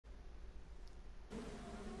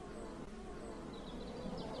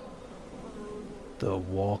The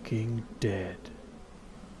Walking Dead.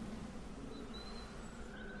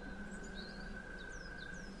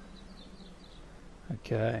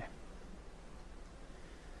 Okay.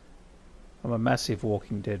 I'm a massive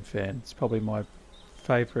Walking Dead fan. It's probably my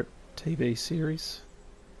favourite TV series,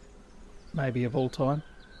 maybe of all time.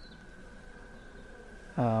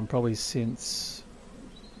 Probably at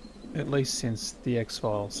least since the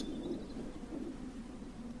X-Files.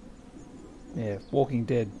 Yeah, Walking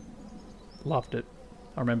Dead, loved it.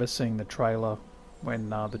 I remember seeing the trailer when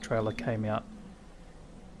the trailer came out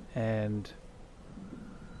and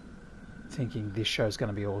thinking this show's going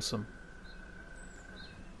to be awesome.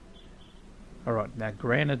 Alright, now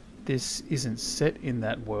granted this isn't set in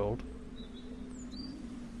that world.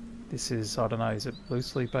 This is, I don't know, is it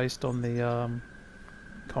loosely based on the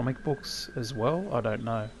comic books as well? I don't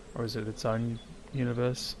know. Or is it its own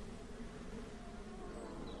universe?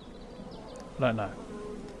 I don't know.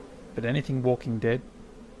 But anything Walking Dead,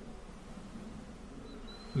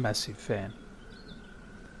 massive fan.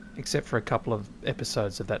 Except for a couple of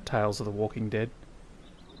episodes of that Tales of the Walking Dead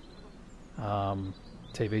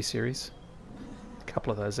TV series. A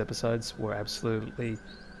couple of those episodes were absolutely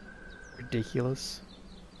ridiculous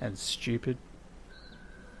and stupid.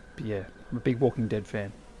 But yeah, I'm a big Walking Dead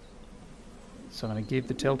fan. So I'm going to give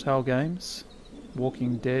the Telltale games,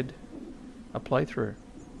 Walking Dead, a playthrough.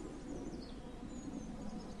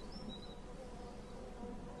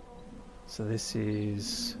 So this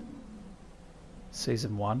is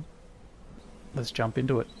Season 1. Let's jump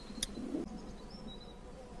into it.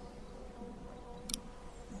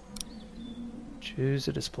 Choose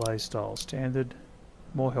a display style. Standard.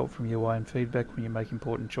 More help from UI and feedback when you make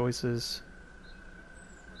important choices.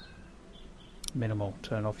 Minimal.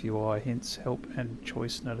 Turn off UI hints, help and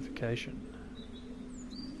choice notification.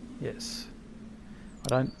 Yes. I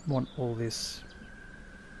don't want all this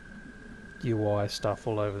UI stuff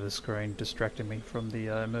all over the screen distracting me from the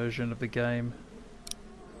immersion of the game.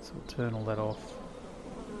 So we'll turn all that off.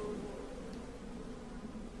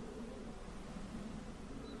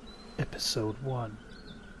 Episode 1.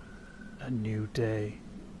 A New Day.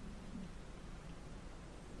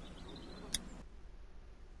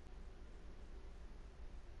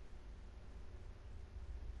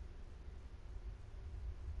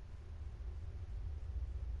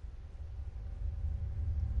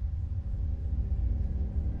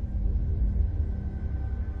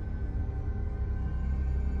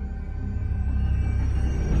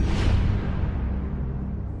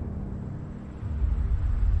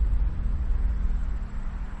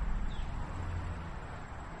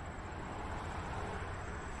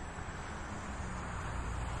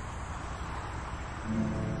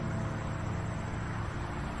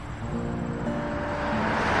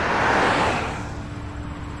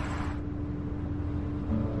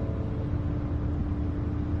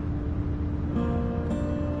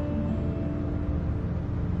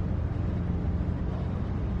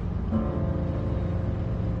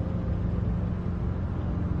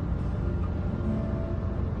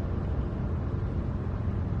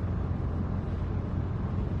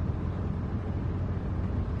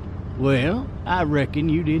 Well, I reckon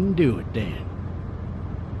you didn't do it then.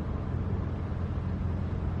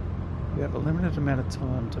 You have a limited amount of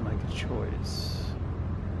time to make a choice.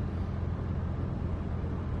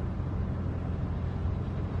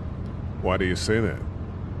 Why do you say that?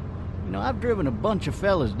 You know, I've driven a bunch of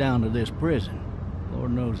fellas down to this prison. Lord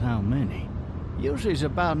knows how many. Usually it's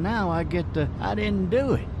about now I get the, I didn't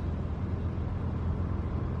do it.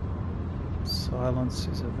 Silence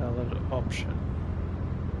is a valid option.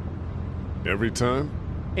 Every time?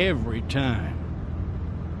 Every time.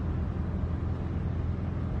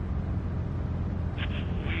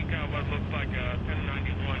 We got what looks like a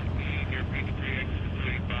 1091E near Peachtree, exit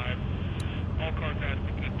 285. All cars have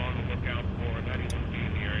to keep on the lookout for 91B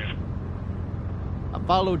in the area. I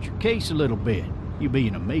followed your case a little bit, you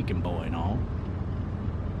being a Macon boy and all.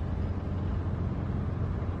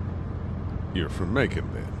 You're from Macon,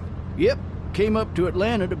 then? Yep, came up to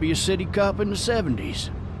Atlanta to be a city cop in the 70s.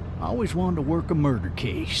 I always wanted to work a murder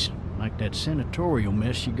case, like that senatorial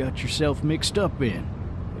mess you got yourself mixed up in,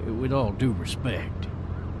 with all due respect.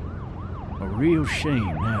 A real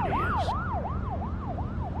shame, that is.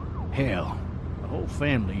 Hell, the whole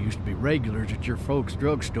family used to be regulars at your folks'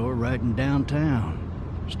 drugstore right in downtown.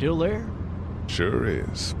 Still there? Sure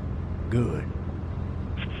is. Good.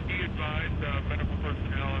 Be advised, medical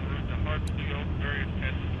personnel en route to Hartsfield, various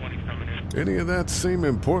 10-20 coming in. Any of that seem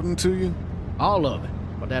important to you? All of it.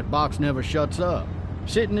 But that box never shuts up.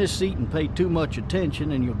 Sit in this seat and pay too much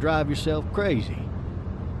attention and you'll drive yourself crazy.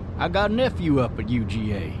 I got a nephew up at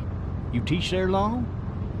UGA. You teach there long?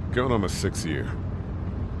 Going on my 6th year.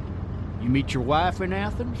 You meet your wife in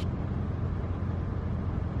Athens?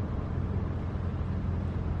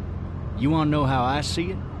 You want to know how I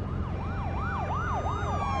see it?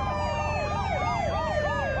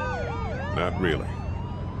 Not really.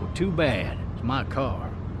 Well, too bad. It's my car.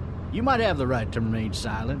 You might have the right to remain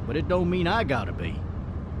silent, but it don't mean I gotta be.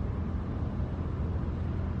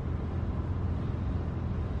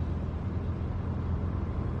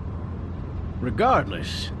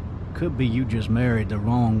 Regardless, could be you just married the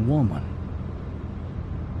wrong woman.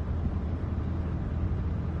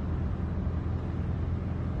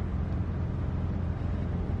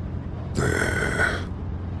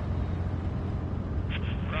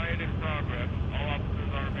 Riot in progress. All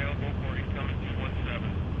officers are available for incoming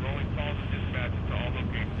 217. Rolling calls and dispatches to all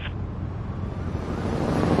locations.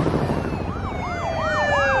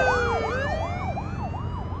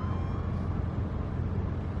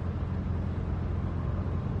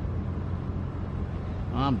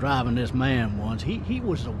 I'm driving this man once. He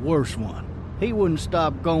was the worst one. He wouldn't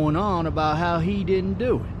stop going on about how he didn't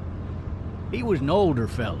do it. He was an older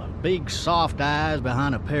fella, big soft eyes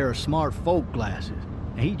behind a pair of smart folk glasses.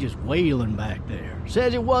 And he just wailing back there.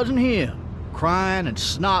 Says it wasn't him. Crying and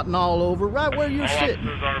snotting all over right where you're All sitting.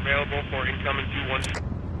 officers are available for incoming 217.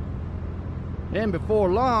 Then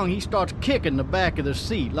before long, he starts kicking the back of the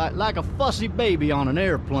seat like a fussy baby on an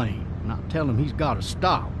airplane. And I tell him he's got to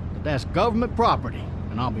stop, that that's government property,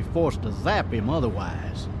 and I'll be forced to zap him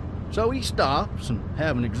otherwise. So he stops, and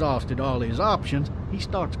having exhausted all his options, he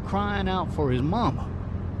starts crying out for his mama.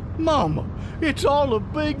 Mama, it's all a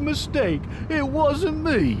big mistake. It wasn't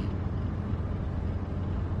me.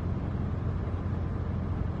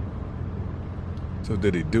 So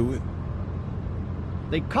did he do it?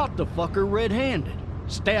 They caught the fucker red-handed,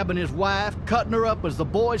 stabbing his wife, cutting her up as the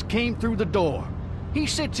boys came through the door. He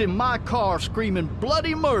sits in my car screaming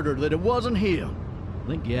bloody murder that it wasn't him. I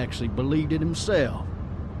think he actually believed it himself.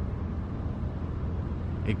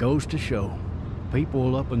 It goes to show, people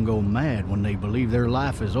will up and go mad when they believe their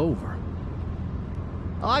life is over.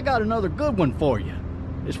 I got another good one for you.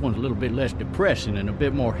 This one's a little bit less depressing and a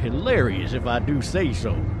bit more hilarious, if I do say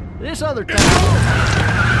so. This other time...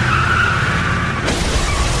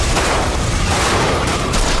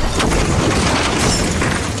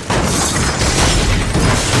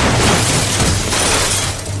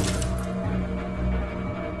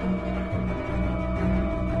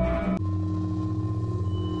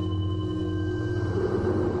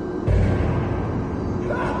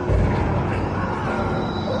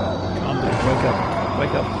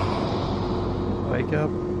 Wake up. Wake up.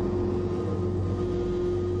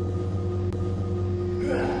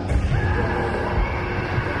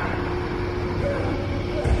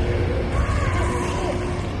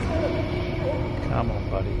 Come on,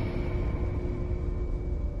 buddy.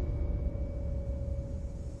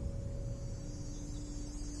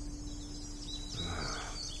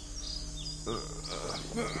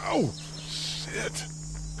 Oh, shit.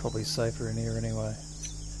 Probably safer in here anyway.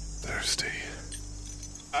 Thirsty.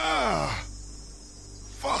 Ah!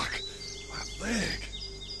 Fuck! My leg.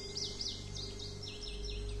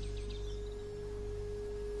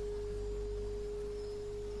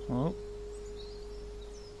 Oh.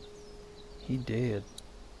 He did.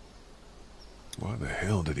 Why the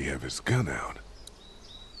hell did he have his gun out?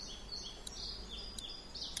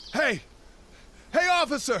 Hey! Hey,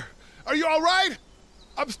 officer! Are you alright?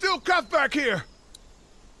 I'm still cuffed back here!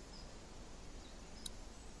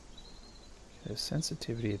 The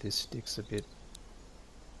sensitivity of this stick's a bit...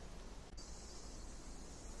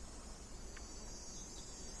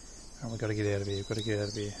 Oh, we gotta get out of here, gotta get out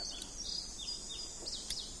of here.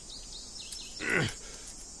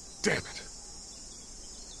 Damn it.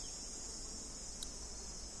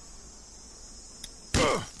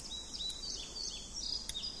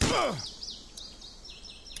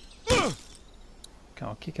 Come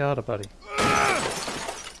on, kick harder, buddy.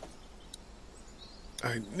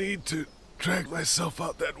 I need to drag myself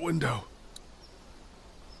out that window.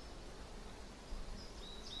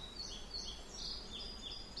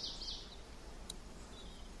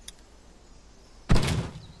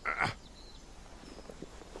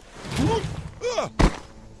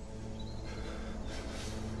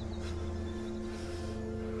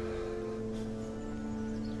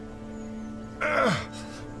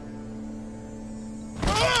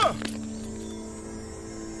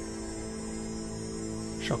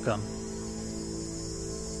 Shotgun.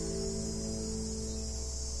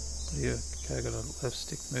 Yeah, okay, I got a left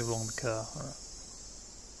stick to move along the car. Alright.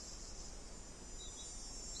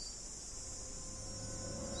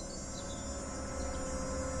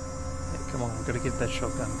 Yeah, come on, we've got to get that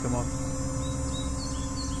shotgun, come on.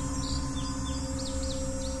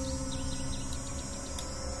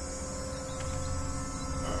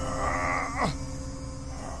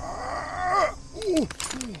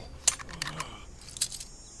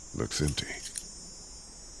 Looks empty.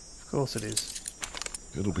 Of course it is.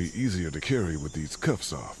 It'll be easier to carry with these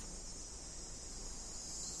cuffs off.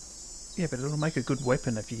 Yeah, but it'll make a good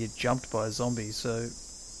weapon if you get jumped by a zombie, so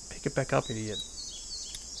pick it back up, idiot.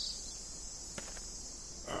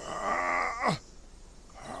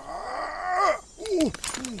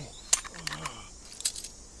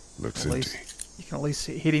 Looks At empty. least you can at least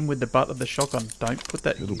hit him with the butt of the shotgun. Don't put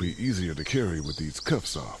that... It'll be easier to carry with these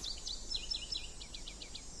cuffs off.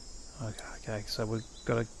 Okay, so we've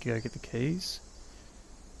got to go get the keys.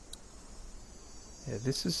 Yeah,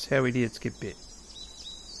 this is how idiots get bit.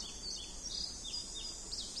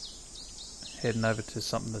 Heading over to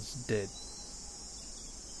something that's dead.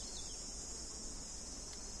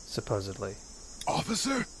 Supposedly.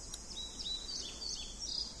 Officer?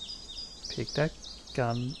 Pick that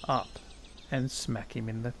gun up and smack him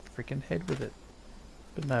in the freaking head with it.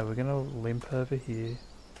 But no, we're gonna limp over here.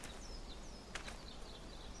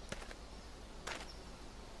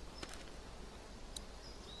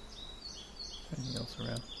 Anything else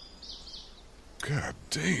around? God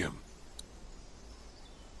damn.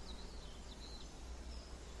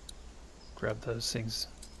 Grab those things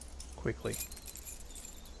quickly.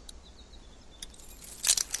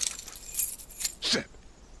 Shit.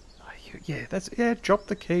 Yeah, drop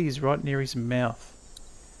the keys right near his mouth.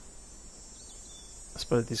 I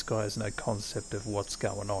suppose this guy has no concept of what's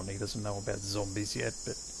going on. He doesn't know about zombies yet,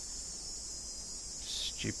 but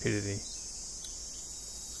stupidity.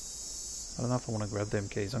 I don't know if I want to grab them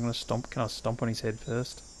keys. I'm gonna stomp. Can I stomp on his head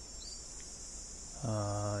first?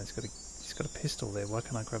 He's got a pistol there. Why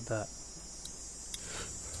can't I grab that?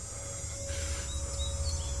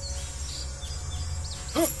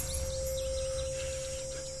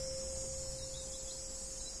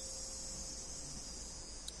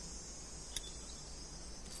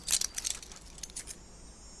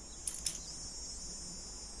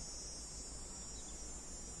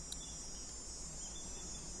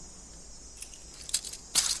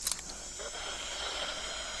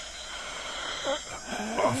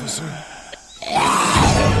 Officer?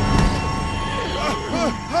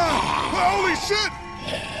 Holy shit!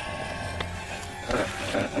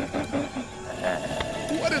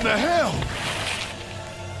 What in the hell?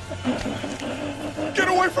 Get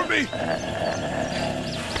away from me!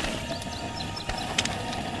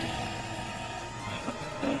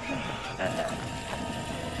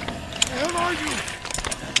 The hell are you?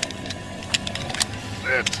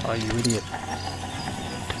 Shit! Oh, you idiot.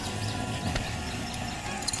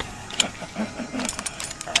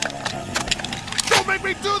 Don't make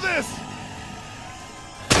me do this!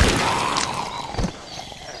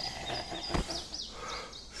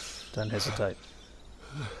 Don't hesitate.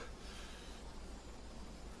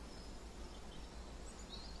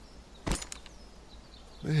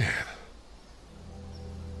 Man.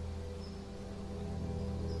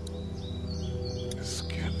 His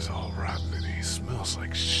skin's all rotten and he smells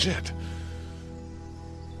like shit.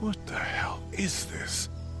 What the hell is this?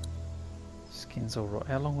 Skin's all right.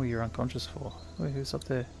 How long were you unconscious for? Wait, who's up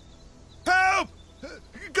there? Help!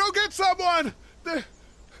 Go get someone!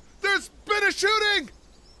 There's been a shooting!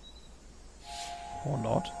 Or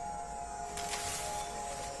not?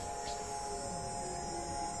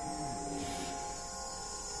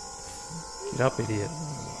 Get up, idiot.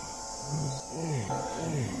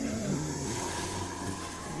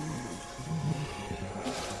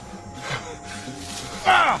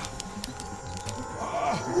 Ah!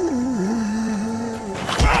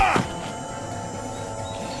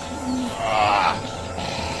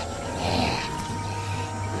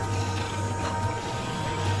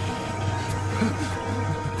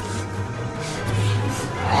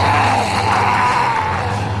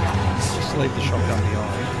 Just leave the shotgun behind.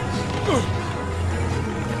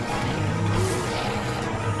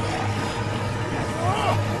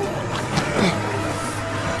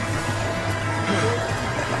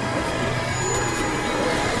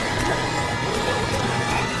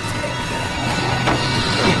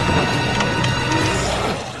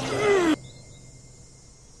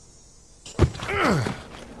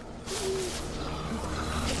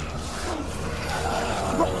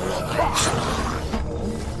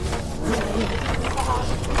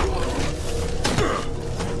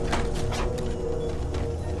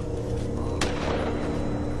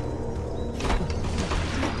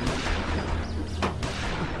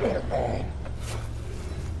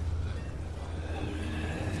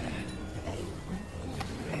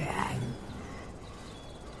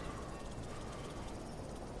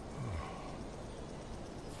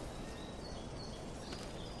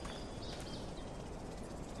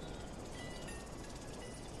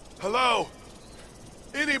 Hello?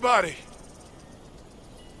 Anybody?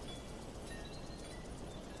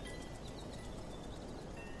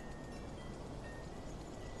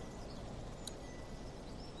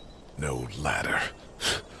 No ladder.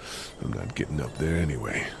 I'm not getting up there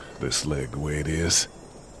anyway. This leg the way it is.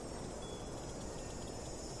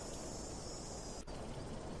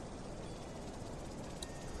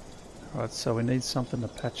 Right, so we need something to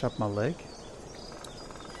patch up my leg.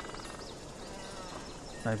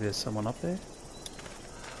 Maybe there's someone up there.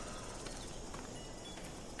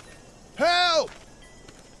 Help!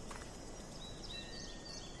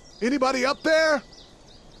 Anybody up there?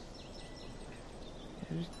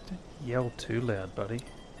 Don't yell too loud, buddy.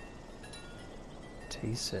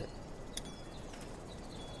 Tea set.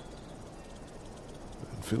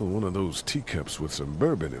 I'd fill one of those teacups with some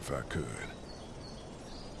bourbon if I could.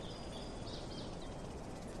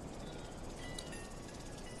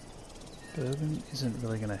 Bourbon isn't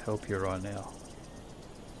really going to help you right now.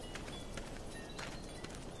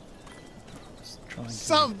 Let's try and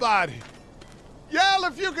Somebody! Yell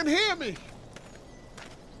if you can hear me!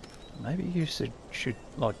 maybe you should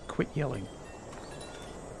like quit yelling.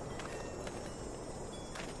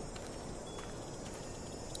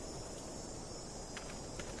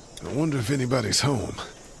 I wonder if anybody's home.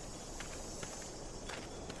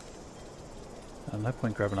 No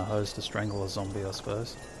point grabbing a hose to strangle a zombie, I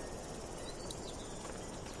suppose.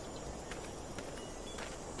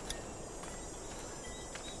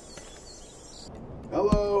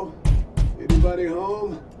 Hello? Anybody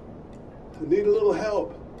home? I need a little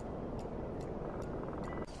help.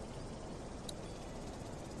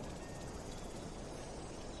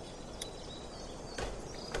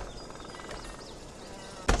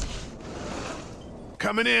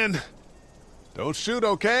 Coming in. Don't shoot,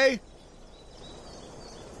 okay?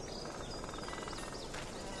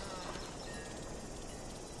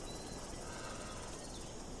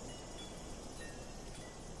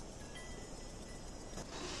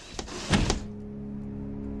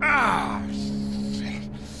 Ah, shit.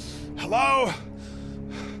 Hello?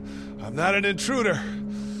 I'm not an intruder.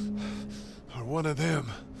 Or one of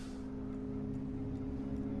them.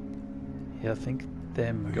 Yeah, I think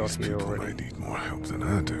them got These here people already. might need more help than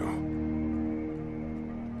I do.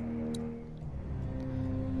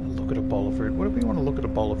 Look at a bowl of fruit. What do we want to look at a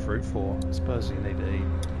bowl of fruit for? I suppose you need to eat.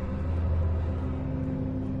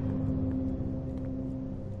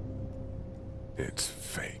 It's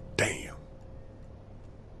fake. Damn.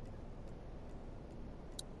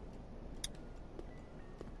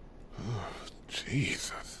 Oh,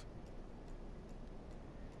 Jesus.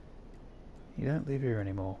 You don't live here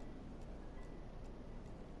anymore.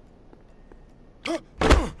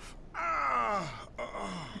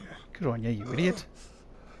 Good on you, you idiot.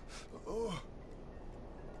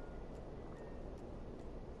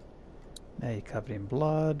 Now you're covered in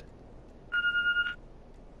blood.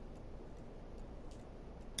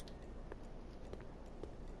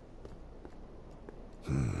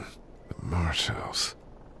 The Marsh House.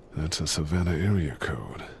 That's a Savannah area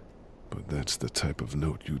code. But that's the type of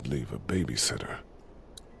note you'd leave a babysitter.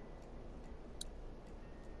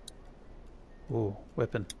 Ooh,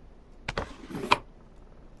 weapon.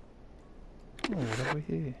 Oh, what have we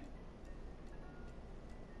here?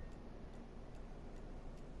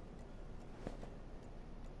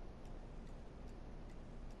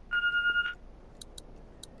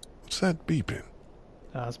 What's that beeping?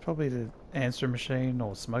 It's probably the answer machine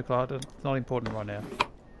or smoke lighter. It's not important right now.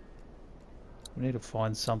 We need to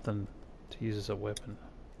find something to use as a weapon.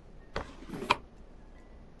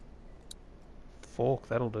 Fork,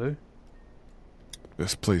 that'll do.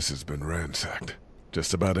 This place has been ransacked.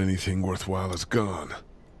 Just about anything worthwhile is gone.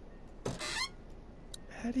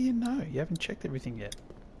 How do you know? You haven't checked everything yet.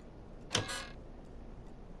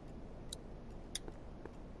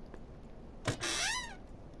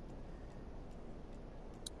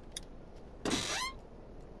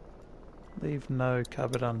 Leave no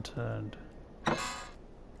cupboard unturned.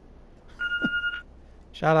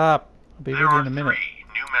 Shut up! I'll be with you in a minute. 3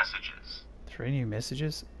 new messages. 3 new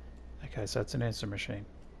messages? Okay, so it's an answer machine.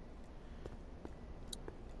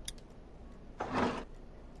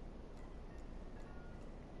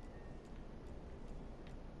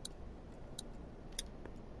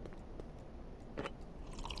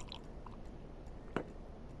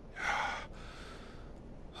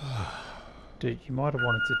 Dude, you might have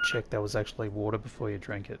wanted to check that was actually water before you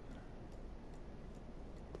drank it.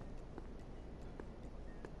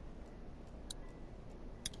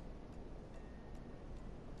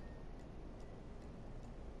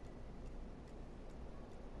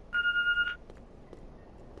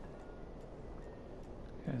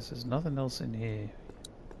 Okay, so there's nothing else in here.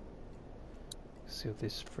 Let's see what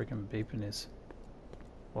this freaking beeping is.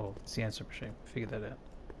 Well, it's the answer machine. Figure that out.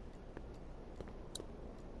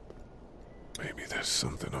 Maybe there's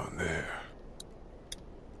something on there.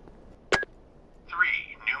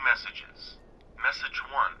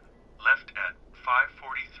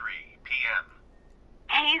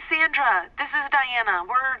 Sandra, this is Diana.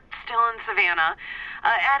 We're still in Savannah.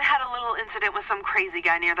 Ed had a little incident with some crazy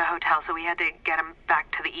guy near the hotel, so we had to get him back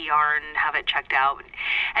to the ER and have it checked out.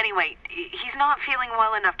 Anyway, he's not feeling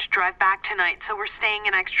well enough to drive back tonight, so we're staying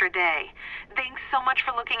an extra day. Thanks so much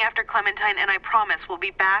for looking after Clementine, and I promise we'll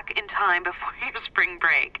be back in time before your spring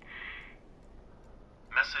break.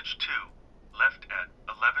 Message 2, left at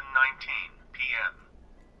 11:19 p.m.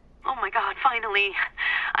 Oh my God, finally.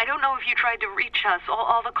 I don't know if you tried to reach us.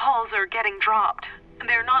 All the calls are getting dropped.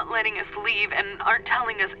 They're not letting us leave and aren't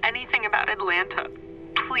telling us anything about Atlanta.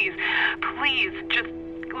 Please, just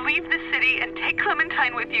leave the city and take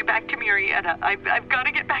Clementine with you back to Murrieta. I've got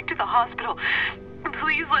to get back to the hospital.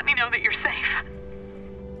 Please let me know that you're safe.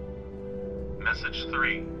 Message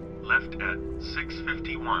 3, left at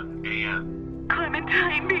 6:51 a.m.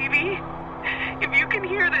 Clementine, baby. If you can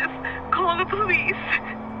hear this, call the police.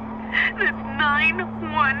 That's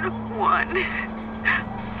 911.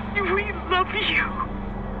 We love you.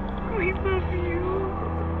 We love you.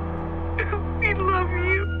 We love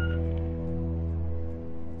you.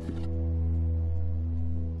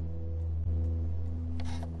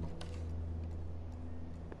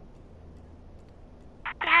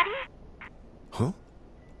 Daddy? Huh?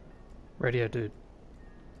 Radio dude.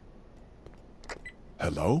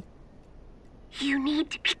 Hello? You need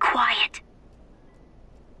to be quiet.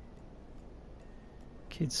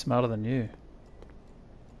 Kid's smarter than you.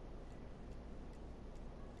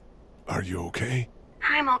 Are you okay?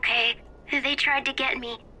 I'm okay. They tried to get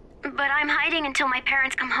me, but I'm hiding until my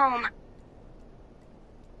parents come home.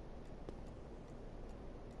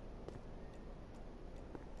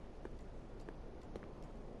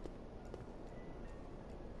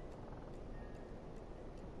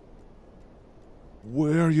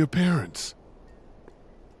 Where are your parents?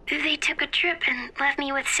 They took a trip and left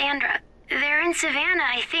me with Sandra. They're in Savannah,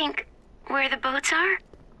 I think, where the boats are.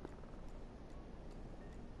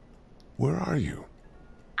 Where are you?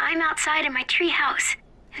 I'm outside in my treehouse.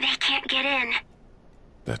 They can't get in.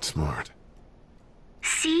 That's smart.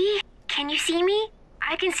 See? Can you see me?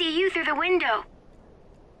 I can see you through the window.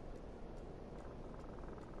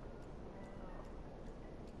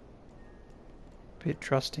 Bit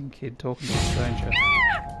trusting kid talking to a stranger.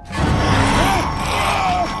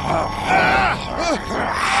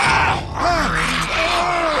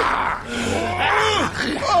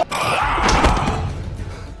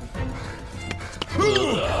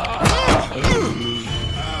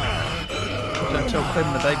 Don't tell Clem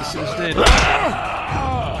the babysitter's dead.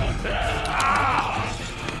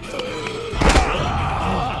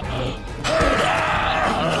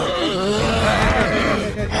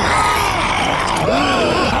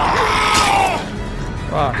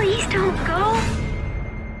 Wow. Please don't go.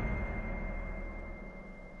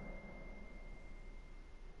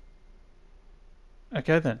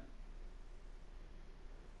 Okay then.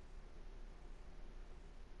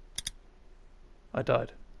 I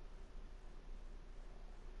died.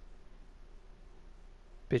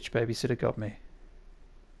 Bitch babysitter got me.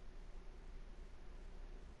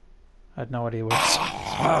 I had no idea where to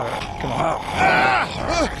come on.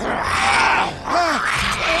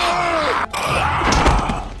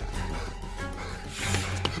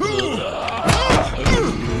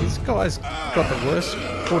 This guy's got the worst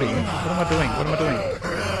footing. What am I doing? What am I doing?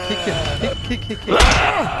 Kick it. Kick.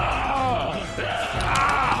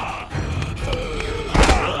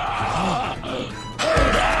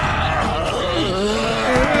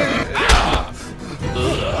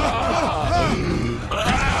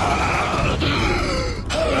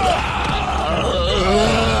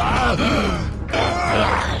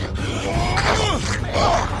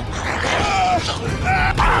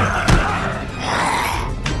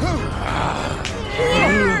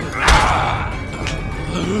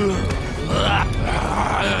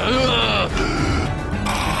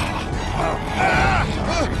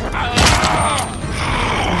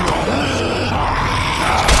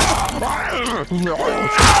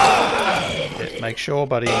 Yeah, make sure,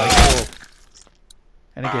 buddy, make sure.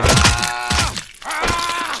 And again.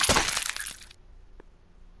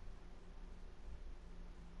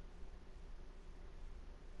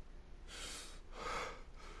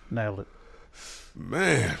 Nailed it.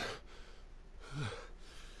 Man.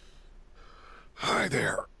 Hi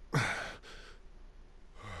there.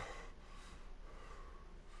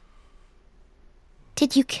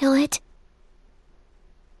 Did you kill it?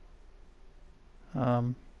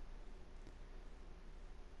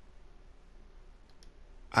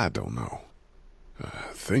 I don't know. I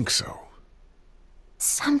think so.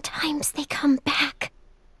 Sometimes they come back.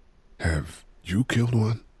 Have you killed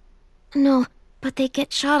one? No, but they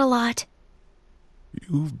get shot a lot.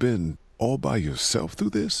 You've been all by yourself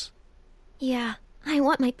through this? Yeah, I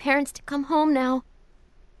want my parents to come home now.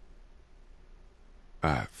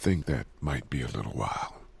 I think that might be a little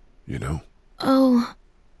while, you know? Oh.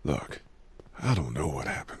 Look, I don't know what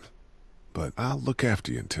happened, but I'll look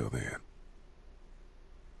after you until then.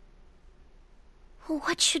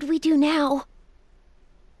 What should we do now?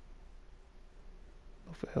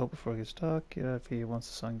 Look for help before it gets dark. Get out of here once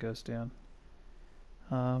the sun goes down.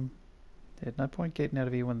 There's no point getting out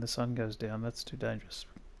of here when the sun goes down. That's too dangerous.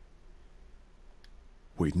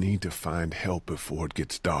 We need to find help before it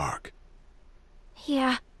gets dark.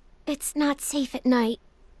 Yeah, it's not safe at night.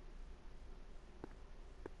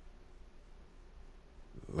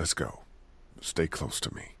 Let's go. Stay close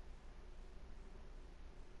to me.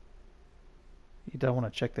 You don't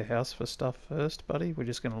want to check the house for stuff first, buddy? We're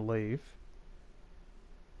just going to leave.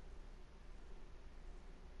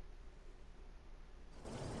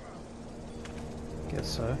 Guess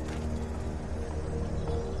so.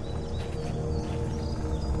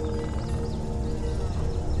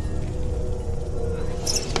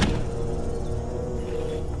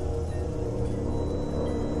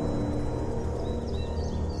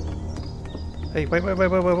 Hey,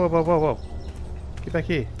 whoa. Get back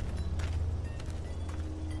here.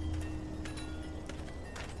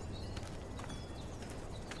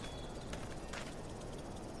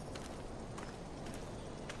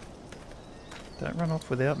 Don't run off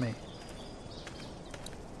without me.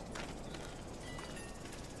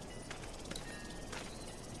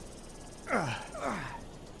 Oh,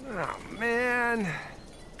 man.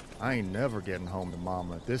 I ain't never getting home to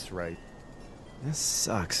Mama at this rate. This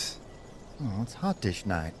sucks. Oh, it's hot dish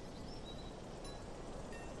night.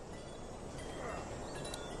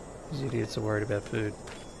 These idiots are worried about food.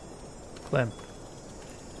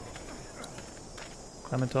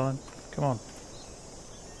 Clementine, come on.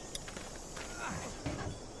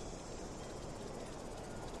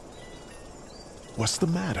 What's the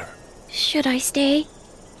matter? Should I stay?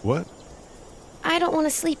 What? I don't want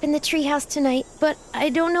to sleep in the treehouse tonight, but I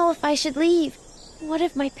don't know if I should leave. What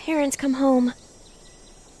if my parents come home?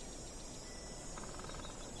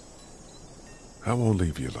 I won't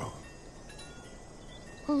leave you alone.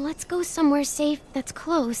 Well, let's go somewhere safe that's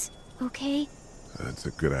close, okay? That's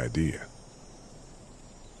a good idea.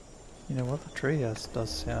 You know what? The treehouse does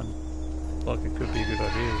sound like it could be a good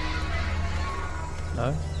idea.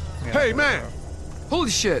 No? Yeah, Hey, man! Holy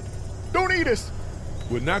shit! Don't eat us!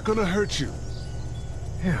 We're not gonna hurt you.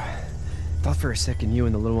 Phew. Thought for a second you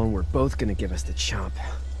and the little one were both gonna give us the chomp.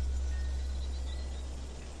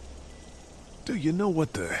 Do you know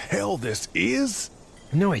what the hell this is?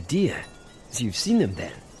 No idea. So you've seen them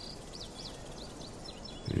then?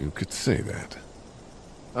 You could say that.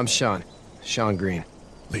 I'm Sean. Sean Green.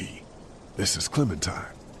 Lee, this is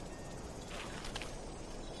Clementine.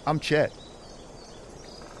 I'm Chet.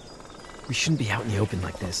 We shouldn't be out in the open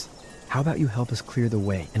like this. How about you help us clear the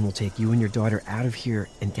way, and we'll take you and your daughter out of here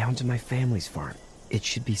and down to my family's farm. It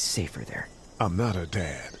should be safer there. I'm not her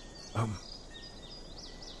dad.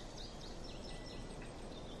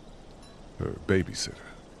 Her babysitter.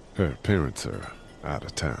 Her parents are out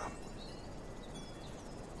of town.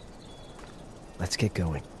 Let's get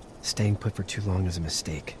going. Staying put for too long is a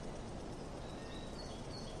mistake.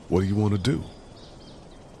 What do you want to do?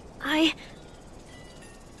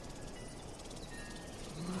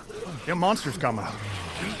 Them monster's coming.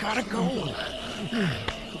 We gotta go.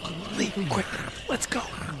 Lee, quick, let's go.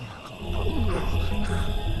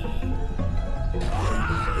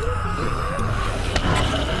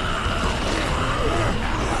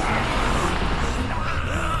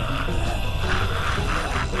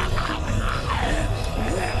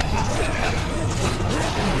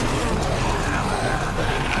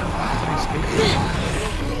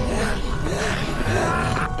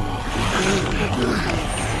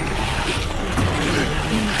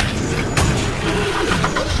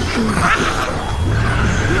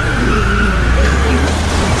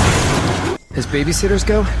 As babysitters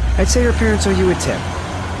go, I'd say your parents owe you a tip.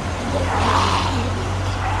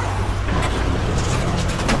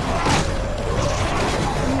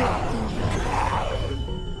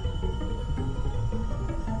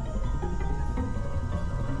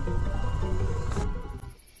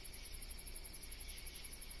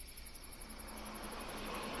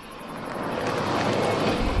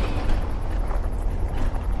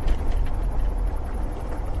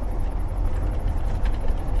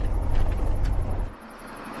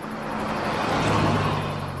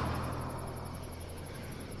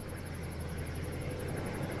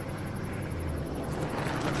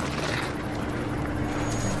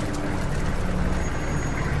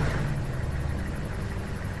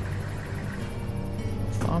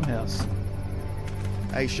 Farmhouse.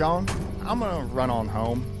 Hey, Sean, I'm gonna run on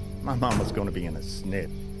home. My mama's gonna be in a snit.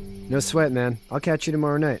 No sweat, man. I'll catch you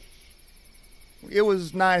tomorrow night. It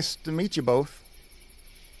was nice to meet you both.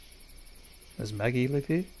 Does Maggie live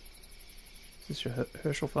here? Is this your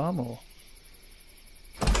Herschel farm or?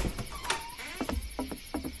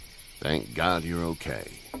 Thank God you're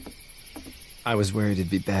okay. I was worried it'd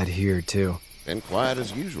be bad here, too. Been quiet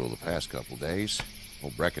as usual the past couple days.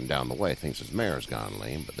 Old Brecken down the way thinks his mare's gone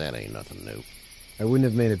lame, but that ain't nothing new. I wouldn't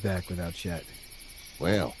have made it back without Chet.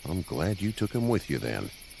 Well, I'm glad you took him with you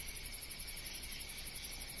then.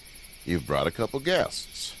 You've brought a couple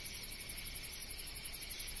guests.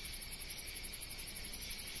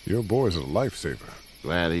 Your boy's a lifesaver.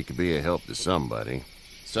 Glad he could be a help to somebody.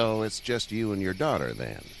 So it's just you and your daughter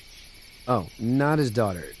then? Oh, not his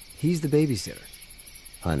daughter. He's the babysitter.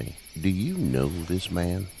 Honey, do you know this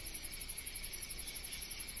man?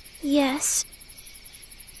 Yes.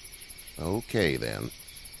 Okay, then.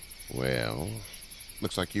 Well,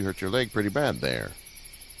 looks like you hurt your leg pretty bad there.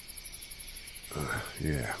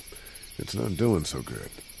 Yeah, it's not doing so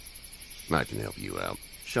good. I can help you out.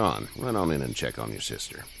 Sean, run on in and check on your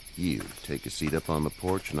sister. You, take a seat up on the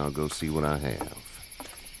porch and I'll go see what I have.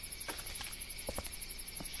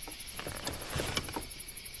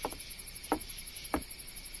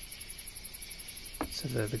 So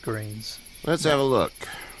they're the Greens. Let's have a look.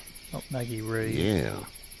 Not Maggie Reed. Yeah,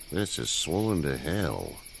 this is swollen to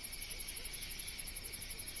hell.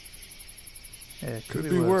 Yeah, it Could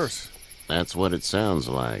be worse. That's what it sounds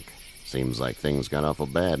like. Seems like things got awful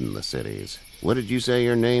bad in the cities. What did you say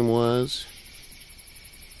your name was?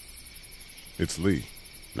 It's Lee.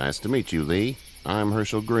 Nice to meet you, Lee. I'm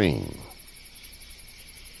Herschel Green.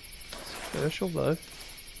 Herschel, though.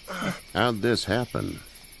 How'd this happen?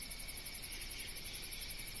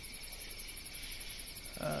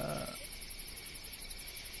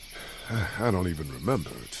 I don't even remember.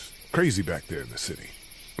 It's crazy back there in the city.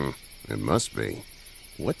 It must be.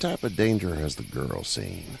 What type of danger has the girl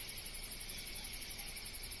seen?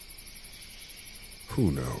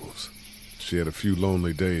 Who knows? She had a few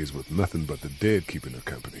lonely days with nothing but the dead keeping her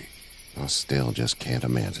company. I still just can't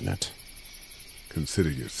imagine it. Consider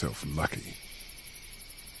yourself lucky.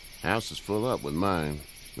 House is full up with mine.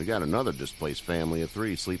 We got another displaced family of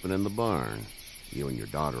 3 sleeping in the barn. You and your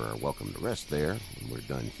daughter are welcome to rest there when we're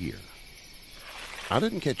done here. I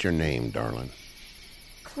didn't catch your name, darling.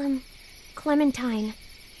 Clementine.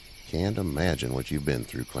 Can't imagine what you've been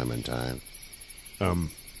through, Clementine.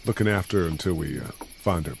 Looking after her until we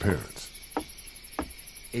find her parents.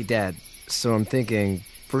 Hey, Dad, so I'm thinking,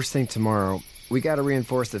 first thing tomorrow, we gotta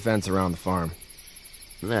reinforce the fence around the farm.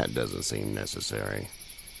 That doesn't seem necessary.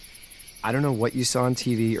 I don't know what you saw on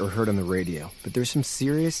TV or heard on the radio, but there's some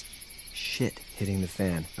serious shit hitting the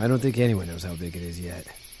fan. I don't think anyone knows how big it is yet.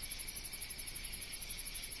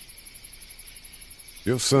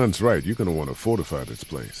 Your son's right. You're gonna want to fortify this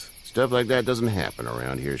place. Stuff like that doesn't happen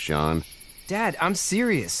around here, Sean. Dad, I'm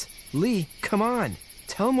serious. Lee, come on.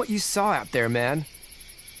 Tell him what you saw out there, man.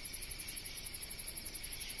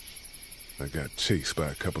 I got chased by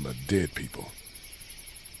a couple of dead people.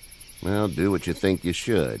 Well, do what you think you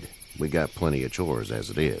should. We got plenty of chores as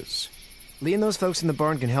it is. Lee and those folks in the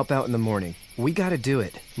barn can help out in the morning. We gotta do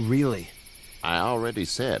it. Really. I already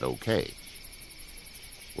said okay.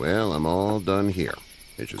 Well, I'm all done here.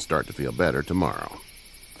 It should start to feel better tomorrow.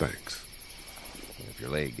 Thanks. If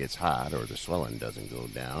your leg gets hot or the swelling doesn't go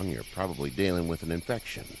down, you're probably dealing with an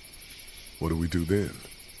infection. What do we do then?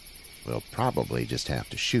 We'll probably just have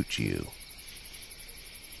to shoot you.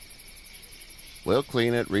 We'll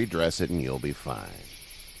clean it, redress it, and you'll be fine.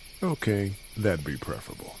 Okay, that'd be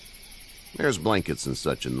preferable. There's blankets and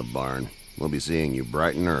such in the barn. We'll be seeing you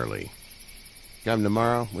bright and early. Come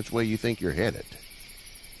tomorrow, which way you think you're headed?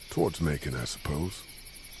 Towards Macon, I suppose.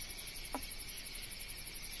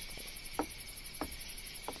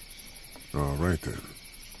 All right, then.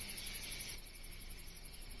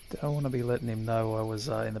 Don't want to be letting him know I was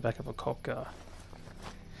in the back of a cop car.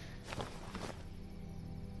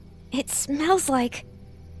 It smells like...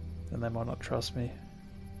 Then they might not trust me.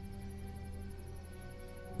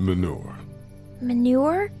 Manure.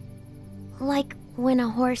 manure? Like when a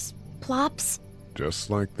horse plops? Just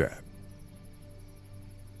like that.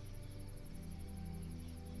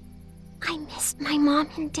 I miss my mom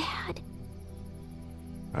and dad.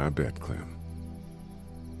 I bet, Clem.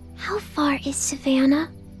 How far is Savannah?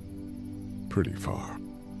 Pretty far.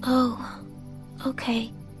 Oh,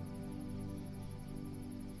 okay.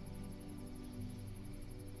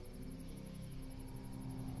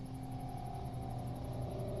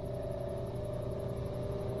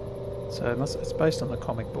 So it's based on the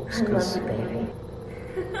comic books, because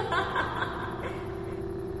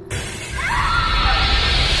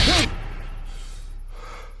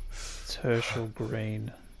Herschel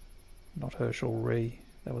Green, not Herschel Ree.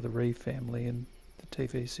 They were the Ree family in the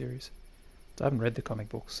TV series. So I haven't read the comic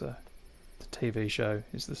books, so the TV show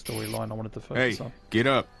is the storyline I wanted to focus on. Get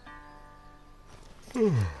up.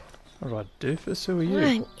 Alright, doofus, who are you?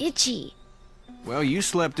 I'm itchy. Well, you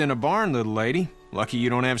slept in a barn, little lady. Lucky you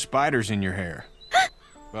don't have spiders in your hair.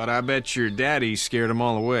 But I bet your daddy scared them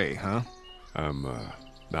all away, huh? I'm,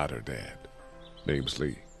 not her dad. Name's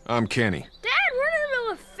Lee. I'm Kenny. Dad, we're in the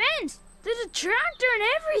middle of a fence. There's a tractor and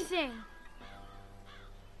everything.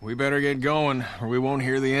 We better get going, or we won't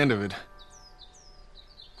hear the end of it.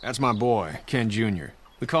 That's my boy, Ken Jr.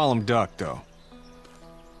 We call him Duck, though.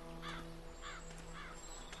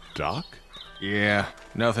 Doc? Yeah,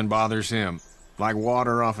 nothing bothers him. Like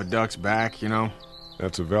water off a duck's back, you know?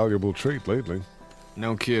 That's a valuable trait lately.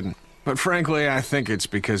 No kidding. But frankly, I think it's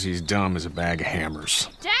because he's dumb as a bag of hammers.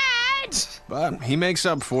 Dad! But he makes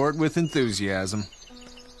up for it with enthusiasm.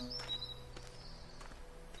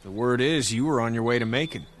 The word is you were on your way to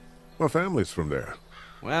Macon. My family's from there.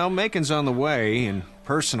 Well, Macon's on the way, and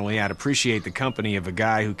personally, I'd appreciate the company of a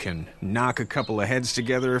guy who can knock a couple of heads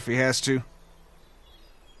together if he has to.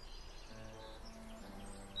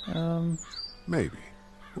 Maybe.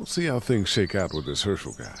 We'll see how things shake out with this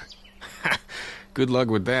Herschel guy. Good luck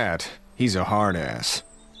with that. He's a hard ass.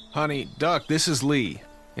 Honey, Duck, this is Lee.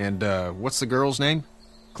 And, what's the girl's name?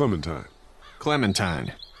 Clementine.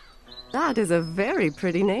 Clementine. That is a very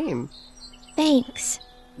pretty name. Thanks.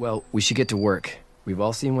 Well, we should get to work. We've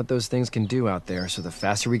all seen what those things can do out there, so the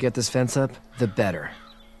faster we get this fence up, the better.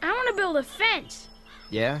 I want to build a fence.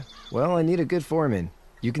 Yeah? Well, I need a good foreman.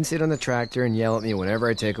 You can sit on the tractor and yell at me whenever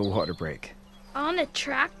I take a water break. On the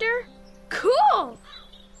tractor? Cool!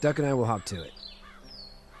 Duck and I will hop to it.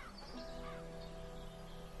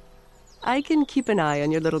 I can keep an eye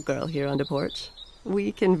on your little girl here on the porch.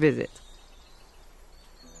 We can visit.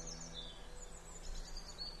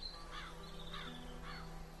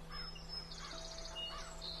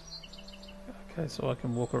 Okay, so I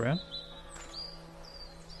can walk around.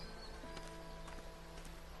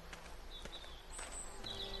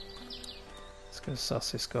 Let's go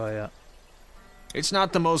suss this guy out. It's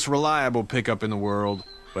not the most reliable pickup in the world,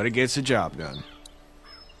 but it gets the job done.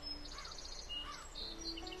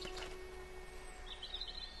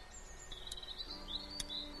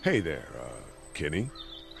 Hey there, Kenny.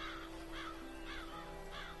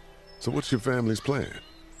 So what's your family's plan?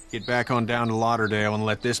 Get back on down to Lauderdale and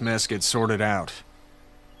let this mess get sorted out.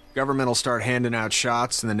 Government will start handing out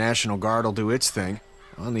shots and the National Guard will do its thing.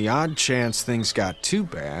 On the odd chance things got too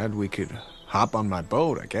bad, we could hop on my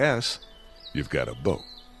boat, I guess. You've got a boat.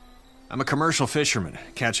 I'm a commercial fisherman,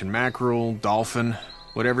 catching mackerel, dolphin,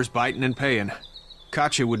 whatever's biting and paying.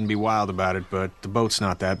 Katya wouldn't be wild about it, but the boat's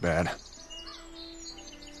not that bad.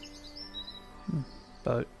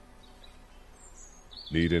 Boat.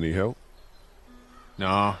 Need any help?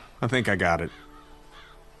 No, I think I got it.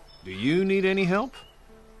 Do you need any help?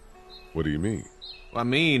 What do you mean? I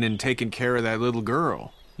mean, in taking care of that little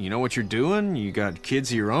girl. You know what you're doing? You got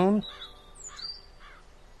kids of your own?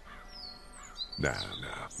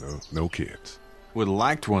 No kids. Would've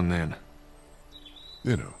liked one then.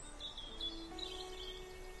 You know.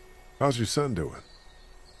 How's your son doing?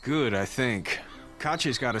 Good, I think.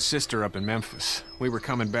 Katya's got a sister up in Memphis. We were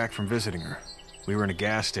coming back from visiting her. We were in a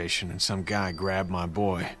gas station and some guy grabbed my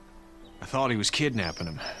boy. I thought he was kidnapping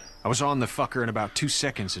him. I was on the fucker in about 2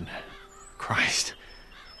 seconds and... Christ.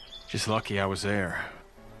 Just lucky I was there.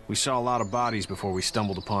 We saw a lot of bodies before we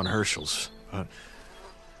stumbled upon Herschel's, but...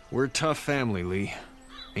 We're a tough family, Lee.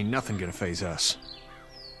 Ain't nothing gonna faze us.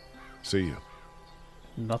 See you.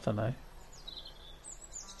 Nothing, eh?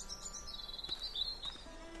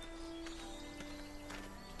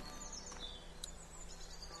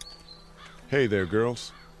 Hey there,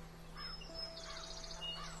 girls.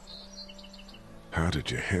 How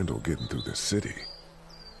did you handle getting through the city?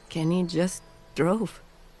 Kenny just drove.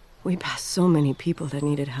 We passed so many people that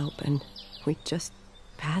needed help, and we just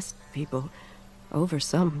passed people. Over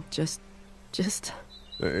some, just...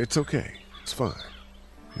 It's okay. It's fine.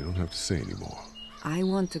 You don't have to say anymore. I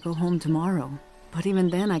want to go home tomorrow, but even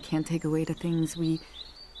then I can't take away the things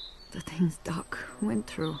Doc went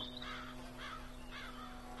through.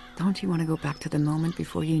 Don't you want to go back to the moment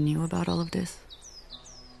before you knew about all of this?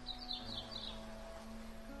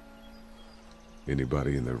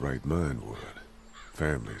 Anybody in their right mind would.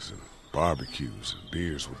 Families and barbecues and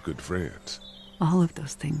beers with good friends. All of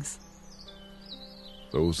those things.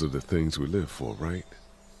 Those are the things we live for, right?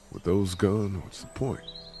 With those gone, what's the point?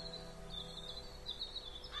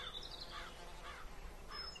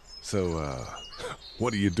 So,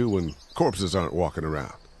 what do you do when corpses aren't walking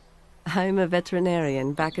around? I'm a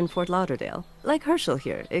veterinarian back in Fort Lauderdale. Like Herschel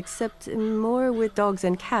here, except more with dogs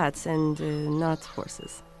and cats and not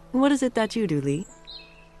horses. What is it that you do, Lee?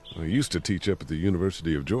 I used to teach up at the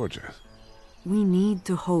University of Georgia. We need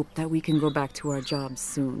to hope that we can go back to our jobs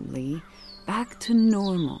soon, Lee. Back to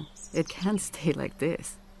normal. It can't stay like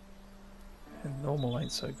this. And normal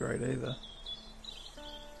ain't so great either.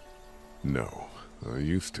 No, I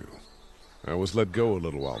used to. I was let go a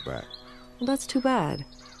little while back. That's too bad.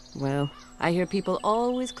 Well, I hear people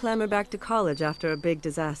always clamor back to college after a big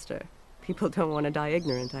disaster. People don't want to die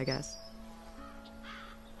ignorant, I guess.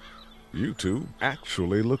 You two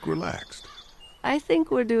actually look relaxed. I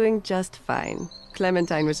think we're doing just fine.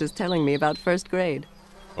 Clementine was just telling me about first grade.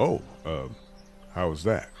 Oh, how was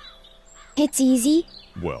that? It's easy.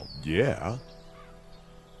 Well, yeah.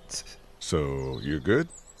 So, you're good?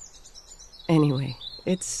 Anyway,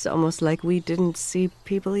 it's almost like we didn't see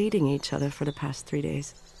people eating each other for the past 3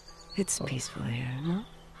 days. It's peaceful here, no?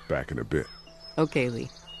 Back in a bit. Okay, Lee.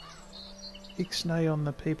 Ixnay on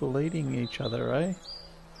the people eating each other, eh?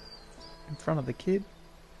 In front of the kid?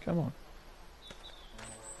 Come on.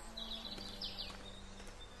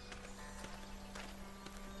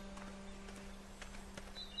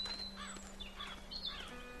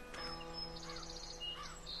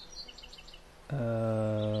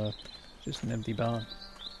 Just an empty barn.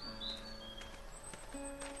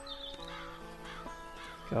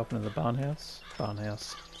 Go up into the farmhouse.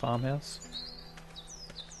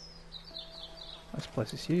 This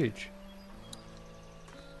place is huge.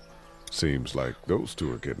 Seems like those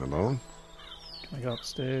two are getting along. Can I go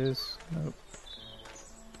upstairs? Nope.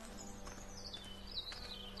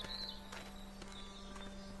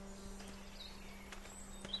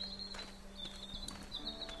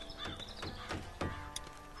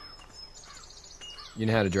 You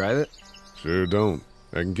know how to drive it? Sure don't.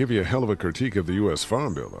 I can give you a hell of a critique of the U.S.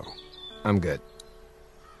 Farm Bill, though. I'm good.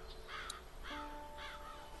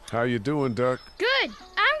 How you doing, Duck? Good. I'm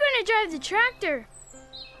gonna drive the tractor.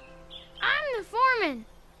 I'm the foreman.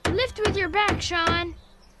 Lift with your back, Sean.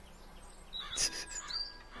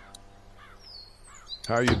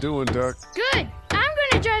 How you doing, Duck? Good. I'm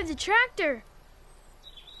gonna drive the tractor.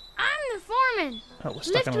 I'm the foreman. Oh, we're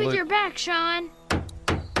stuck Lift in a with loop. your back, Sean.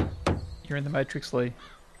 You're in the Matrix, Lee.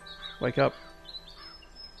 Wake up.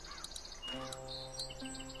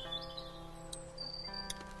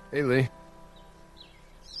 Hey, Lee.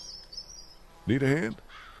 Need a hand?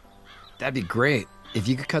 That'd be great. If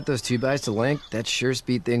you could cut those 2x to length, that'd sure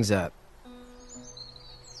speed things up.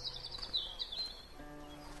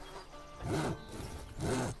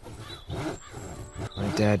 My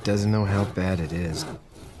dad doesn't know how bad it is.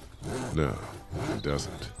 No, he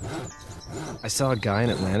doesn't. I saw a guy in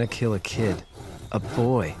Atlanta kill a kid. A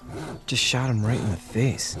boy. Just shot him right in the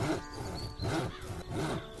face.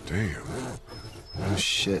 Damn. No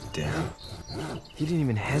shit, Dan. He didn't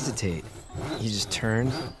even hesitate. He just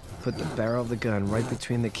turned, put the barrel of the gun right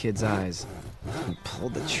between the kid's eyes, and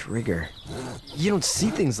pulled the trigger. You don't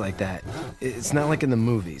see things like that. It's not like in the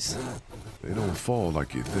movies. They don't fall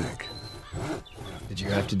like you think. Did you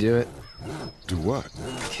have to do it? Do what?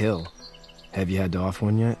 Kill. Have you had to off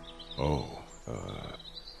one yet? Oh,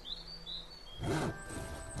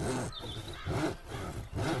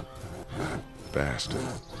 bastard.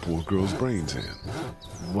 Poor girl's brains in.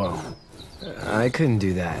 Whoa. I couldn't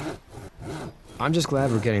do that. I'm just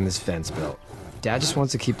glad we're getting this fence built. Dad just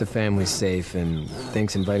wants to keep the family safe and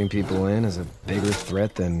thinks inviting people in is a bigger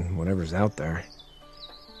threat than whatever's out there.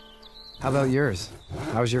 How about yours?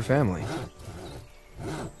 How's your family?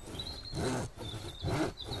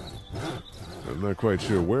 I'm not quite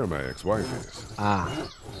sure where my ex-wife is. Ah.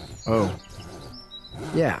 Oh.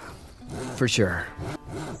 Yeah. For sure.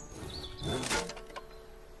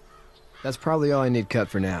 That's probably all I need cut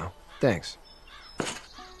for now. Thanks.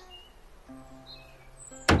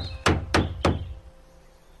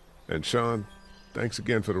 And Sean, thanks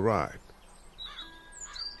again for the ride.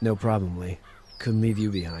 No problem, Lee. Couldn't leave you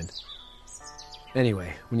behind.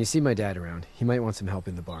 Anyway, when you see my dad around, he might want some help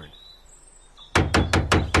in the barn. I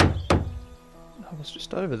was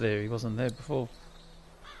just over there. He wasn't there before.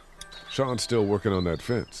 Sean's still working on that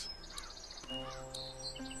fence.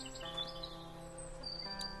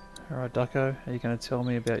 Alright, Ducko, are you going to tell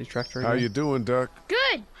me about your tractor again? How you doing, Duck?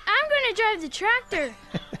 Good. I'm gonna drive the tractor.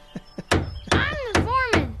 I'm the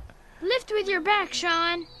foreman. Lift with your back,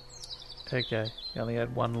 Sean. Okay, you only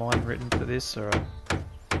had one line written for this, alright.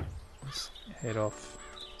 Let's head off.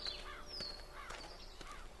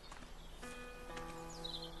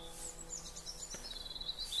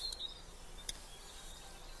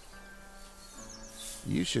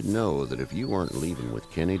 You should know that if you weren't leaving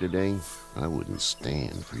with Kenny today, I wouldn't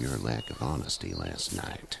stand for your lack of honesty last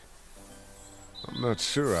night. I'm not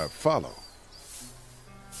sure I follow.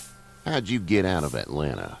 How'd you get out of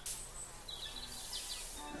Atlanta?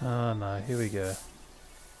 Oh no, here we go.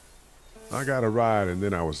 I got a ride and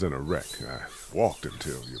then I was in a wreck. I walked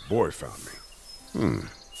until your boy found me.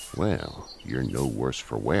 Well, you're no worse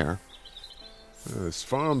for wear. This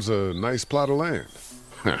farm's a nice plot of land.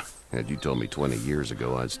 Had you told me 20 years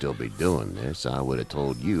ago I'd still be doing this, I would have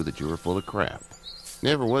told you that you were full of crap.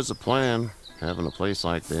 Never was a plan, having a place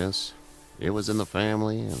like this. It was in the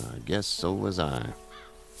family, and I guess so was I.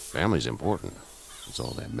 Family's important. It's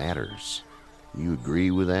all that matters. You agree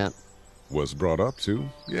with that? Was brought up to,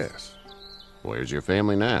 yes. Where's your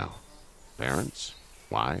family now? Parents?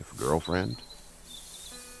 Wife? Girlfriend?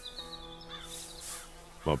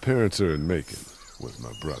 My parents are in Macon with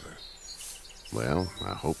my brother. Well,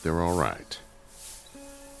 I hope they're all right.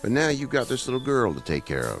 But now you've got this little girl to take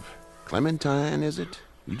care of. Clementine, is it?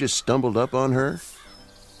 You just stumbled up on her?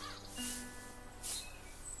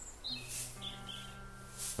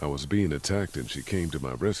 I was being attacked and she came to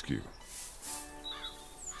my rescue.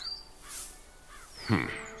 Can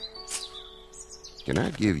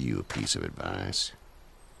I give you a piece of advice?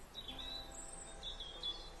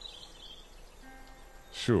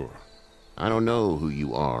 Sure. I don't know who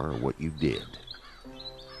you are or what you did.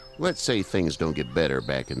 Let's say things don't get better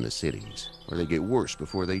back in the cities, or they get worse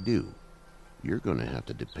before they do. You're gonna have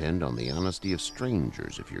to depend on the honesty of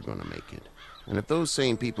strangers if you're gonna make it. And if those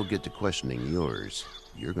same people get to questioning yours,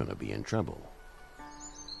 you're gonna be in trouble.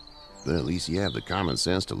 But at least you have the common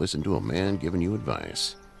sense to listen to a man giving you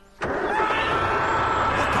advice.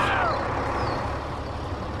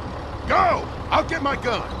 Go! I'll get my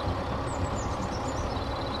gun!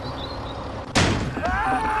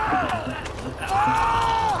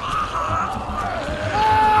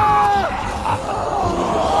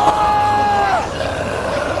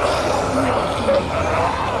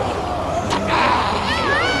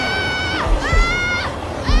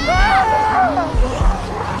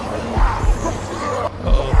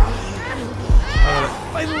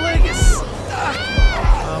 My leg is stuck!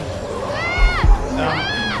 Can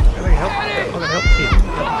I help? I'm gonna help kid.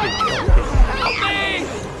 Help me!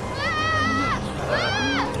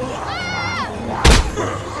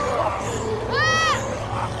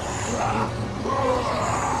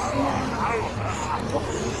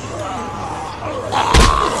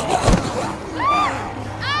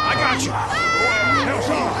 I got you.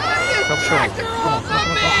 Help Sean. Come on.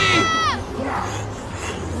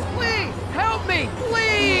 Please, help me,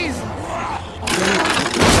 please!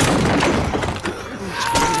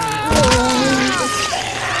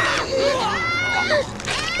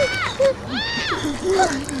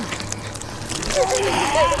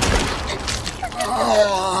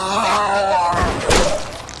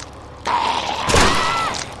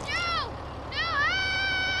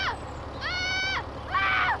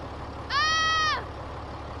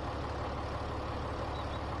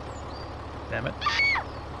 Damn it.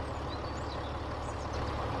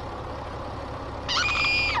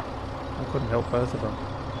 I couldn't help both of them.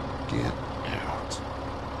 Get out.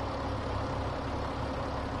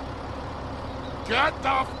 Get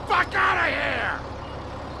the fuck out of here!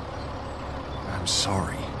 I'm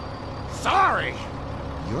sorry. Sorry?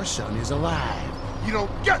 Your son is alive. You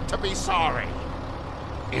don't get to be sorry.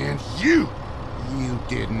 And you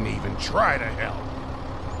didn't even try to help.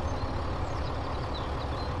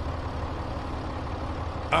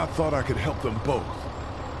 I thought I could help them both.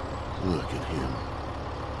 Look at him.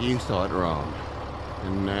 You thought wrong.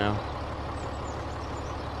 And now?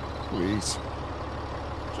 Please,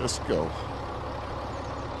 just go.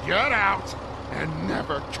 Get out and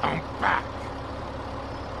never come back.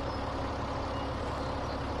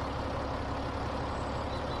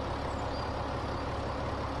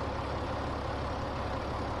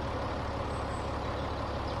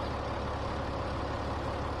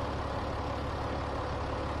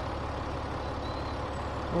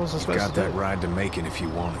 What was I You've supposed got to that do? ride to Macon if you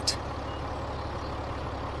want it.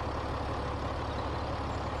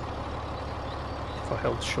 If I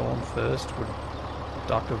held Sean first, would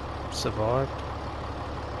Duck have survived?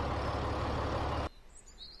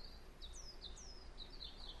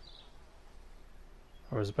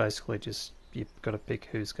 Or is it basically just you've got to pick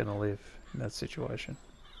who's going to live in that situation?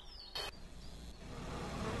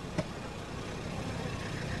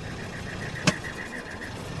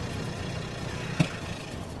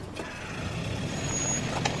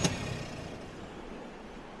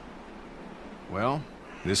 Well,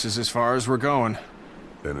 this is as far as we're going.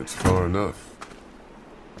 Then it's far enough.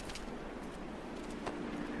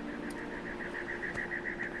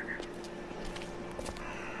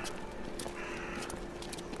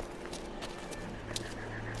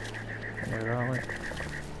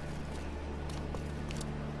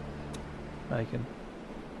 making.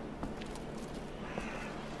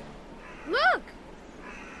 Look!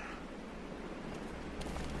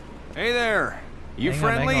 Hey there. You Hang on,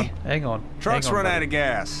 friendly? hang on. Truck's hang on, run buddy. out of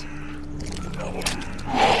gas.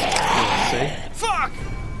 See? Fuck!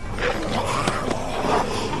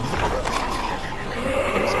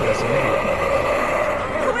 This guy's an idiot.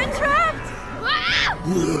 We're entrapped!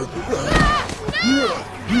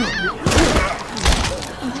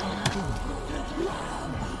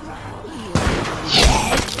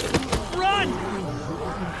 Run!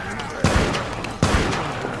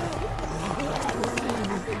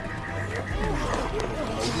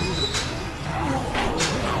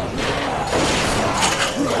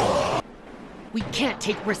 We can't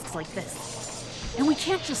take risks like this. And we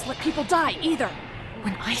can't just let people die, either.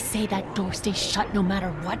 When I say that door stays shut no matter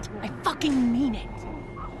what, I fucking mean it.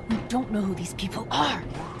 We don't know who these people are.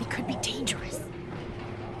 They could be dangerous.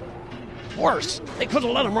 Worse, they could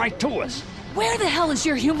have let him right to us. Where the hell is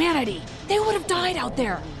your humanity? They would have died out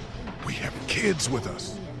there. We have kids with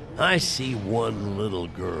us. I see one little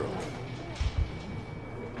girl.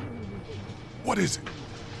 What is it?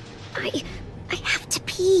 I have to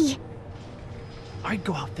pee. I'd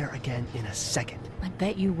go out there again in a second. I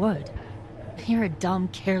bet you would. You're a dumb,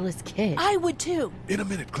 careless kid. I would too. In a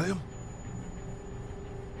minute, Clem.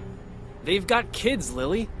 They've got kids,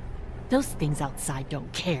 Lily. Those things outside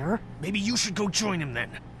don't care. Maybe you should go join him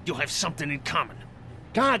then. You'll have something in common.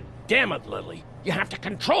 God damn it, Lily. You have to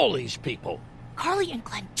control these people. Carly and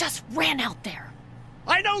Glenn just ran out there.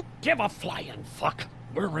 I don't give a flying fuck.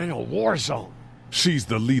 We're in a war zone. She's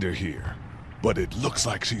the leader here, but it looks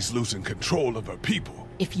like she's losing control of her people.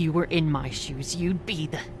 If you were in my shoes, you'd be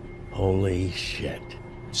the... Holy shit.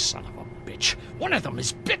 Son of a bitch. One of them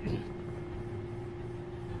is bitten.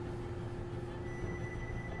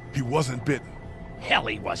 He wasn't bitten. Hell,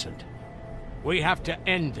 he wasn't. We have to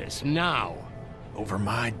end this now. Over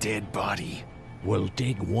my dead body. We'll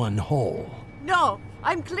dig one hole. No,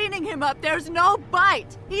 I'm cleaning him up. There's no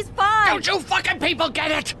bite. He's fine. Don't you fucking people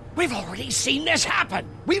get it? We've already seen this happen.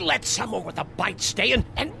 We let someone with a bite stay in,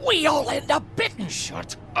 and we all end up bitten.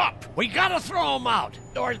 Shut up. We gotta throw him out,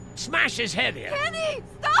 or smash his head in. Kenny,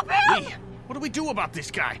 stop him! Lee, what do we do about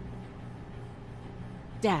this guy?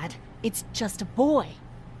 Dad, it's just a boy.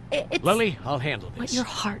 It's... Lily, I'll handle this. But your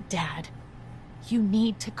heart, Dad. You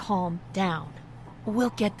need to calm down. We'll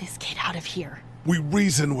get this kid out of here. We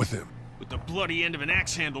reason with him. With the bloody end of an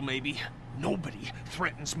axe handle, maybe. Nobody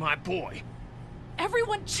threatens my boy.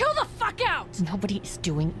 Everyone chill the fuck out! Nobody is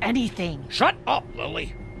doing anything. Shut up,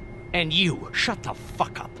 Lily. And you, shut the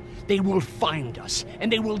fuck up. They will find us,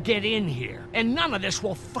 and they will get in here, and none of this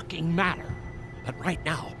will fucking matter. But right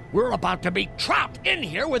now, we're about to be trapped in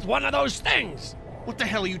here with one of those things. What the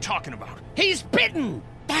hell are you talking about? He's bitten!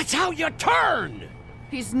 That's how you turn!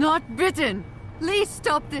 He's not bitten. Lee,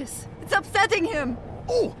 stop this. It's upsetting him.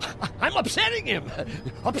 Oh, I'm upsetting him.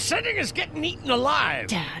 Upsetting is getting eaten alive.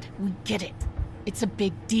 Dad, we get it. It's a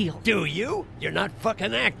big deal. Do you? You're not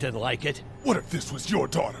fucking acting like it. What if this was your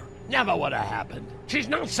daughter? Never would have happened. She's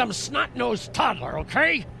not some snot-nosed toddler,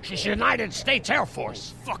 okay? She's United States Air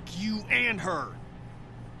Force. Fuck you and her.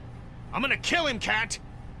 I'm gonna kill him, Cat.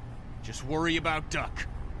 Just worry about Duck.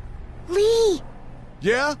 Lee!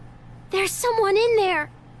 Yeah? There's someone in there.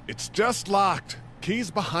 It's just locked. Key's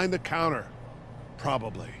behind the counter.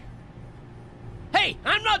 Probably. Hey,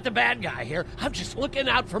 I'm not the bad guy here. I'm just looking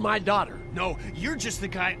out for my daughter. No, you're just the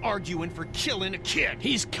guy arguing for killing a kid.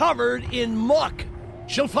 He's covered in muck.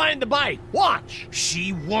 She'll find the bite. Watch.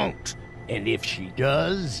 She won't. And if she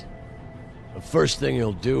does, the first thing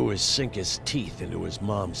he'll do is sink his teeth into his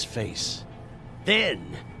mom's face.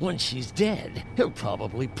 Then, once she's dead, he'll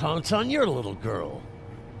probably pounce on your little girl.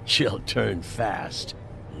 She'll turn fast.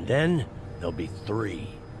 And then there'll be 3.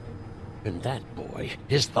 And that boy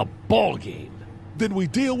is the ball game. Then we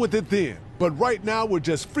deal with it then. But right now, we're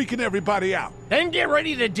just freaking everybody out. Then get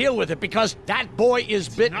ready to deal with it, because that boy is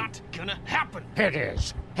bitten. Not gonna happen. It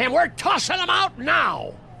is. And we're tossing him out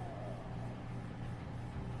now.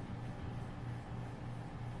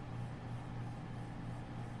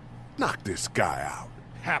 Knock this guy out.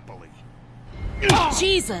 Happily.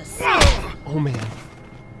 Jesus! Oh, man.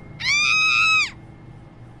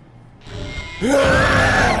 Jesus!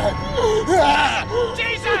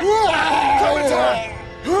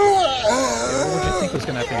 Yeah, what do you think was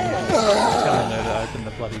going to happen? Telling her to open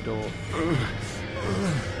the bloody door.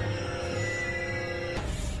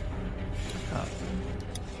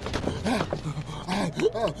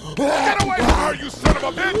 Get away from her, you son of a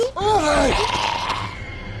bitch!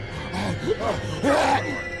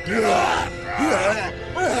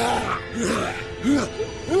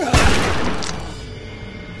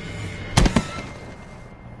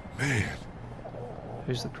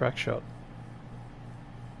 Who's the crack shot?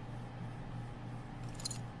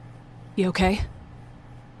 You okay?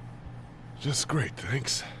 Just great,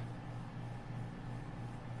 thanks.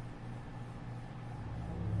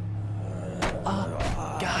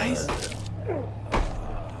 Guys?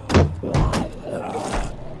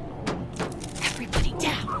 Everybody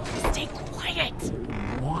down! Stay quiet!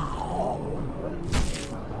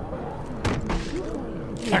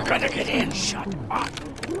 They're gonna get in. Shut up.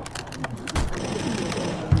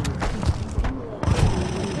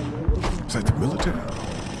 Is that the military?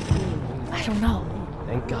 I don't know.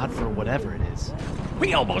 Thank God for whatever it is.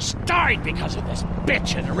 We almost died because of this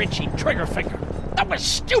bitch and her itchy trigger finger. That was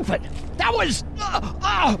stupid. That was... Dad!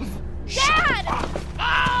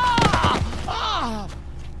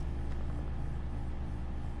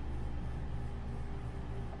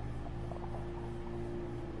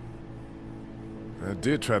 I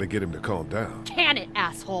did try to get him to calm down. Can it,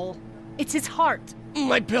 asshole? It's his heart.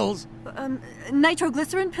 My pills.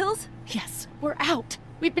 Nitroglycerin pills? Yes, we're out.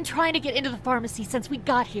 We've been trying to get into the pharmacy since we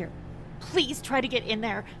got here. Please try to get in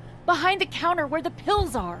there. Behind the counter where the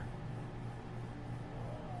pills are.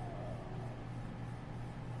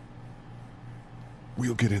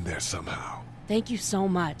 We'll get in there somehow. Thank you so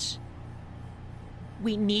much.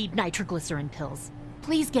 We need nitroglycerin pills.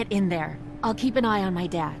 Please get in there. I'll keep an eye on my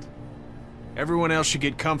dad. Everyone else should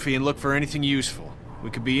get comfy and look for anything useful. We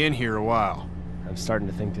could be in here a while. I'm starting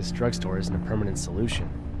to think this drugstore isn't a permanent solution.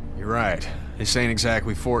 You're right. This ain't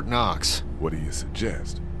exactly Fort Knox. What do you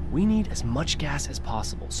suggest? We need as much gas as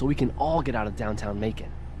possible so we can all get out of downtown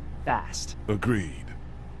Macon. Fast. Agreed.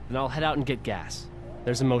 Then I'll head out and get gas.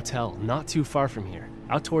 There's a motel not too far from here,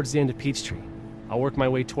 out towards the end of Peachtree. I'll work my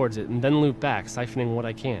way towards it and then loop back, siphoning what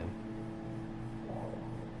I can.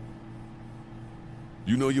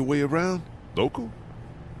 You know your way around? Local?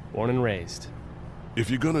 Born and raised.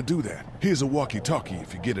 If you're gonna do that, here's a walkie-talkie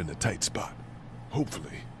if you get in a tight spot.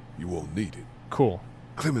 Hopefully, you won't need it. Cool.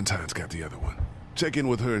 Clementine's got the other one. Check in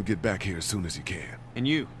with her and get back here as soon as you can. And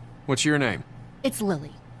you? What's your name? It's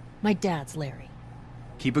Lily. My dad's Larry.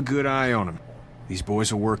 Keep a good eye on him. These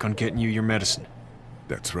boys will work on getting you your medicine.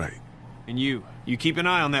 That's right. And you keep an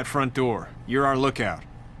eye on that front door. You're our lookout.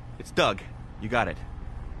 It's Doug. You got it.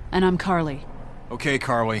 And I'm Carly. Okay,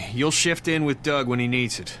 Carly. You'll shift in with Doug when he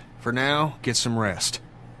needs it. For now, get some rest.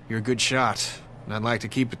 You're a good shot, and I'd like to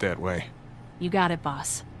keep it that way. You got it,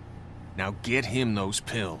 boss. Now get him those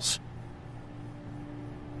pills.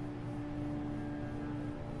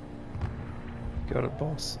 Got it,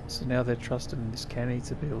 boss. So now they're trusted in this Kenny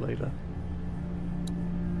to be a leader.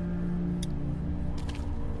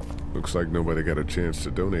 Looks like nobody got a chance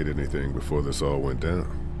to donate anything before this all went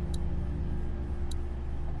down.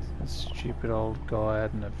 That stupid old guy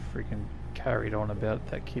hadn't have freaking carried on about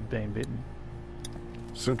that kid being bitten.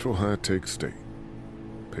 Central High-Tech State.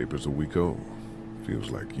 Paper's a week old. Feels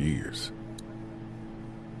like years.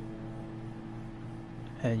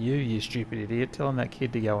 And you stupid idiot, telling that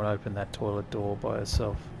kid to go and open that toilet door by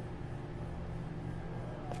herself.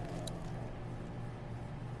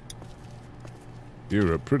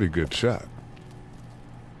 You're a pretty good shot.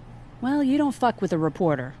 Well, you don't fuck with a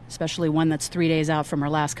reporter, especially one that's 3 days out from her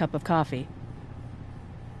last cup of coffee.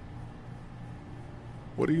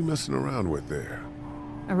 What are you messing around with there?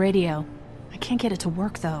 A radio. I can't get it to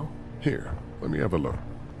work, though. Here, let me have a look.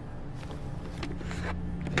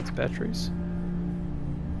 It's batteries.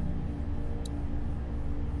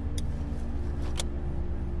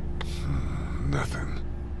 Nothing.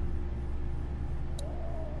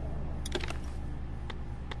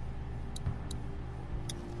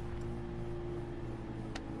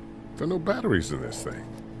 There are no batteries in this thing.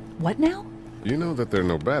 What now? You know that there are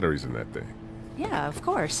no batteries in that thing. Yeah, of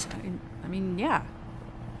course. I mean, yeah.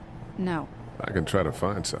 No. I can try to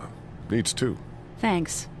find some. Needs two.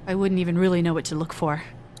 Thanks. I wouldn't even really know what to look for.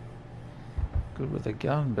 Good with a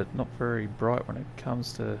gun, but not very bright when it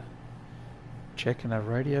comes to checking a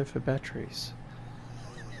radio for batteries.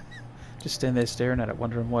 Just stand there staring at it,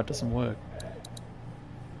 wondering why it doesn't work.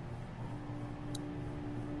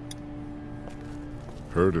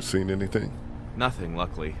 Heard or seen anything? Nothing,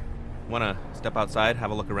 luckily. Wanna step outside,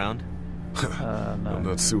 have a look around? No. I'm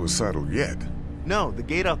not suicidal yet. No, the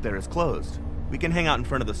gate out there is closed. We can hang out in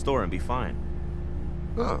front of the store and be fine.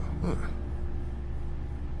 Oh,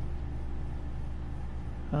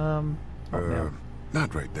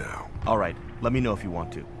 not right now. Alright, let me know if you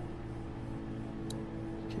want to.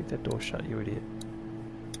 Keep that door shut, you idiot.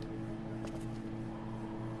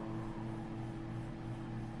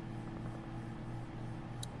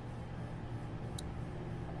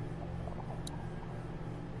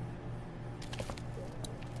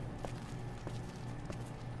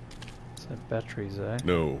 It's a Batteries, eh?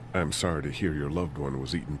 No, I'm sorry to hear your loved one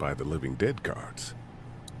was eaten by the living dead guards.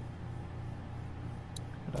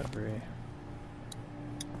 Get over here.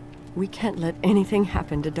 We can't let anything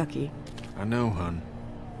happen to Ducky. I know, hun.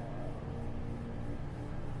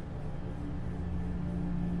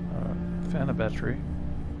 Alright, found a battery.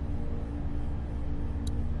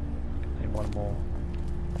 Need one more.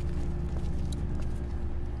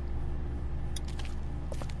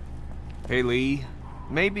 Hey, Lee.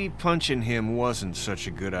 Maybe punching him wasn't such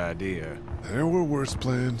a good idea. There were worse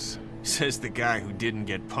plans. Says the guy who didn't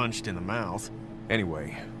get punched in the mouth.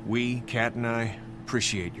 Anyway, we, Kat and I,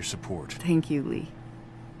 appreciate your support. Thank you, Lee.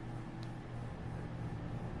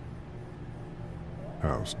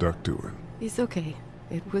 How's Duck doing? He's okay.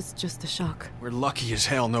 It was just a shock. We're lucky as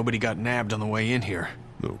hell nobody got nabbed on the way in here.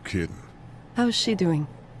 No kidding. How's she doing?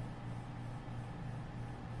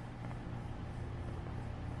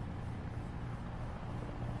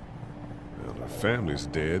 Well, her family's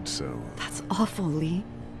dead, so... That's awful, Lee.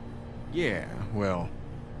 Yeah, well...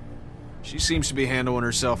 She seems to be handling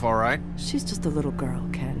herself all right. She's just a little girl,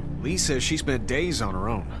 Ken. Lee says she spent days on her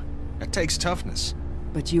own. That takes toughness.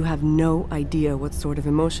 But you have no idea what sort of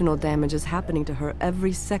emotional damage is happening to her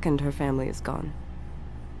every second her family is gone.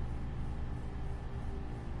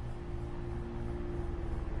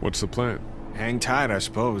 What's the plan? Hang tight, I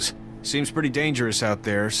suppose. Seems pretty dangerous out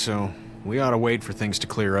there, so we ought to wait for things to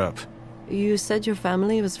clear up. You said your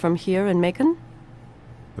family was from here in Macon?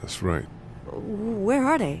 That's right. Where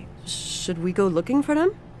are they? Should we go looking for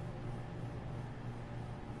them?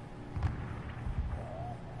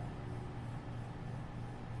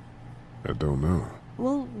 I don't know.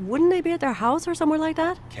 Well, wouldn't they be at their house or somewhere like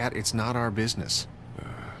that? Kat, it's not our business.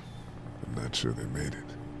 I'm not sure they made it.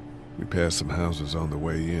 We passed some houses on the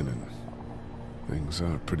way in, and things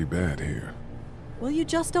are pretty bad here. Well, you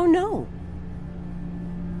just don't know.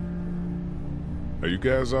 Are you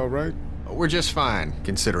guys all right? We're just fine,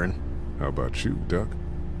 considering. How about you, Duck?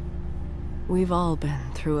 We've all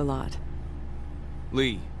been through a lot.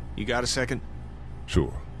 Lee, you got a second?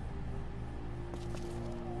 Sure.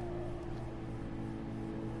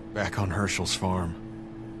 Back on Herschel's farm.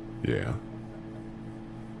 Yeah?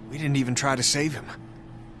 We didn't even try to save him.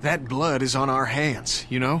 That blood is on our hands,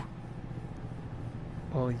 you know?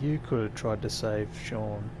 Well, you could have tried to save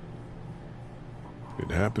Sean. It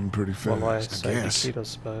happened pretty fast. Well, I I saved the guess. kid, I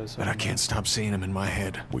suppose. But I can't stop seeing him in my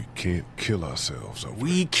head. We can't kill ourselves over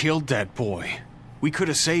We killed that boy. We could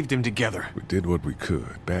have saved him together. We did what we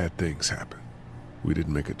could. Bad things happen. We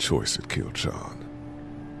didn't make a choice that killed Sean.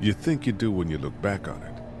 You think you do when you look back on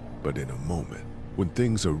it, but in a moment, when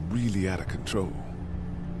things are really out of control,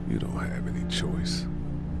 you don't have any choice.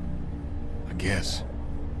 I guess.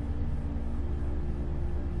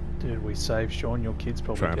 Dude, we saved Sean, your kid's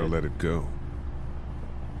probably Trying to dead. let it go.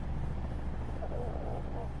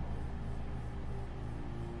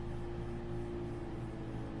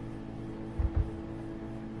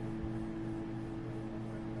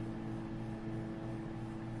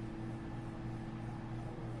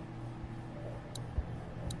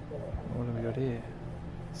 What have we got here?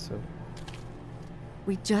 So,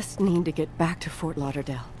 We just need to get back to Fort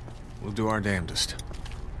Lauderdale. We'll do our damnedest.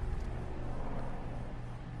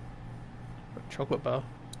 chocolate bar.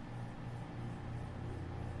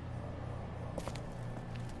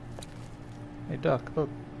 Hey, Duck, look.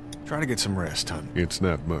 Try to get some rest, hon. It's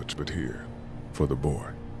not much, but here. For the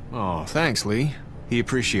boy. Oh, thanks, Lee. He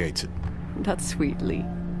appreciates it. That's sweet, Lee.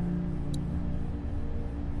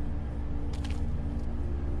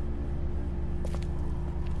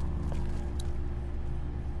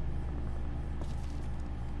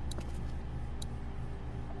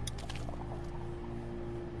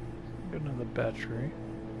 Got another battery.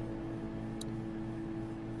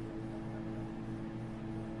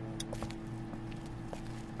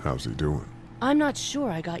 How's he doing? I'm not sure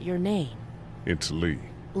I got your name. It's Lee.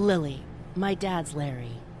 Lily. My dad's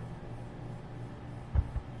Larry.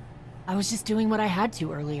 I was just doing what I had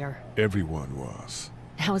to earlier. Everyone was.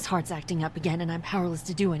 Now his heart's acting up again and I'm powerless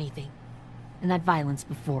to do anything. And that violence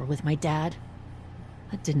before with my dad,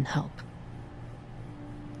 that didn't help.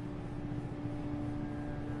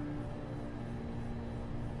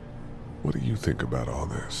 What do you think about all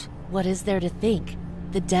this? What is there to think?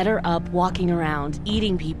 The dead are up, walking around,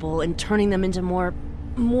 eating people, and turning them into more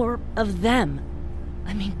of them.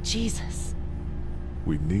 I mean, Jesus.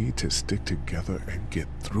 We need to stick together and get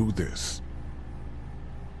through this.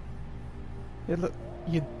 Yeah, look,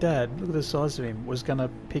 your dad, look at the size of him, was gonna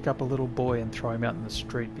pick up a little boy and throw him out in the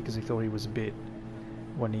street because he thought he was bit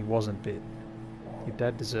when he wasn't bit. Your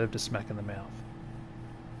dad deserved a smack in the mouth.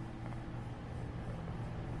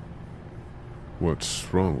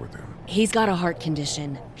 What's wrong with him? He's got a heart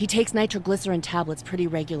condition. He takes nitroglycerin tablets pretty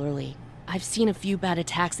regularly. I've seen a few bad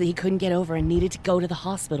attacks that he couldn't get over and needed to go to the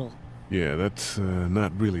hospital. Yeah, that's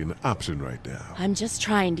not really an option right now. I'm just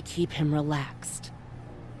trying to keep him relaxed.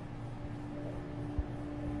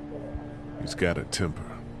 He's got a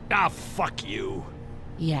temper. Ah, fuck you.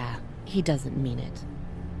 Yeah, he doesn't mean it.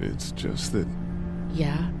 It's just that...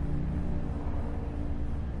 Yeah?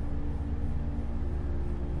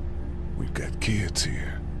 We've got kids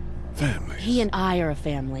here. Families. He and I are a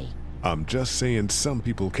family. I'm just saying some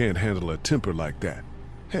people can't handle a temper like that.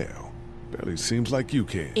 Hell, barely seems like you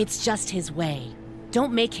can. It's just his way.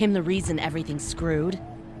 Don't make him the reason everything's screwed.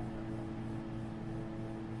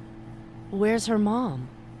 Where's her mom?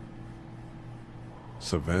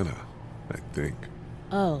 Savannah, I think.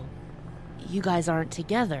 Oh, you guys aren't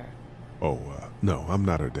together. Oh, no, I'm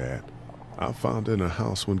not her dad. I found her in a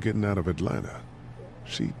house when getting out of Atlanta.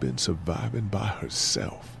 She'd been surviving by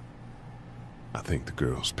herself. I think the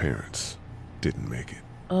girl's parents didn't make it.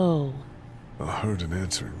 Oh. I heard an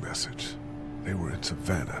answering message. They were in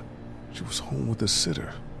Savannah. She was home with a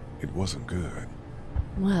sitter. It wasn't good.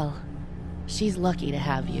 Well, she's lucky to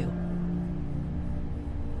have you.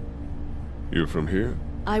 You're from here?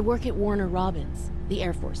 I work at Warner Robins, the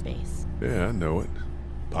Air Force Base. Yeah, I know it.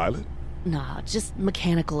 Pilot? Nah, just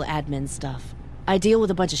mechanical admin stuff. I deal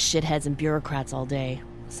with a bunch of shitheads and bureaucrats all day.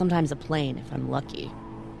 Sometimes a plane, if I'm lucky.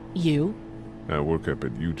 You? I work up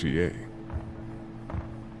at UGA.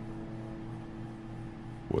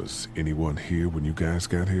 Was anyone here when you guys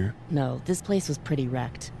got here? No, this place was pretty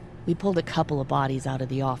wrecked. We pulled a couple of bodies out of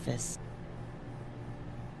the office.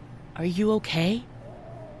 Are you okay?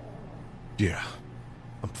 Yeah,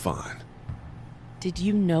 I'm fine. Did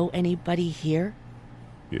you know anybody here?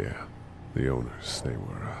 Yeah, the owners,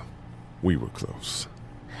 we were close.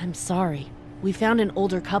 I'm sorry. We found an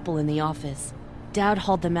older couple in the office. Dad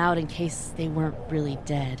hauled them out in case they weren't really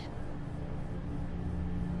dead.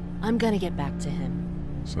 I'm gonna get back to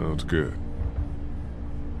him. Sounds good.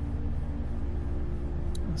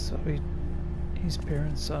 So his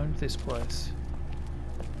parents owned this place.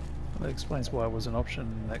 That explains why it was an option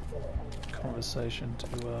in that conversation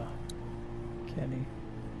to Kenny.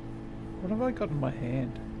 What have I got in my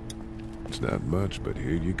hand? It's not much, but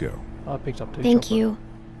here you go. I picked up two. Thank chocolate. you.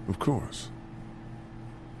 Of course.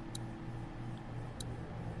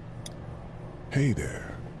 Hey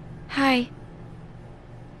there. Hi.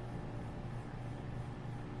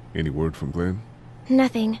 Any word from Glenn?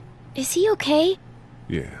 Nothing. Is he okay?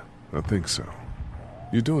 Yeah, I think so.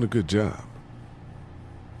 You're doing a good job.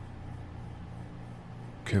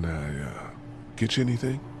 Can I, get you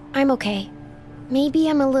anything? I'm okay. Maybe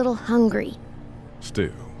I'm a little hungry.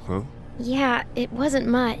 Still, huh? Yeah, it wasn't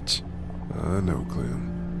much. I know,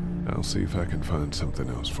 Glenn. I'll see if I can find something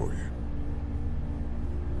else for you.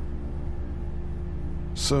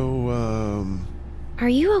 So, Are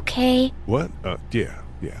you okay? What? Yeah,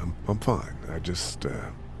 I'm fine.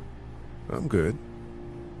 I'm good.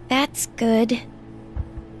 That's good.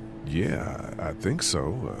 Yeah, I think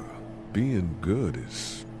so. Being good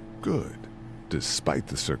is good, despite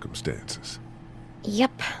the circumstances.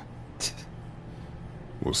 Yep.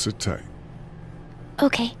 Well, sit tight.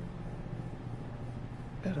 Okay.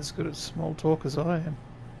 About as good at small talk as I am.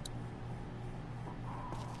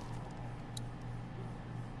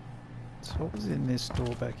 So what was in this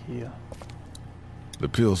door back here? The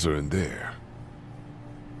pills are in there.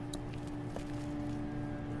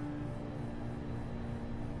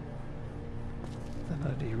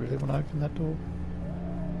 Then do you really want to open that door?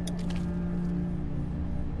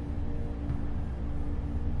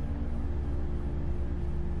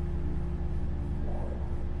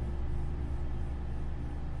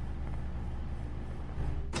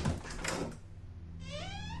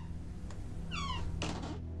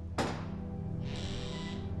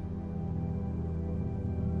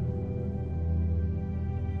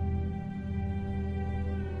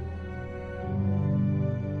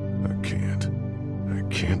 I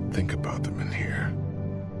can't think about them in here.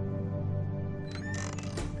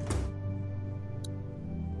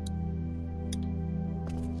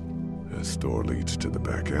 This door leads to the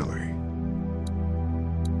back alley.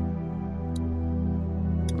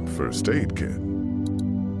 The first aid kit.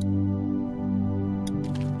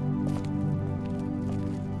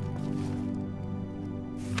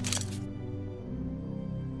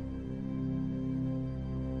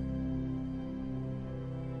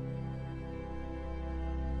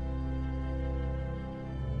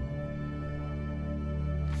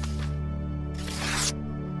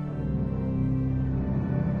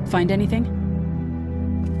 Find anything?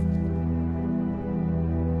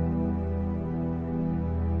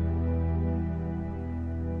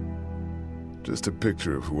 Just a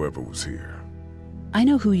picture of whoever was here. I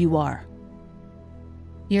know who you are.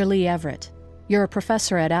 You're Lee Everett. You're a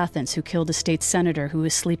professor at Athens who killed a state senator who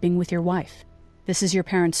was sleeping with your wife. This is your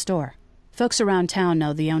parents' store. Folks around town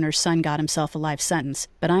know the owner's son got himself a life sentence,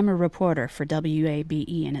 but I'm a reporter for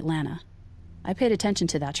WABE in Atlanta. I paid attention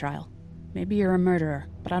to that trial. Maybe you're a murderer,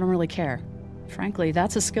 but I don't really care. Frankly,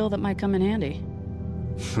 that's a skill that might come in handy.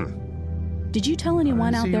 Did you tell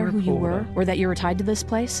anyone out there who you were, or that you were tied to this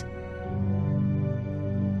place?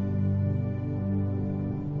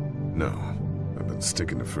 No. I've been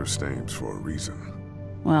sticking to first names for a reason.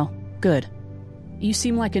 Well, good. You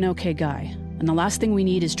seem like an okay guy, and the last thing we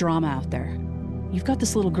need is drama out there. You've got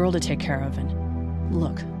this little girl to take care of, and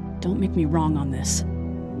look, don't make me wrong on this.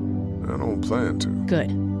 I don't plan to.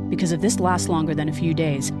 Good, because if this lasts longer than a few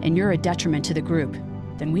days, and you're a detriment to the group,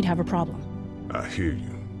 then we'd have a problem. I hear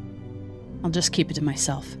you. I'll just keep it to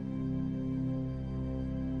myself.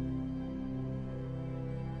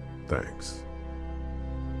 Thanks.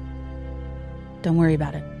 Don't worry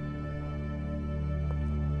about it.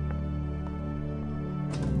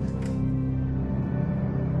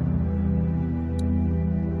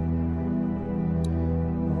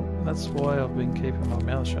 That's why I've been keeping my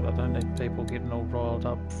mouth shut. I don't need people getting all riled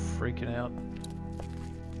up, freaking out.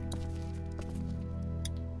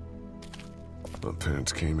 My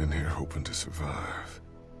parents came in here hoping to survive,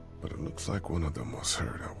 but it looks like one of them was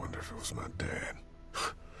hurt. I wonder if it was my dad.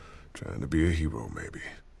 Trying to be a hero, maybe.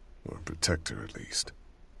 Or a protector, at least.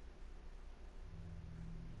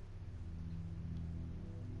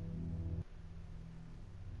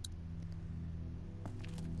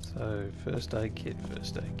 So, first aid kit,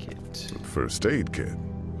 first aid kit. First aid kit?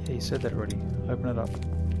 Yeah, you said that already. Open it up.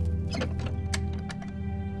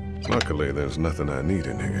 Luckily, there's nothing I need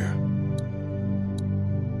in here.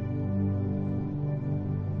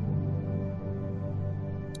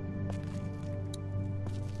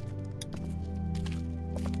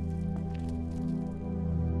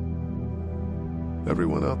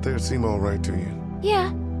 Everyone out there seem all right to you?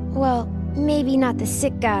 Yeah. Well, maybe not the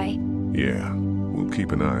sick guy. Yeah, we'll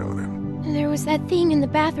keep an eye on him. There was that thing in the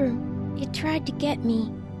bathroom. It tried to get me.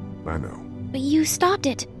 I know. But you stopped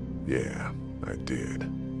it. Yeah, I did.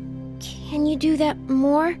 Can you do that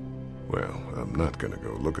more? Well, I'm not gonna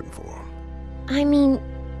go looking for him. I mean,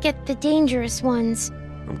 get the dangerous ones.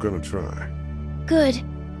 I'm gonna try. Good.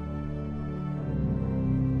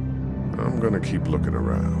 I'm gonna keep looking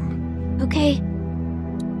around. Okay.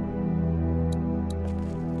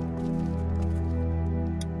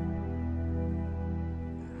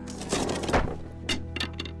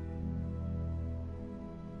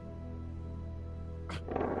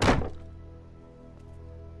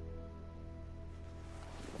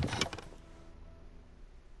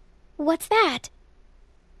 What's that?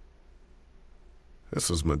 This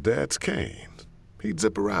is my dad's cane. He'd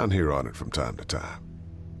zip around here on it from time to time.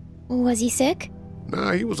 Was he sick?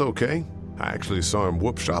 Nah, he was okay. I actually saw him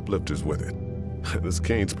whoop shoplifters with it. This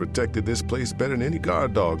cane's protected this place better than any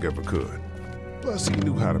guard dog ever could. Plus, he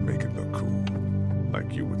knew how to make it look cool.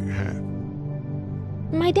 Like you with your hat.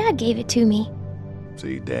 My dad gave it to me.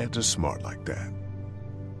 See, dads are smart like that.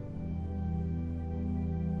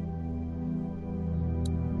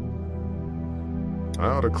 I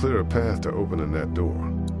ought to clear a path to opening that door.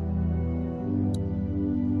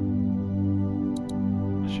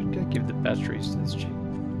 I should go give the batteries to this chick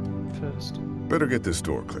first. Better get this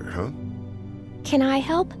door clear, huh? Can I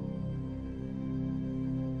help?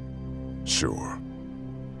 Sure.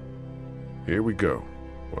 Here we go.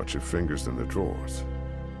 Watch your fingers in the drawers.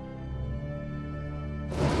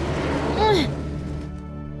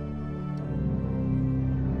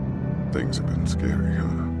 Things have been scary,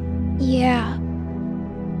 huh? Yeah.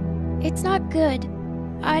 It's not good.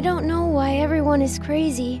 I don't know why everyone is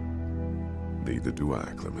crazy. Neither do I,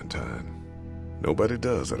 Clementine. Nobody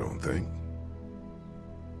does, I don't think.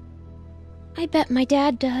 I bet my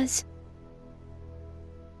dad does.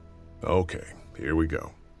 Okay, here we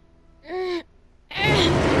go.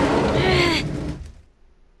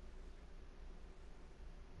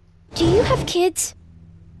 Do you have kids?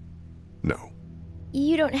 No.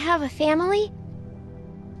 You don't have a family?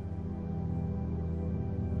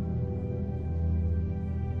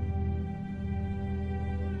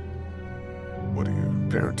 What do your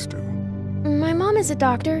parents do? My mom is a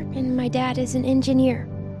doctor, and my dad is an engineer.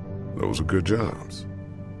 Those are good jobs.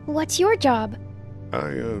 What's your job?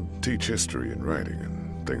 I teach history and writing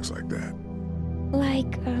and things like that.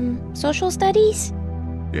 Like, social studies?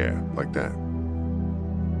 Yeah, like that.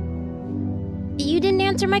 You didn't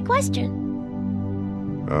answer my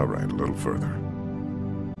question. All right, a little further.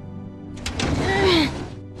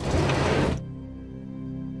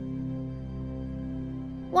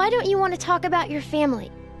 don't you want to talk about your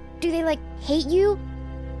family? Do they, like, hate you?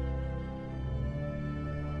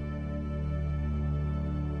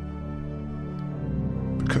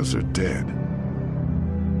 Because they're dead.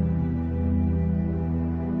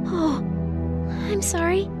 Oh, I'm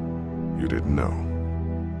sorry. You didn't know.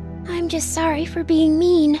 I'm just sorry for being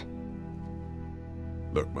mean.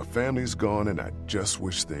 Look, my family's gone and I just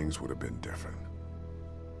wish things would have been different.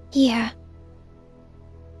 Yeah.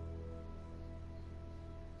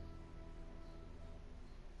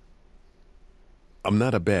 I'm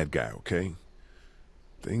not a bad guy, okay?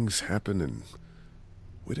 Things happen and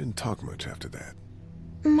we didn't talk much after that.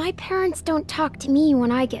 My parents don't talk to me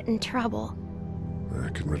when I get in trouble. I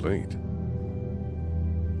can relate.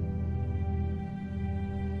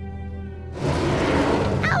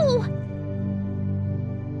 Ow!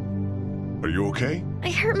 Are you okay?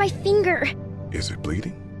 I hurt my finger. Is it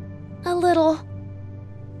bleeding? A little.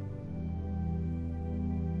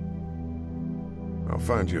 I'll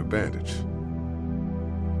find you a bandage.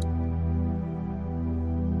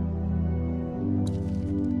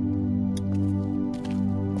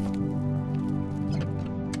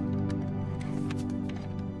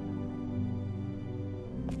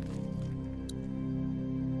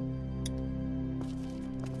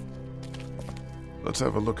 Let's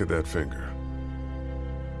have a look at that finger.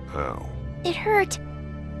 Ow. It hurt.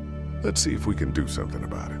 Let's see if we can do something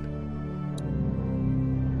about it.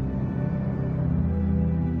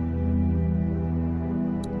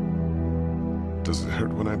 Does it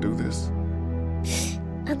hurt when I do this?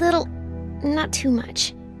 A little. Not too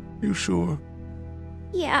much. You sure?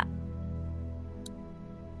 Yeah.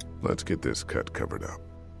 Let's get this cut covered up.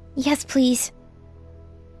 Yes, please.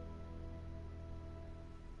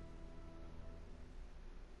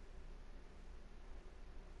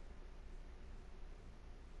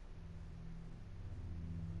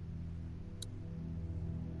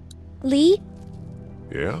 Lee?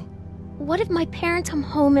 Yeah? What if my parents come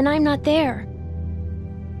home and I'm not there?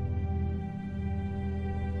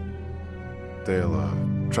 They'll,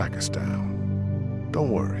 track us down. Don't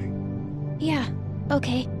worry. Yeah,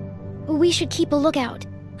 okay. We should keep a lookout.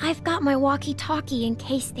 I've got my walkie-talkie in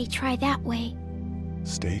case they try that way.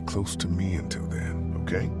 Stay close to me until then,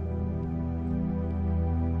 okay?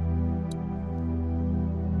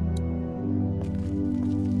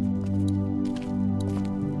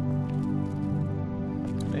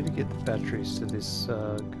 I need to get the batteries to this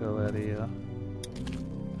girl out of here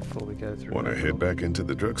before we go through. Want to head back into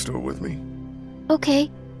the drugstore with me? Okay.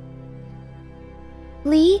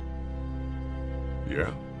 Lee?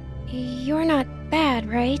 Yeah? You're not bad,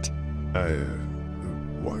 right?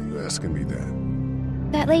 Why are you asking me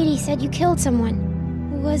that? That lady said you killed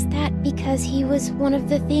someone. Was that because he was one of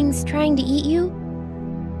the things trying to eat you?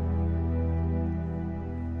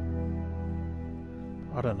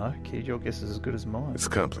 I don't know, kid. Your guess is as good as mine. It's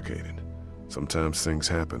complicated. Sometimes things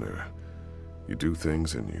happen or you do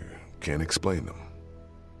things and you can't explain them.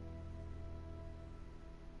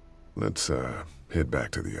 Let's, head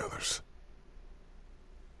back to the others.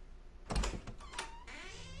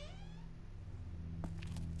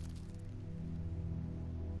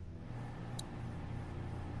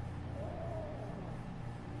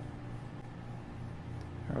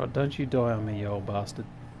 Alright, don't you die on me, you old bastard.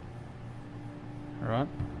 Alright?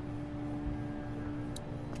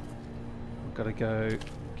 I've got to go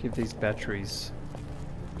give these batteries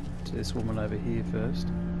to this woman over here first.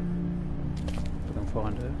 If I can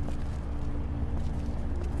find her.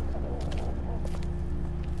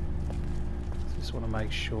 Just want to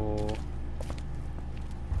make sure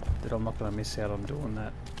that I'm not going to miss out on doing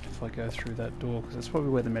that if I go through that door, because that's probably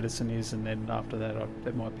where the medicine is, and then after that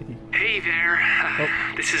there might be... Hey there,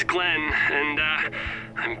 this is Glenn, and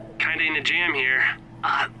I'm kinda in a jam here.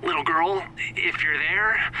 Little girl, if you're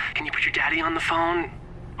there, can you put your daddy on the phone?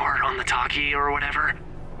 Or on the talkie or whatever?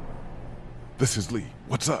 This is Lee.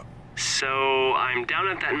 What's up? So, I'm down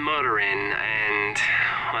at that motor inn, and,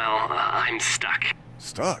 well, I'm stuck.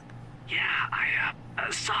 Stuck? Yeah, I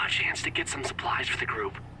saw a chance to get some supplies for the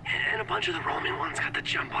group, and a bunch of the Roman ones got the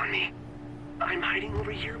jump on me. I'm hiding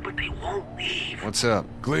over here, but they won't leave. What's up?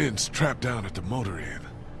 Glenn's trapped down at the motor inn.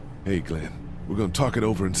 Hey, Glenn. We're gonna talk it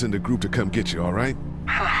over and send a group to come get you, alright?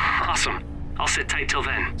 Awesome. I'll sit tight till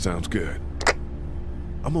then. Sounds good.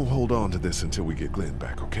 I'm gonna hold on to this until we get Glenn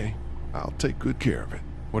back, okay? I'll take good care of it.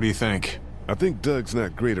 What do you think? I think Doug's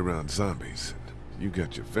not great around zombies. You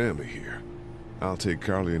got your family here. I'll take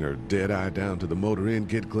Carly and her dead eye down to the motor inn,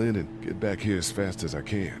 get Glenn, and get back here as fast as I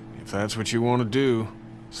can. If that's what you want to do.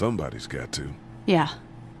 Somebody's got to. Yeah,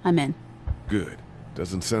 I'm in. Good.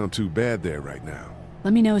 Doesn't sound too bad there right now.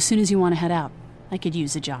 Let me know as soon as you want to head out. I could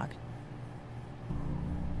use a jog.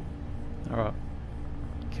 Alright.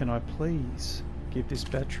 Can I please give this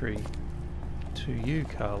battery to you,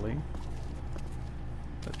 Carly?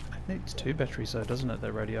 But it needs 2 batteries though, doesn't it,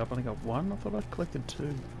 that radio? I've only got 1? I thought I'd collected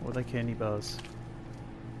 2. Or are they candy bars?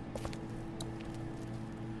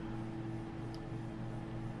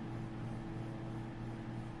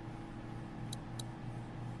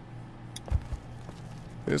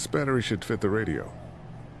 This battery should fit the radio.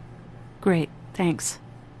 Great, thanks.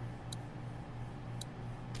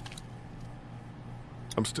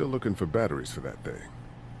 I'm still looking for batteries for that thing.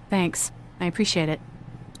 Thanks. I appreciate it.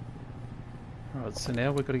 Alright, so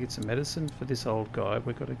now we've got to get some medicine for this old guy.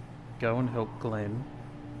 We've got to go and help Glenn.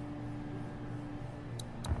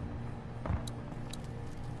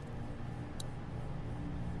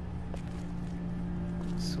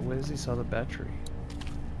 So where's this other battery?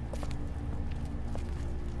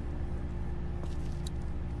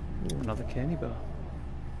 Ooh, another candy bar.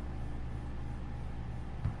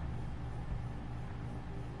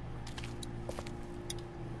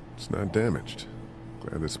 It's not damaged.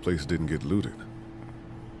 Glad this place didn't get looted.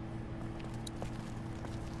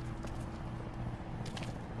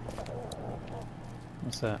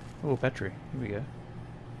 What's that? Oh, battery. Here we go.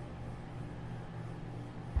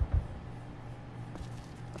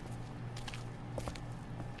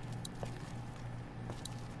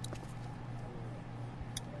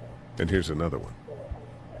 And here's another one.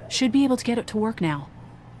 Should be able to get it to work now.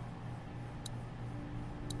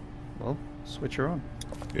 Well, switch her on.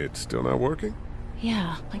 It's still not working?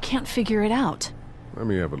 Yeah, I can't figure it out. Let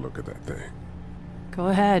me have a look at that thing. Go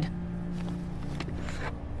ahead.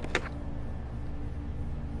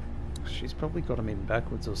 She's probably got him in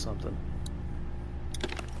backwards or something.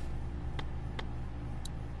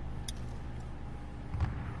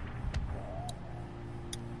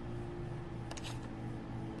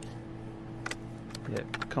 Yeah,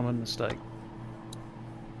 common mistake.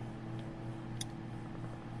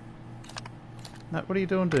 No, what are you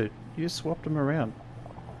doing, dude? You just swapped them around.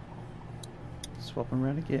 Swap them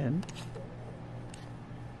around again.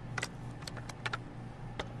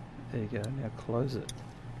 There you go, now close it.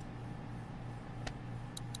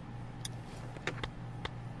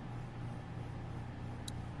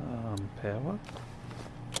 Power.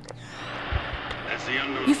 As the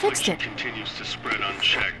unknown You fixed affliction it. continues to spread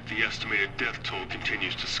unchecked, the estimated death toll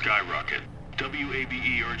continues to skyrocket.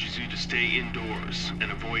 WABE urges you to stay indoors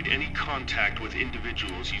and avoid any contact with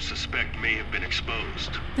individuals you suspect may have been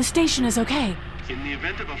exposed. The station is okay. In the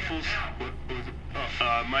event of a full...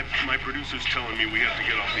 my producer's telling me we have to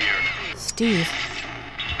get off the air now. Steve.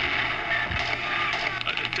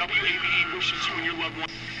 WABE wishes you and your loved one...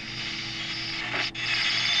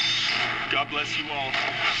 God bless you all.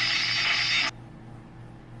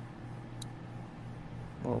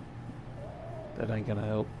 Well, that ain't gonna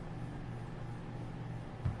help.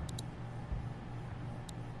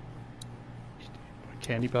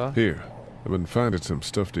 Candy bar? Here, I've been finding some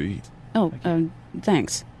stuff to eat. Oh,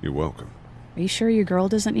 thanks. You're welcome. Are you sure your girl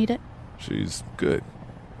doesn't need it? She's good.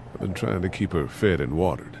 I've been trying to keep her fed and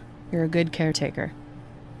watered. You're a good caretaker.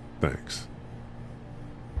 Thanks.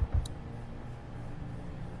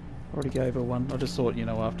 Already gave her one. I just thought, you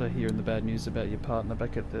know, after hearing the bad news about your partner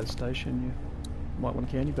back at the station, you might want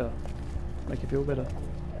a candy bar. Make you feel better.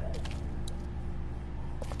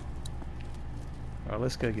 Alright,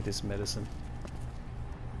 let's go get this medicine.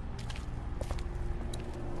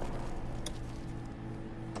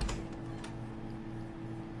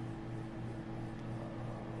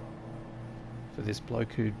 For this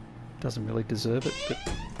bloke who doesn't really deserve it, but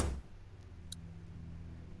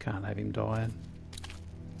can't have him dying.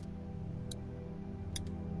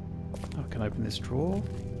 I can open this drawer.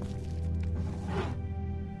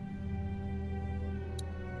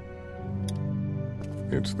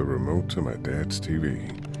 It's the remote to my dad's TV.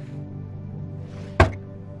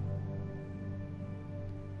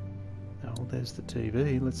 Oh, there's the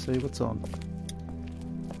TV. Let's see what's on.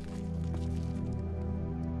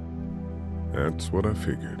 That's what I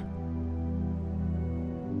figured.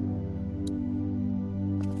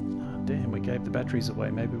 Oh, damn, we gave the batteries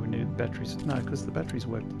away. Maybe we needed the batteries. No, because the batteries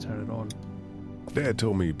work to turn it on. Dad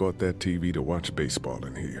told me he bought that TV to watch baseball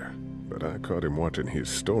in here, but I caught him watching his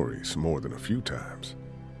stories more than a few times.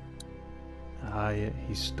 Ah, yeah,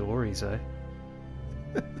 his stories, eh?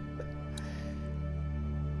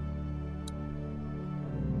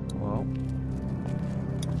 Well,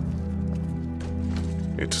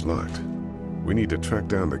 It's locked. We need to track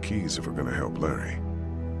down the keys if we're gonna help Larry.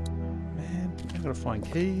 man, I gotta find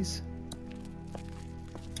keys.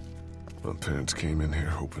 My parents came in here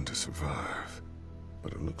hoping to survive,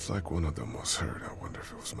 but it looks like one of them was hurt. I wonder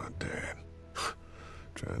if it was my dad.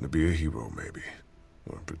 Trying to be a hero, maybe.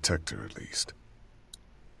 Or protect her at least.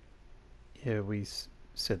 Yeah, we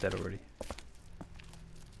said that already.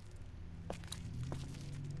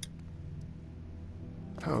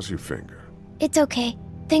 How's your finger? It's okay.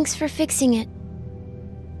 Thanks for fixing it.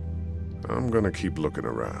 I'm gonna keep looking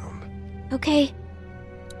around. Okay.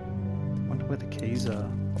 Wonder where the keys are.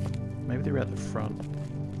 Maybe they're out the front.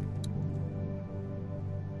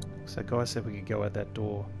 So guy said we could go out that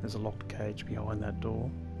door. There's a locked cage behind that door.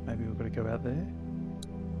 Maybe we've got to go out there.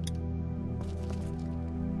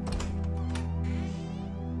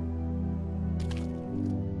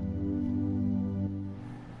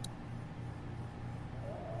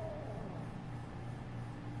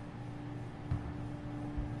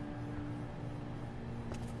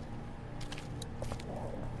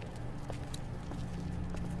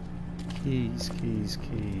 Keys, keys,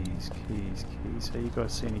 keys, keys, keys. Hey, you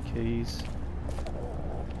guys see any keys?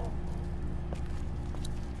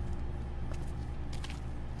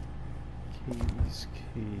 Keys,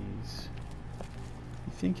 keys.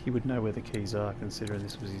 You think he would know where the keys are, considering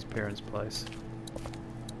this was his parents' place?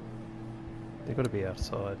 They've got to be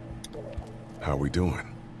outside. How we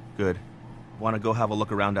doing? Good. Want to go have a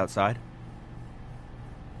look around outside?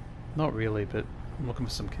 Not really, but I'm looking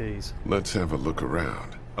for some keys. Let's have a look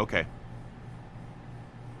around. Okay.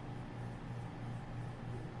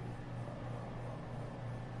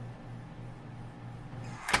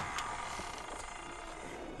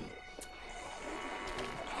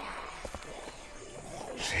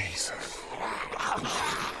 Jesus.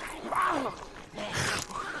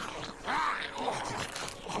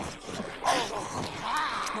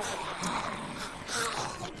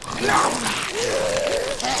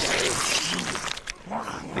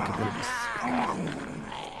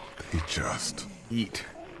 They just eat.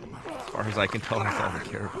 As far as I can tell, that's all they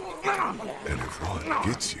care about. And if one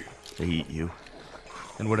gets you, they eat you.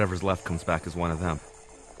 And whatever's left comes back as one of them.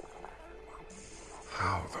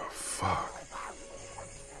 How the fuck?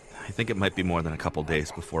 I think it might be more than a couple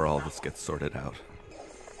days before all this gets sorted out.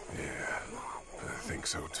 Yeah, I think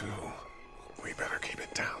so too. We better keep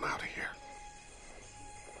it down out of here.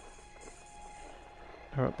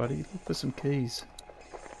 Alright, buddy, look for some keys.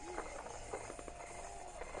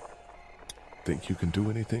 Think you can do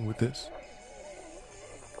anything with this?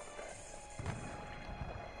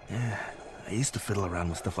 Yeah, I used to fiddle around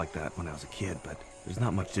with stuff like that when I was a kid, but there's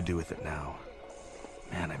not much to do with it now.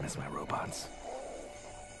 Man, I miss my robots.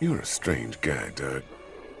 You're a strange guy, Doug.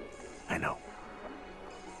 I know.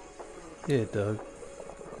 Yeah, Doug.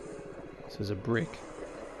 This is a brick.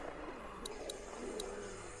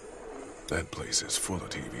 That place is full of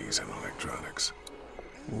TVs and electronics.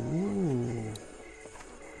 Ooh.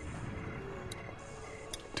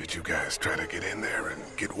 Did you guys try to get in there and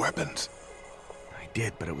get weapons? I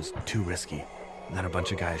did, but it was too risky. And then a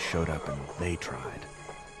bunch of guys showed up and they tried.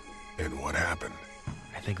 And what happened?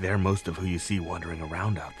 I think they're most of who you see wandering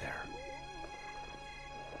around out there.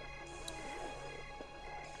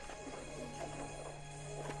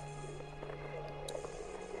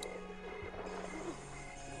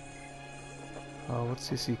 Oh, what's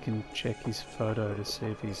this? He can check his photo to see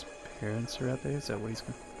if his parents are out there? Is that what he's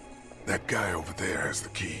going to... That guy over there has the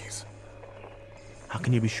keys. How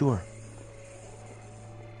can you be sure?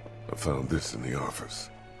 I found this in the office.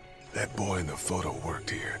 That boy in the photo worked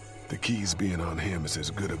here. The keys being on him is as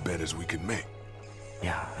good a bet as we can make.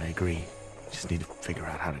 Yeah, I agree. Just need to figure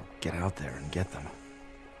out how to get out there and get them.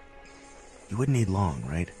 You wouldn't need long,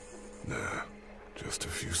 right? Nah, just a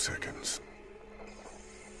few seconds.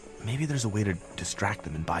 Maybe there's a way to distract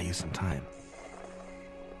them and buy you some time.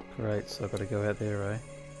 Great, so I've got to go out there, eh?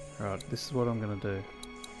 Alright, this is what I'm going to do.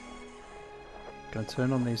 Going to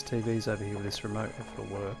turn on these TVs over here with this remote if it'll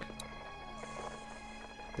work.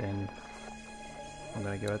 Then I'm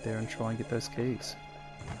going to go out there and try and get those keys.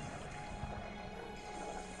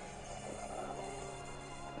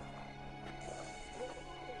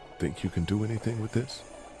 Think you can do anything with this?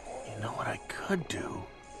 You know what I could do?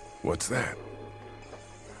 What's that?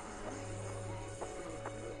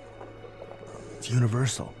 It's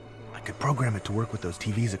universal. I could program it to work with those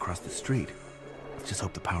TVs across the street. Let's just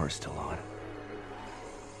hope the power's still on.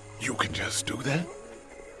 You can just do that?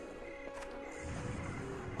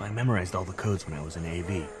 Well, I memorized all the codes when I was in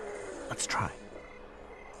AV. Let's try.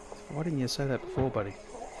 Why didn't you say that before, buddy?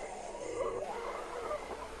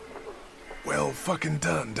 Well fucking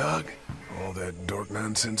done, Doug. All that dork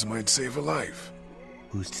nonsense might save a life.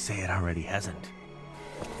 Who's to say it already hasn't?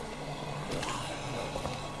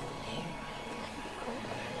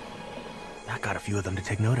 That got a few of them to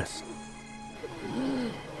take notice.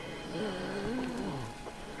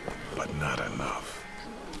 But not enough.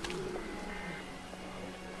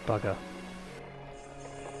 Bugger.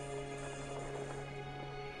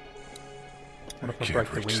 What if I can't break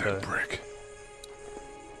the reach window? that brick.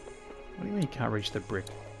 What do you mean you can't reach the brick?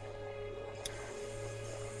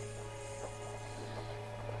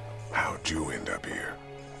 How'd you end up here?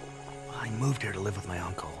 I moved here to live with my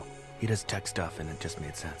uncle. He does tech stuff, and it just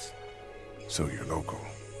made sense. So you're local.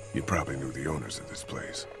 You probably knew the owners of this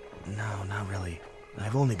place. No, not really.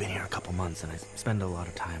 I've only been here a couple months, and I spend a lot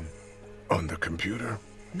of time... On the computer?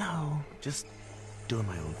 No, just doing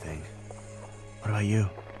my own thing. What about you?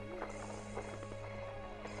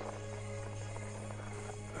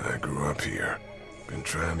 I grew up here. Been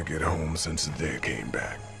trying to get home since the day I came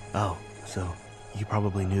back. Oh, so you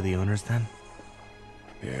probably knew the owners then?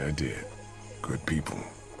 Yeah, I did. Good people.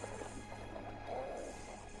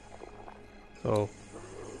 Oh.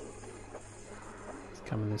 It's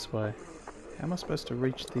coming this way. How am I supposed to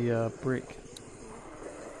reach the brick?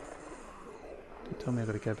 Don't tell me I've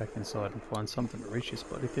got to go back inside and find something to reach this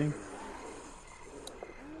bloody thing.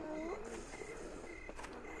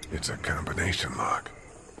 It's a combination lock.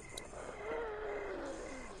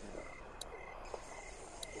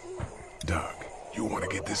 Doug, you want to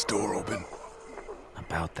get this door open?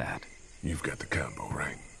 About that. You've got the combo,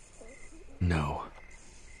 right? No.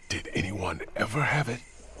 Did anyone ever have it?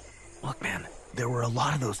 Look, man, there were a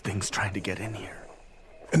lot of those things trying to get in here.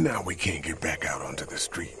 And now we can't get back out onto the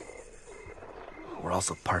street. We're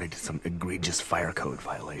also party to some egregious fire code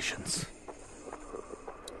violations.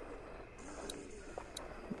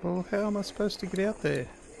 Well, how am I supposed to get out there?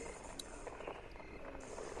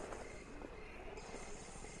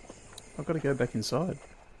 I've got to go back inside.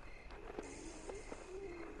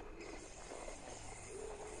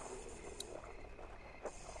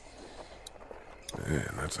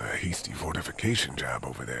 Man, that's a hasty fortification job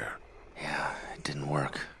over there. Yeah, it didn't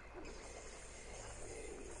work.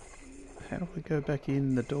 How do I go back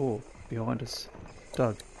in the door behind us?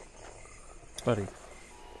 Doug. Buddy.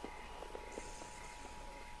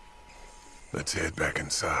 Let's head back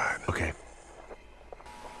inside. Okay.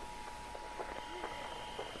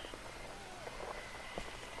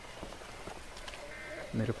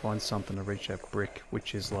 I need to find something to reach that brick,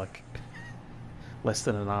 which is like less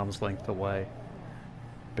than an arm's length away.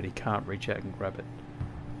 But he can't reach out and grab it.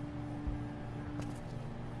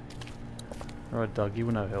 Alright, Doug, you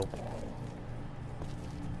were no help.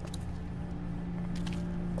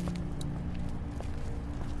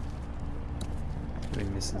 We're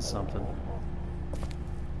missing something.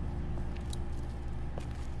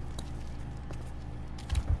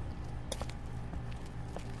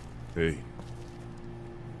 Hey.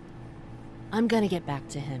 I'm gonna get back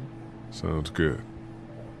to him. Sounds good.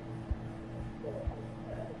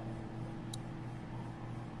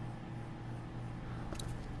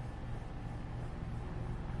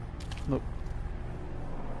 Look.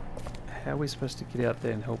 How are we supposed to get out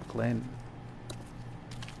there and help Glenn?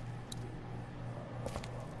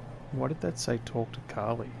 Why did that say talk to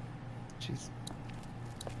Carly? She's...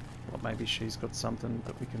 Well, maybe she's got something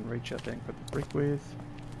that we can reach out there and put the brick with.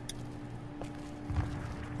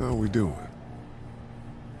 How are we doing?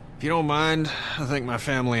 If you don't mind, I think my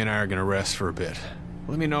family and I are gonna rest for a bit.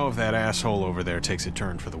 Let me know if that asshole over there takes a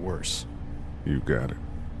turn for the worse. You got it.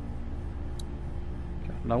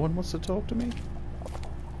 No one wants to talk to me?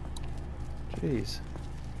 Jeez.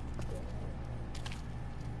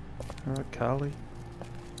 Alright, Carly.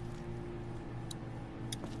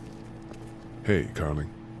 Hey, Carly.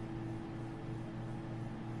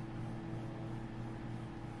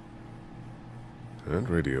 That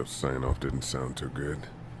radio sign-off didn't sound too good.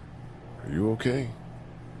 Are you okay?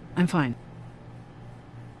 I'm fine.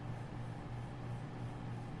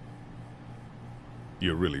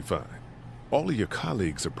 You're really fine. All of your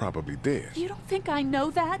colleagues are probably dead. You don't think I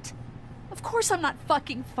know that? Of course I'm not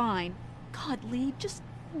fucking fine. God, Lee, just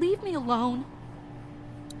leave me alone.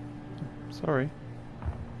 Sorry.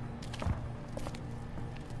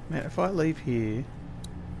 Man, if I leave here,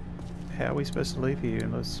 how are we supposed to leave here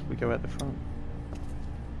unless we go out the front?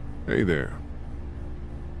 Hey there.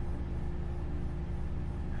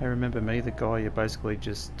 Hey, remember me, the guy you basically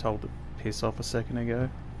just told to piss off a second ago?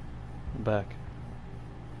 I'm back.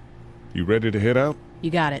 You ready to head out?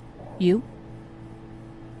 You got it. You?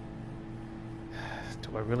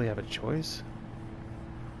 Do I really have a choice?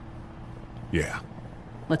 Yeah.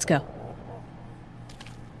 Let's go. Are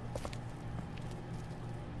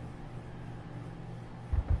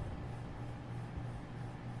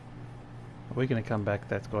we going to come back?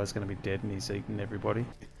 That guy's going to be dead and he's eating everybody.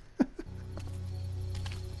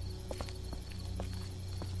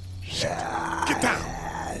 Get down!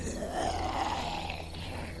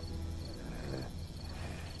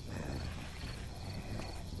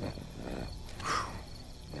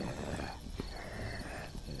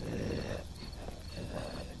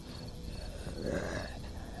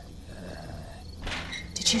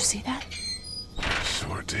 Did you see that?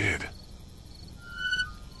 Sure did.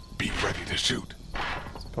 Be ready to shoot.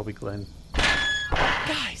 It's probably Glenn.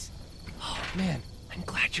 Guys! Oh, man. I'm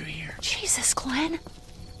glad you're here. Jesus, Glenn.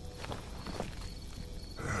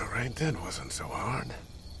 Right then wasn't so hard.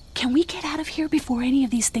 Can we get out of here before any of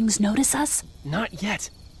these things notice us? Not yet.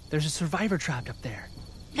 There's a survivor trapped up there.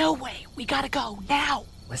 No way. We gotta go, now.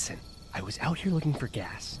 Listen, I was out here looking for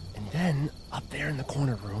gas, and then, up there in the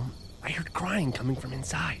corner room, I heard crying coming from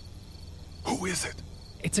inside. Who is it?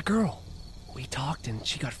 It's a girl. We talked and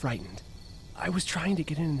she got frightened. I was trying to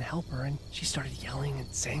get in and help her, and she started yelling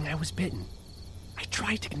and saying I was bitten. I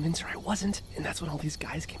tried to convince her I wasn't, and that's when all these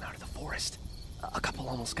guys came out of the forest. A couple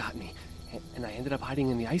almost got me, and I ended up hiding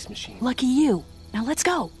in the ice machine. Lucky you. Now let's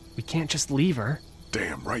go. We can't just leave her.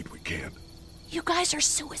 Damn right we can. You guys are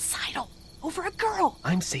suicidal. Over a girl.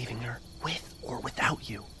 I'm saving her, with or without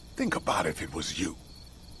you. Think about if it was you.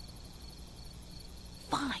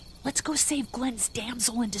 Fine. Let's go save Glenn's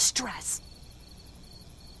damsel in distress.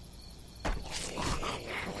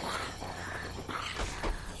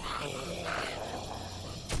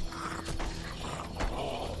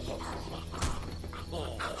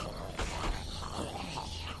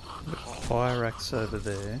 Fire axe over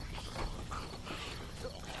there.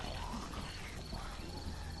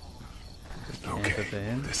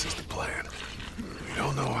 Okay, this is the plan. We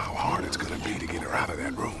don't know how hard it's gonna be to get her out of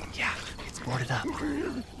that room. Yeah, it's boarded up.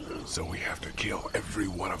 So we have to kill every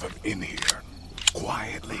one of them in here.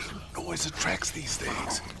 Quietly. Noise attracts these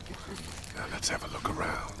things. Now let's have a look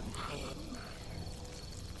around.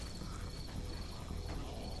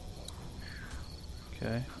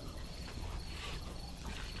 Okay.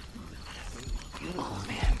 Oh,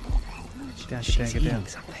 man. She's eating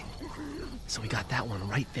something. So we got that one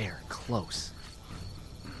right there, close.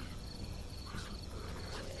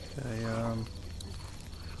 Okay,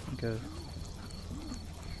 go.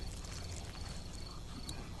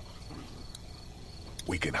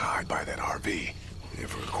 We can hide by that RV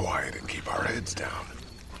if we're quiet and keep our heads down.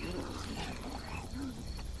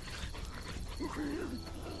 Before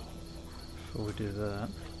we do that.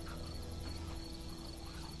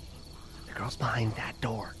 The girl's behind that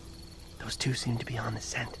door. Those two seem to be on the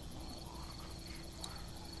scent.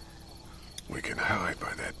 We can hide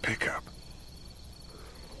by that pickup.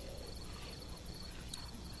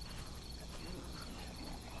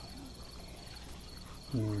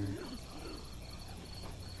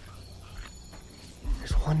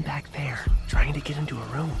 There's one back there, trying to get into a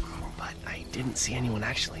room, but I didn't see anyone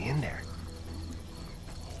actually in there.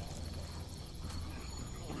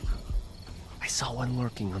 I saw one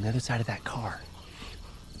lurking on the other side of that car.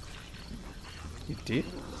 You did?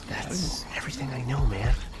 That's everything I know,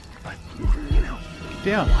 man. But, you know,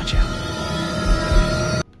 down. Watch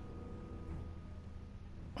out.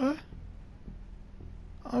 What?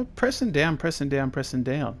 I'm pressing down.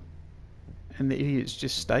 And the idiot's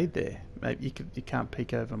just stayed there. Maybe you can't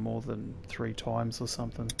peek over more than 3 times or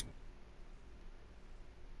something.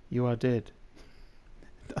 You are dead.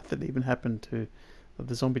 Nothing even happened to...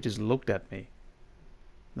 The zombie just looked at me.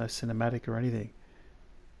 No cinematic or anything.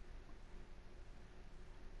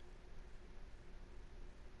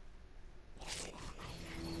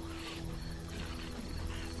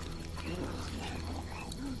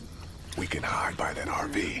 We can hide by that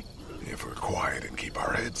RV if we're quiet and keep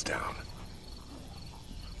our heads down.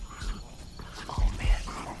 Oh, man.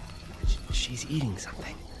 She's eating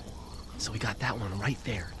something. So we got that one right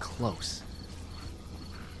there, close.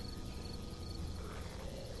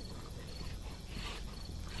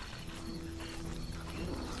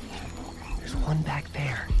 There's one back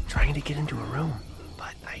there, trying to get into a room,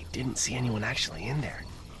 but I didn't see anyone actually in there.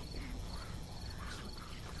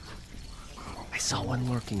 I saw one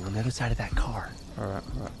lurking on the other side of that car. Alright.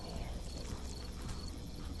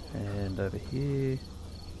 And over here.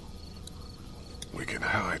 We can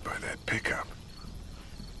hide by that pickup.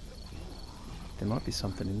 There might be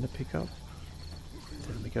something in the pickup.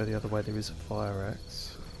 Then we go the other way, there is a fire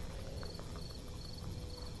axe.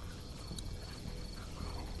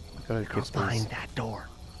 I've got to Girls behind that door.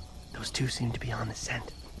 Those two seem to be on the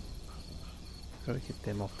scent. Got to get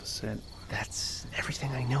them off the scent. That's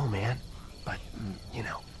everything I know, man. But, you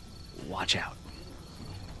know, watch out.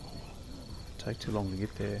 Take too long to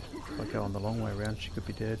get there. If I go on the long way around, she could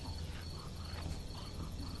be dead.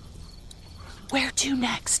 Where to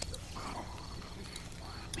next?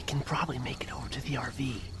 We can probably make it over to the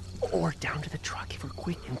RV. Or down to the truck if we're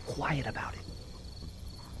quick and quiet about it.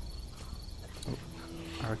 Oh,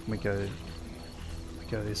 I reckon we go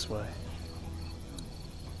this way.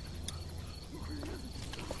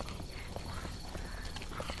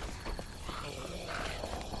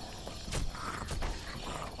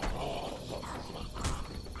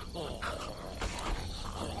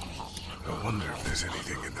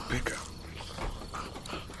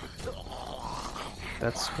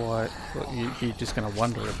 That's why well, you're just going to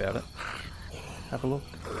wonder about it. Have a look.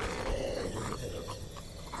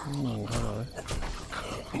 Oh, hello.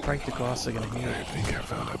 If you break the glass, they're going to hear it. I think I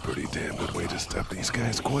found a pretty damn good way to stop these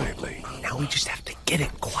guys quietly. Now we just have to get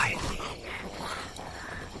it quietly.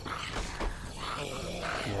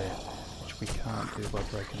 Yeah, which we can't do by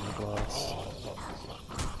breaking the glass.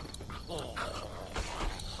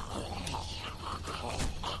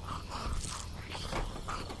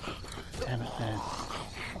 Damn it, man.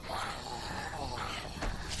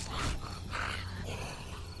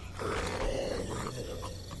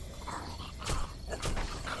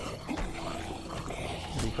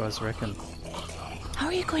 What do you guys reckon? How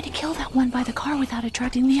are you going to kill that one by the car without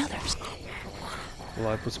attracting the others? Well,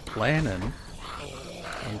 I was planning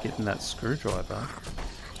on getting that screwdriver.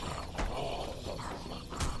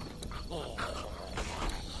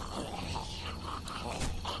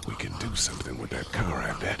 We can do something with that car,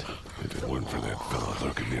 I bet. If it weren't for that fella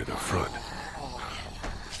lurking near the front.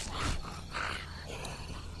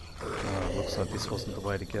 Oh, it looks like this wasn't the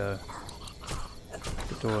way to go.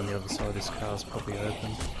 The door on the other side of this car is probably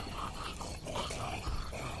open.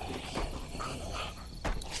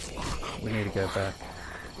 We need to go back.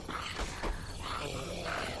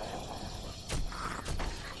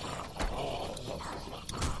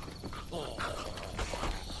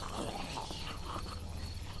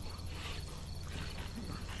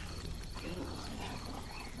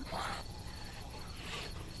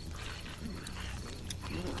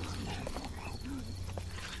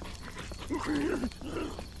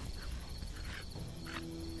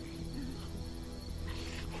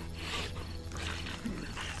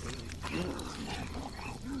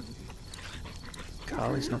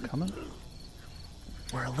 Carly's not coming?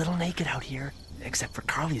 We're a little naked out here, except for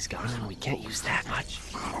Carly's gun, and we can't use that much.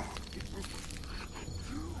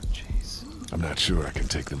 Jeez. I'm not sure I can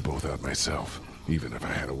take them both out myself, even if I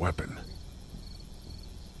had a weapon.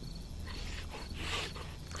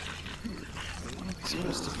 What are we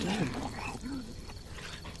supposed to do?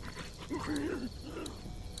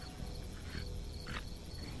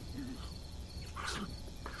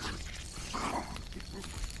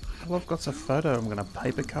 Well, I've got a photo. I'm going to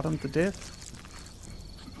paper cut him to death.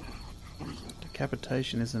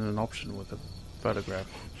 Decapitation isn't an option with a photograph,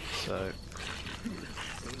 so...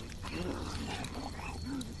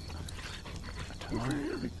 I don't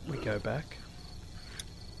know. We go back.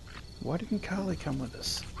 Why didn't Carly come with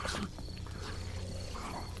us?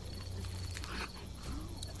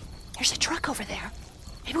 There's a truck over there.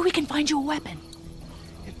 Maybe we can find you a weapon.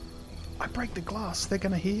 I break the glass. They're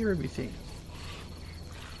going to hear everything.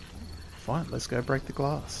 Fine, let's go break the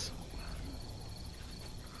glass.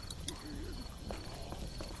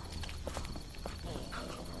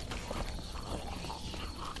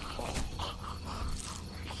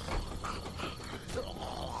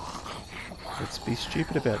 Let's be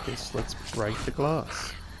stupid about this. Let's break the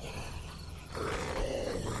glass.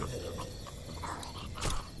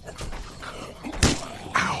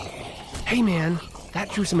 Ow! Hey man,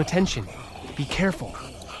 that drew some attention. Be careful.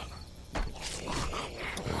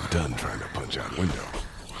 I'm done trying to punch out windows.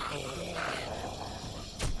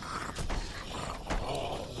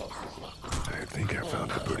 I think I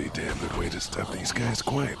found a pretty damn good way to stop these guys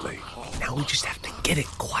quietly. Now we just have to get it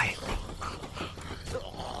quietly.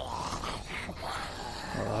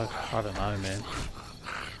 Well, I don't know, man.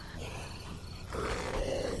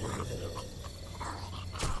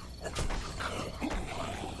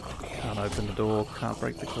 Can't open the door, can't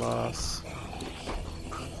break the glass.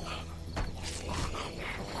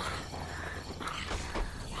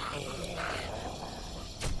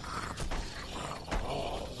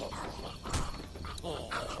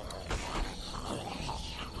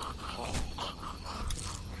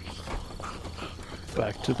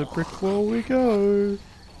 Back to the brick wall we go.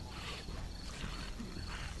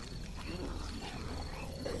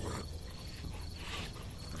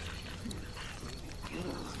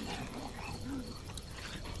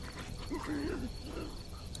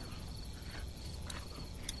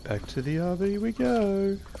 Back to the RV we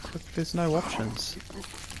go. Look, there's no options.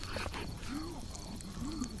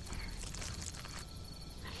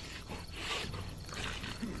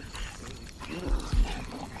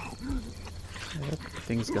 Yep,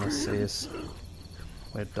 thing's gonna see us.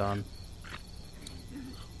 We're done.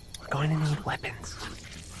 We're going to need weapons.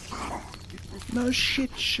 No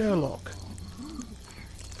shit, Sherlock.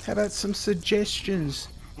 How about some suggestions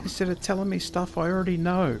instead of telling me stuff I already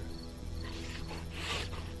know?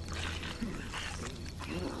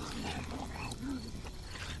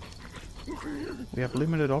 We have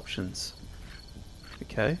limited options.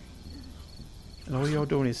 Okay? And all you're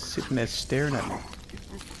doing is sitting there staring at me.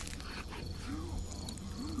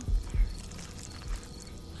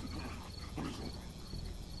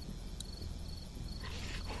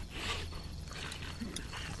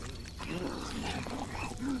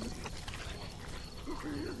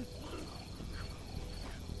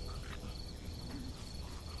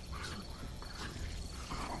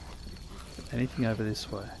 Anything over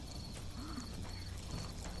this way?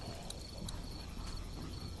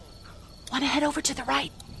 Want to head over to the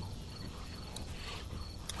right?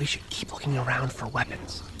 We should keep looking around for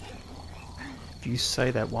weapons. If you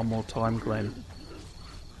say that one more time, Glenn,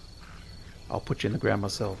 I'll put you in the ground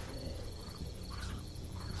myself.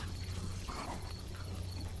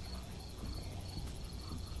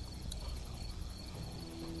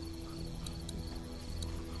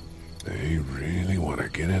 They really want to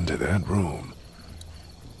get into that room.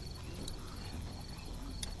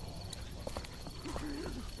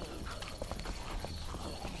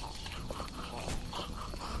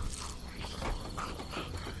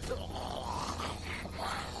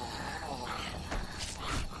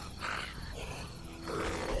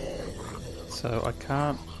 So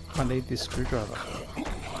I need this screwdriver. I'm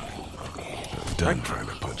done trying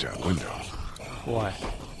to punch out windows. Why?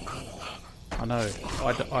 I know,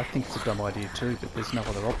 I think it's a dumb idea too, but there's no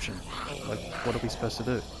other option. Like, what are we supposed to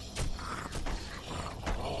do?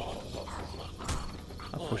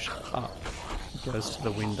 I push up, it goes to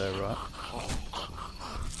the window, right?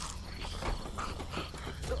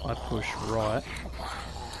 I push right,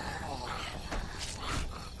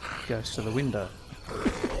 it goes to the window.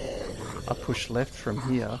 I push left from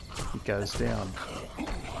here, it goes down.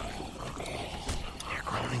 Their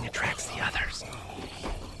groaning attracts the others.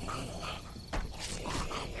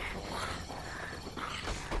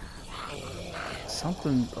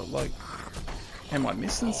 Something, like, am I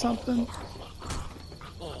missing something?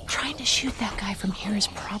 Trying to shoot that guy from here is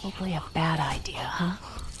probably a bad idea, huh?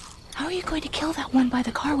 How are you going to kill that one by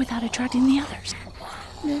the car without attracting the others?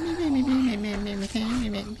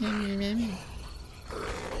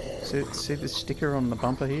 See the sticker on the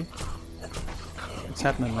bumper here? It's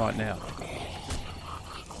happening right now.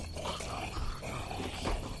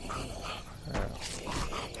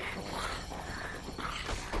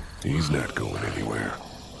 He's not going anywhere.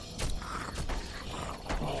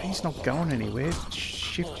 He's not going anywhere.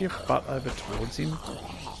 Shift your butt over towards him.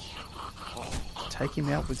 Take him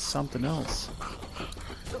out with something else.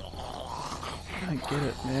 I don't get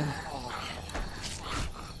it, man.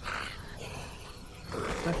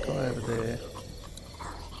 That guy over there.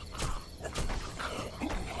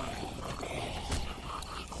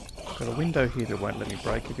 Got a window here that won't let me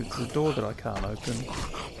break it. It's a door that I can't open.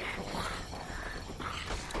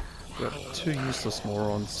 Got two useless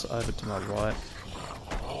morons over to my right.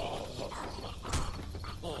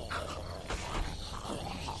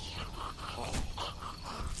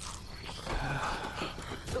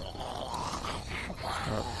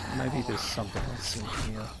 Maybe there's something else in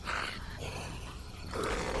here.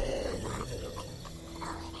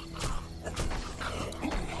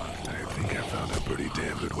 I think I found a pretty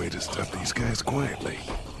damn good way to stop these guys quietly.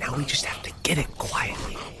 Now we just have to get it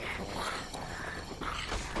quietly.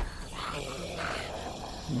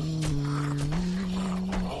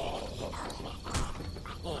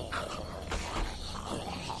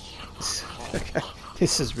 Okay,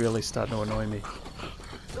 this is really starting to annoy me.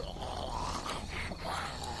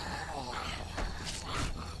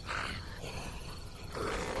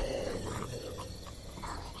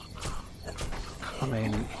 I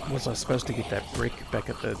mean, was I supposed to get that brick back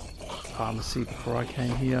at the pharmacy before I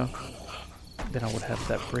came here? Then I would have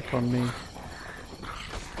that brick on me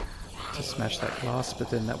to smash that glass, but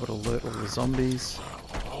then that would alert all the zombies.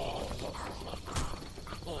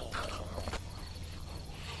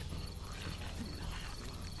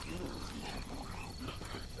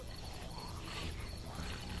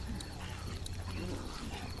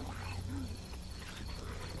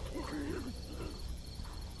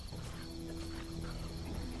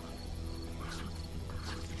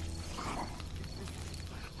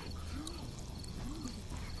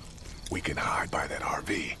 We can hide by that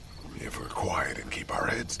RV if we're quiet and keep our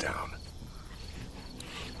heads down.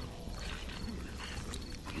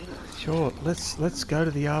 Sure, let's go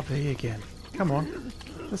to the RV again. Come on,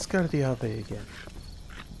 let's go to the RV again.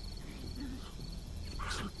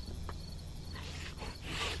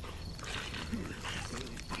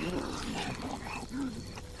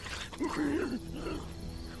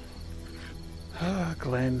 Ah,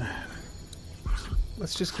 Glenn.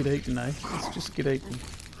 Let's just get eaten, eh? Let's just get eaten.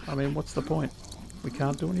 I mean, what's the point? We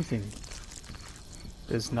can't do anything.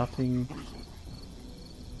 There's nothing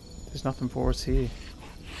for us here.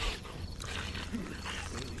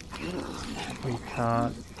 We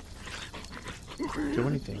can't do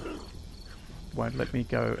anything. Won't let me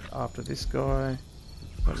go after this guy.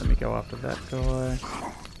 Won't let me go after that guy.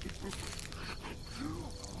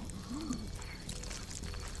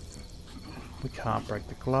 We can't break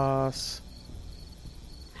the glass.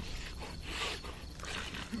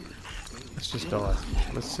 Let's just die.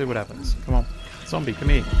 Let's see what happens. Come on. Zombie, come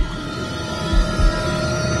here.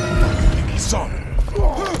 Son!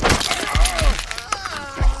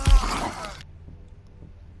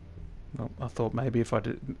 Well, I thought maybe if I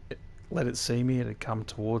did let it see me, it'd come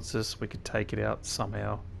towards us. We could take it out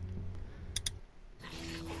somehow.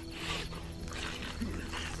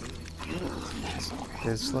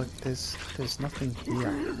 There's nothing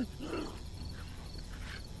here.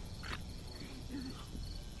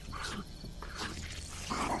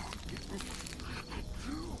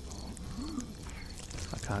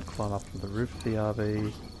 I can't climb up on the roof of the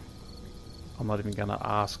RV. I'm not even going to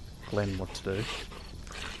ask Glenn what to do.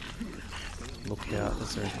 Look out,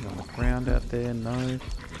 is there anything on the ground out there? No.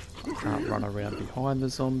 Can't run around behind the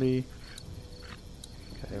zombie.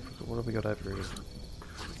 Okay, what have we got over here?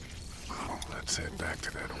 Let's head back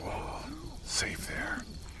to that wall. Safe there.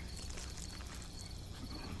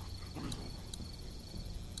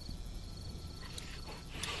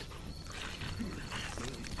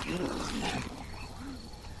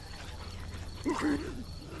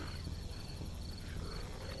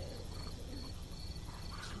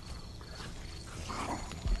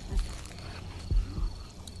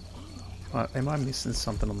 Am I missing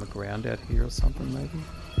something on the ground out here or something maybe?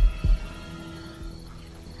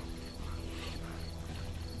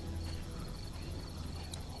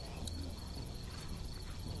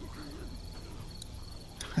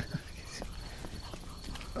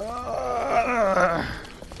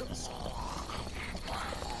 It's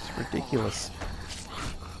ridiculous.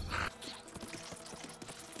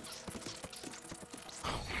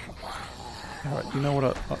 Alright, you know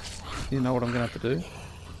what I'm gonna have to do?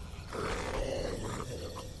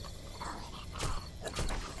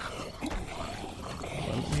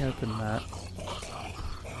 Let me open that.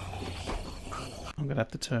 I'm gonna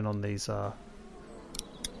have to turn on these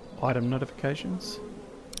item notifications.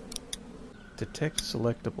 Detect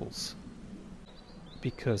selectables.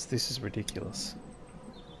 Because this is ridiculous.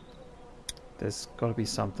 There's got to be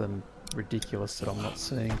something ridiculous that I'm not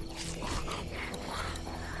seeing.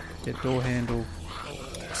 Yeah, door handle.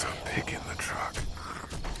 There's a pig in the truck.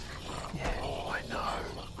 Yeah, I know.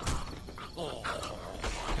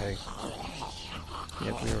 Okay.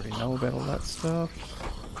 Yeah, we already know about all that stuff.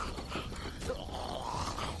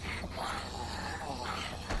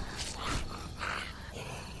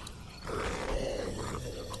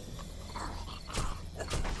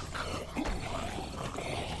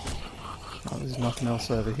 Oh, there's nothing else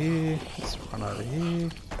over here. Let's run over here.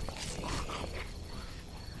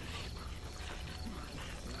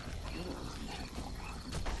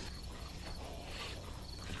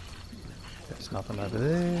 There's nothing over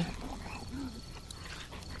there.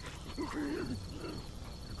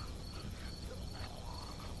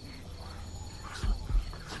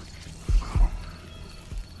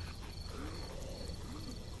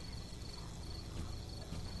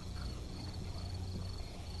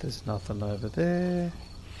 There's nothing over there.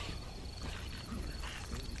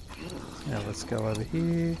 Now let's go over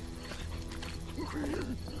here.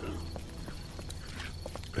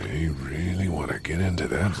 They really want to get into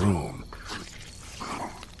that room.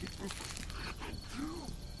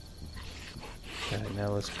 Okay, now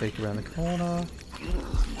let's peek around the corner.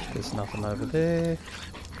 There's nothing over there.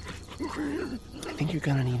 I think you're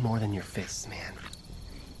gonna need more than your fists, man.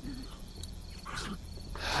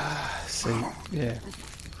 See, yeah.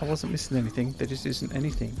 I wasn't missing anything. There just isn't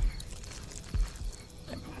anything.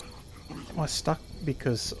 Am I stuck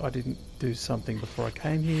because I didn't do something before I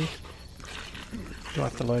came here? Do I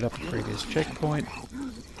have to load up a previous checkpoint?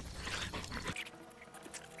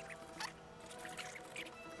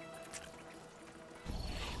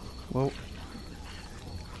 Well,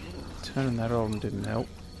 turning that on didn't help.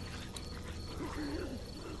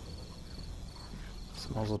 So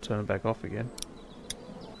might as well turn it back off again.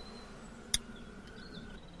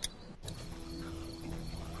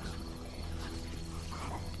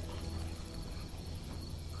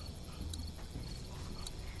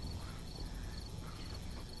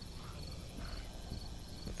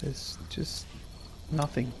 There's just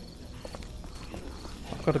nothing.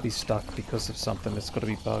 I've got to be stuck because of something. It's got to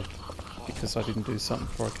be bugged because I didn't do something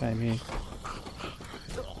before I came here.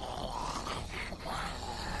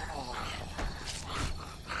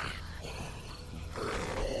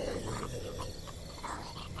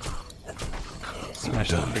 Smash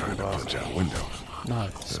Done trying to punch out windows. No,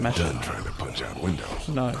 smash it. Done trying to punch out windows.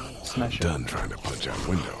 No, smash it. Done trying to punch out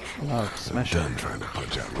windows. No, smash it. Done trying to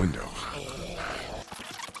punch out windows.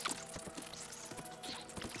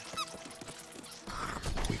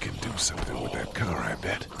 We can do something with that car, I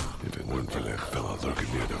bet. If it weren't for that fella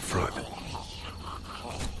lurking near the front.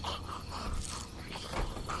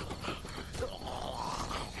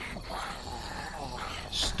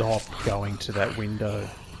 Stop going to that window.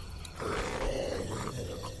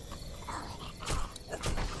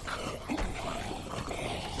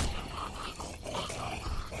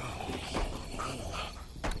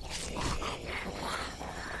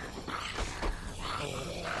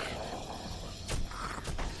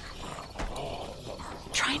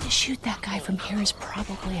 Trying to shoot that guy from here is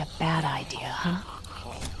probably a bad idea, huh?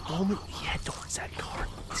 The moment we head towards that car,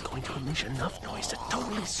 he's going to unleash enough noise to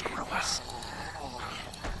totally screw us.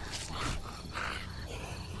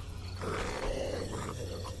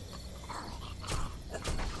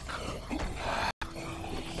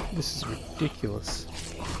 This is ridiculous.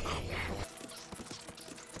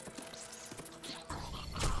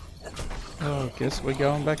 Oh, guess we're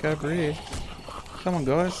going back over here. Come on,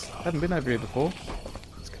 guys. Haven't been over here before.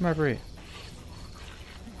 Let's come over here.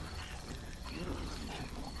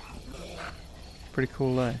 Pretty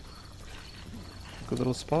cool, eh? Good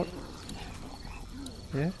little spot.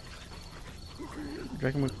 Yeah? Do you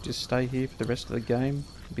reckon we could just stay here for the rest of the game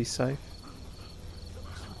and be safe?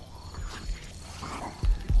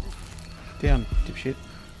 Down, dipshit.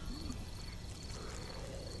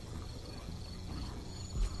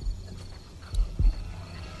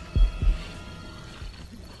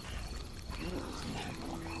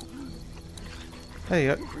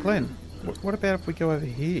 Hey, Glenn, what about if we go over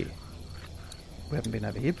here? We haven't been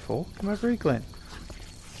over here before. Come over here, Glenn.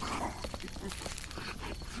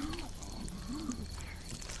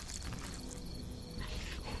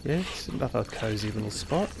 Yeah, it's another cozy little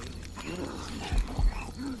spot.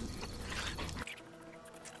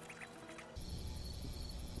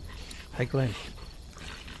 Hey, Glenn.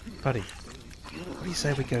 Buddy, what do you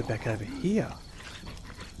say we go back over here?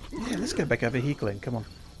 Yeah, let's go back over here, Glenn. Come on.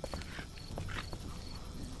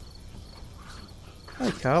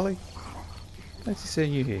 Hey, Carly. Nice to see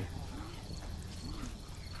you here.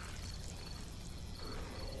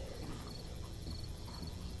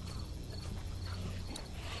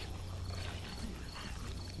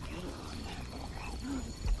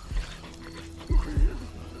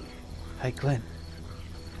 Hey, Glenn.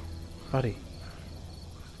 Buddy.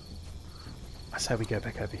 I say we go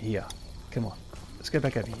back over here. Come on. Let's go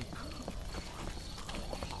back over here.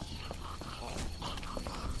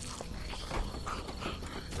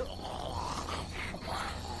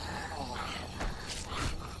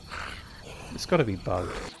 It's got to be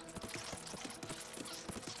bugged.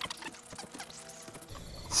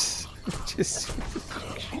 Just...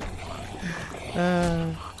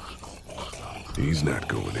 He's not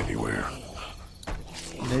going anywhere.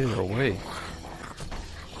 Neither are we.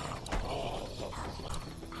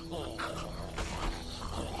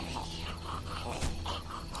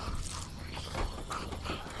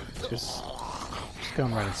 Just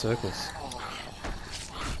going around in circles.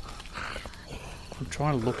 I'm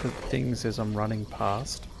trying to look at things as I'm running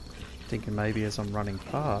past, thinking maybe as I'm running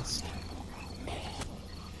past,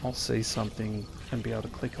 I'll see something and be able to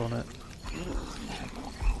click on it.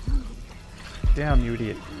 Down, you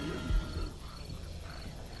idiot.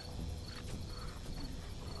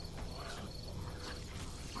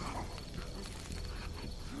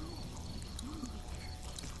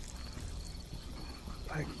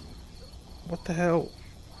 Like, what the hell?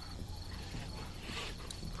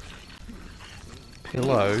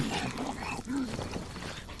 Pillow.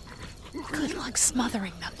 Good luck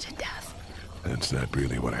smothering them to death. That's not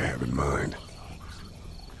really what I have in mind.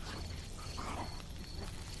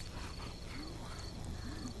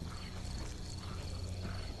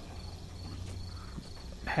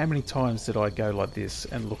 How many times did I go like this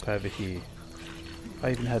and look over here?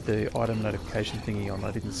 I even had the item notification thingy on.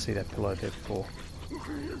 I didn't see that pillow there before.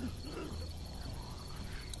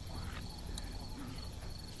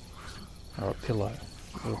 Alright, pillow.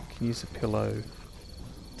 We can use a pillow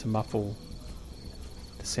to muffle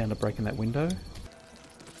the sound of breaking that window.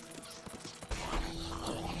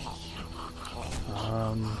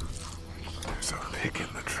 There's a pick in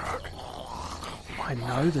the truck. I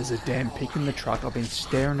know there's a damn pick in the truck. I've been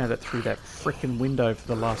staring at it through that frickin' window for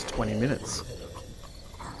the last 20 minutes.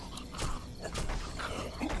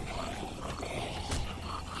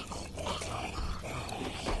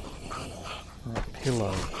 Alright,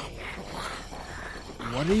 pillow.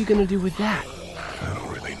 What are you gonna do with that? I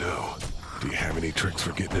don't really know. Do you have any tricks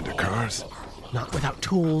for getting into cars? Not without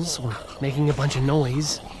tools or making a bunch of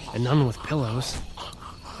noise, and none with pillows.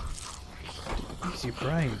 Use your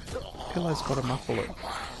brain. Pillow's got to muffle it.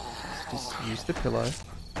 Just use the pillow.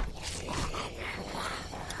 I'm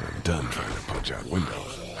done trying to punch out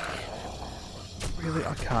windows. Really?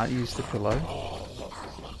 I can't use the pillow?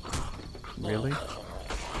 Really?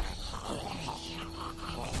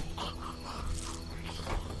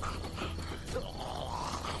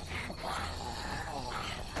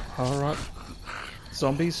 Alright.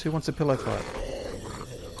 Zombies, who wants a pillow fight?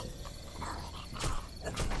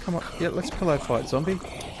 Come on, yeah, let's pillow fight, zombie.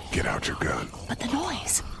 Get out your gun. But the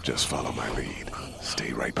noise. Just follow my lead.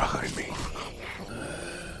 Stay right behind me.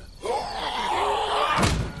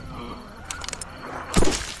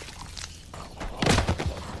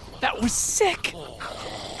 That was sick!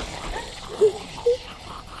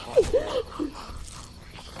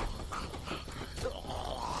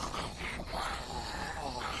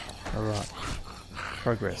 Alright.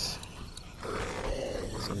 Progress.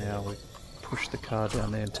 So now we push the car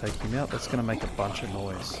down there and take him out. That's going to make a bunch of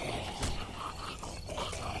noise.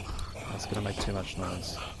 That's going to make too much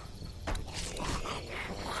noise.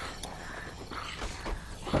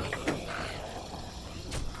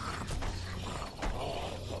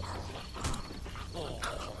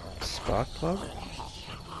 Spark plug?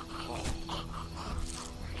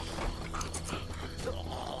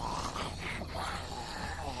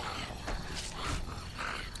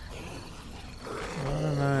 I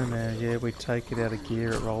don't know, man. Yeah, we take it out of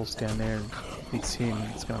gear, it rolls down there and hits him.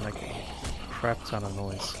 It's going to make a crap ton of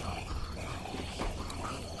noise.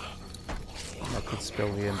 That could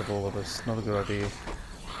spell the end of all of us. Not a good idea.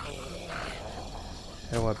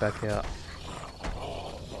 How do I back out?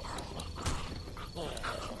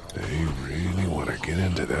 They really want to get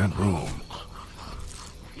into that room.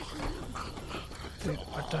 Dude,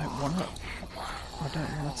 I don't want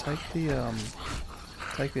to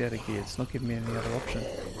take the out of gear. It's not giving me any other option.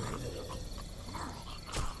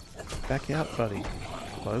 Back out, buddy.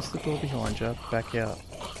 Close the door behind you. Back out.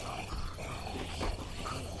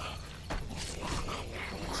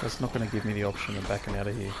 So it's not going to give me the option of backing out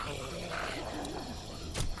of here.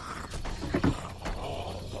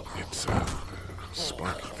 It's a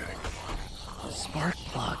sparky thing. Spark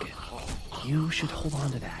plug. You should hold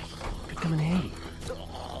on to that. Could come in handy.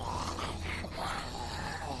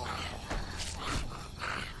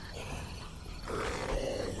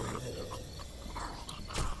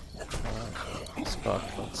 Spark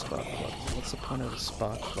plug, spark plug. What's the point of a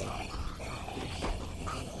spark plug?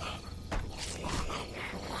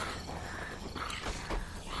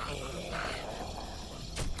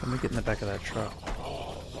 Can we get in the back of that truck?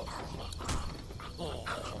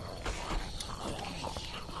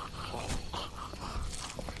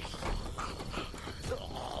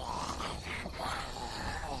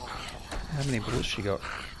 How many bullets she got?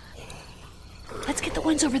 Let's get the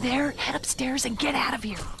ones over there, head upstairs, and get out of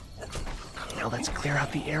here. Now let's clear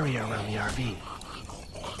out the area around the RV.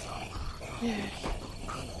 Yeah.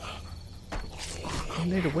 I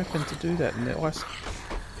need a weapon to do that, and the ice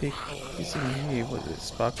pick is in here with the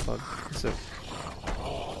spark plug. Is a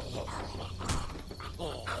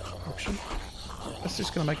option? That's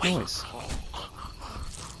just gonna make noise.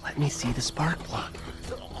 Let me see the spark plug.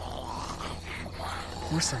 The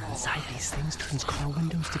porcelain inside these things turns car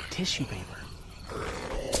windows to tissue paper.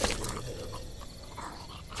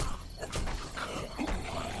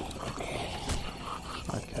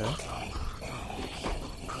 Okay.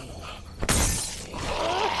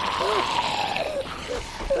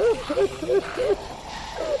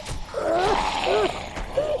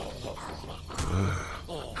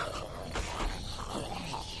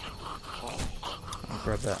 I'll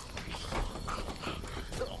grab that.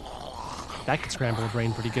 That could scramble a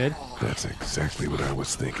brain pretty good. That's exactly what I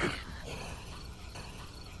was thinking.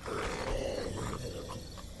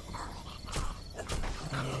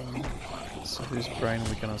 So whose brain are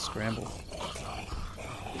we gonna scramble?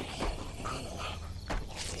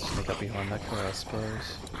 Sneak up behind that car, I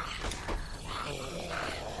suppose.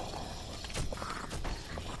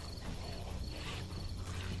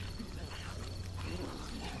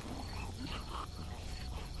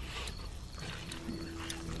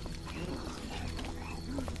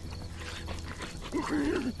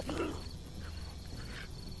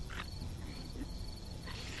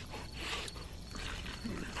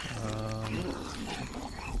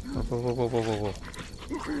 Whoa.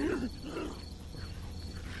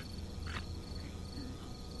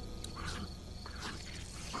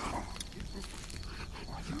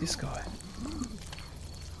 Get this guy.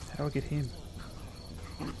 How do I get him?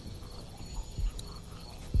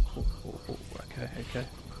 Oh, okay.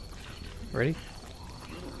 Ready?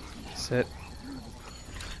 Set.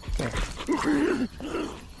 Go.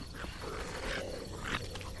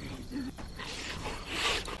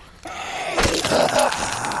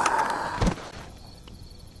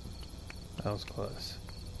 That was close.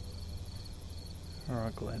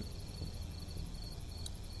 Alright, Glenn.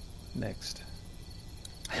 next?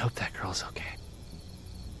 I hope that girl's okay.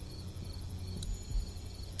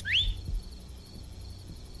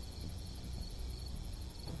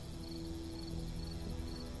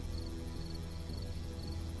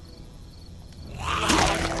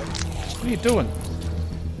 What are you doing?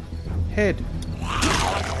 Head.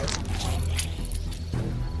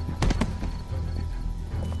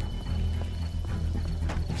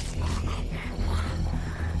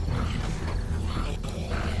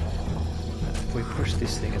 If we push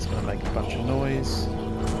this thing, it's going to make a bunch of noise.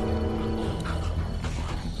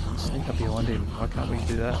 Sneak up behind him. Why can't we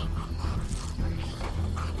do that?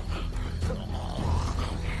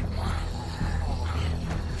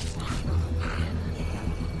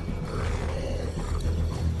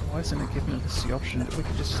 Why isn't it giving us the option that we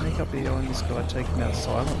could just sneak up behind this guy, take him out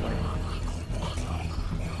silently?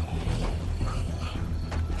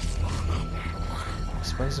 I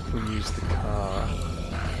suppose if we use the car,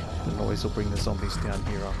 the noise will bring the zombies down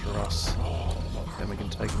here after us. Then we can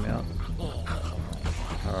take them out.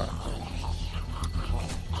 Alright.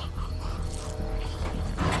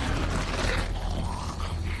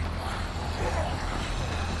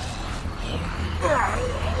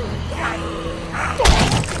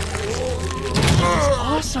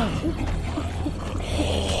 Awesome!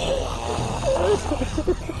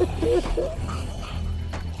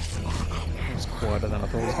 It's quieter than I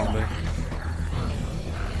thought it was going to be.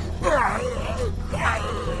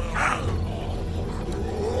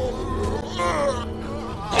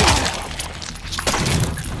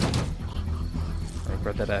 I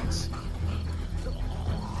grab that axe.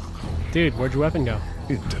 Dude, where'd your weapon go?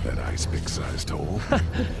 Into that ice pick-sized hole.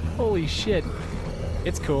 Holy shit.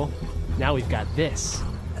 It's cool. Now we've got this.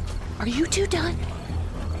 Are you two done?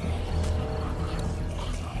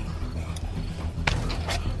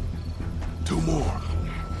 Two more.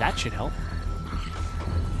 That should help.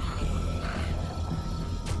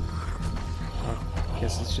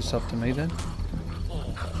 Guess it's just up to me then.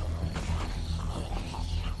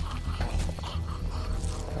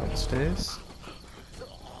 Upstairs.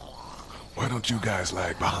 Why don't you guys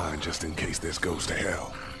lag behind just in case this goes to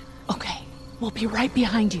hell? Okay, we'll be right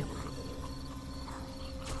behind you.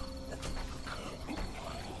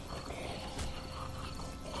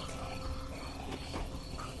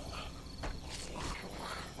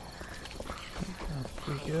 Up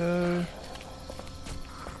we go.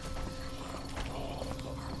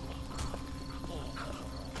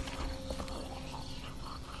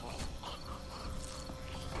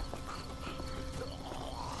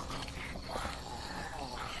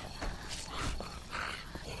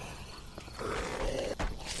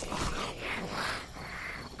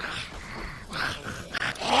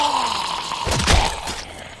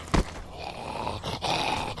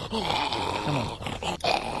 Come on.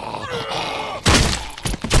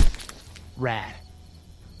 Rad.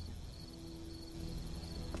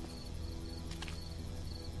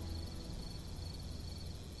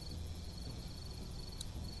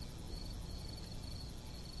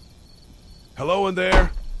 Hello in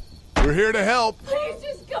there. We're here to help. Please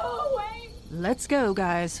just go away. Let's go,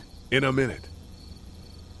 guys. In a minute.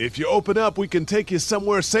 If you open up, we can take you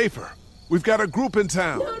somewhere safer. We've got a group in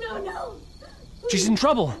town. No, no, no. She's in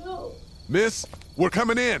trouble. No. Miss, we're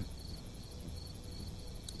coming in.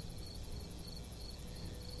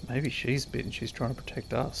 Maybe she's bitten. She's trying to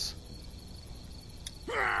protect us.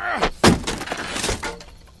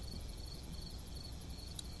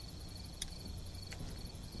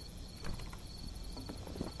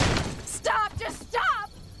 Stop! Just stop!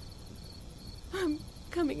 I'm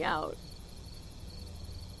coming out.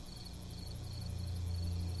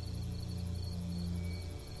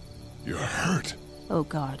 You're hurt. Oh,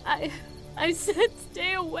 God. I said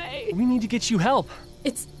stay away. We need to get you help.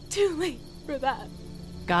 It's too late for that.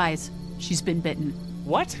 Guys, she's been bitten.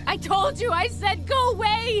 What? I told you, I said go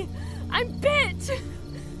away! I'm bit!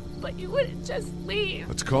 But you wouldn't just leave.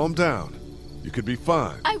 Let's calm down. You could be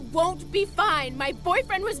fine. I won't be fine. My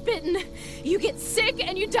boyfriend was bitten. You get sick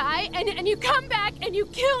and you die, and you come back and you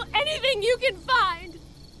kill anything you can find.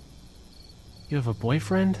 You have a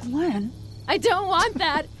boyfriend? Glenn? I don't want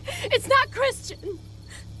that. It's not Christian.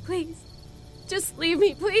 Please, just leave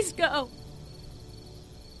me. Please go.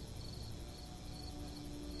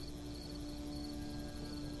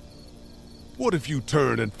 What if you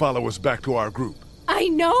turn and follow us back to our group? I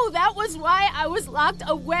know. That was why I was locked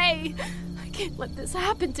away. I can't let this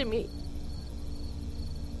happen to me.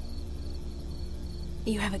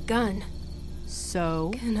 You have a gun.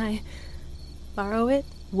 So? Can I borrow it?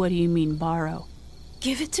 What do you mean, borrow?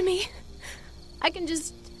 Give it to me. I can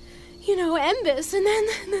just you know, end this, and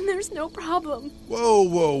then there's no problem. Whoa,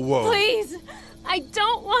 whoa, whoa. Please, I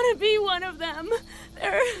don't want to be one of them.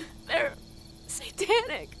 They're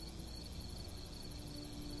satanic.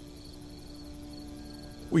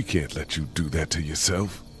 We can't let you do that to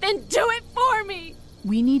yourself. Then do it for me.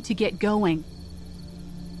 We need to get going.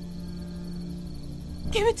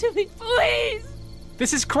 Give it to me, please.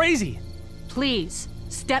 This is crazy. Please,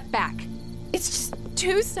 step back. It's just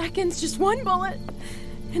 2 seconds, just one bullet,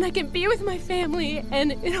 and I can be with my family,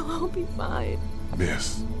 and it'll all be fine.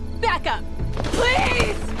 Miss. Back up,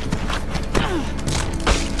 please!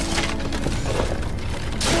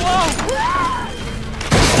 Whoa!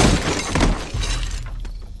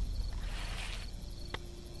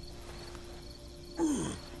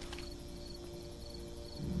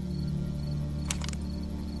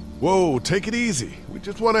 Whoa, take it easy. We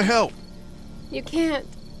just want to help. You can't.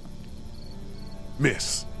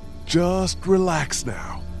 Miss, just relax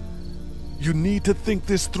now. You need to think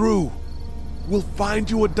this through. We'll find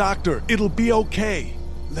you a doctor. It'll be okay.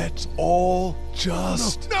 Let's all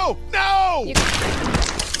just... No!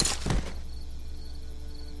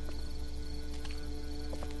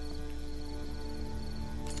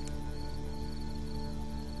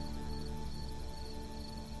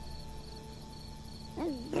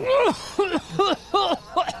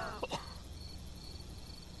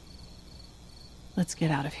 Let's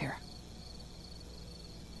get out of here.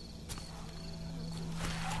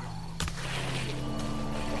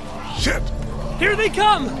 Shit! Here they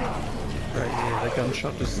come! Right, yeah, the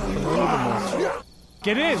gunshot just a little bit more.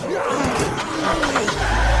 Get in!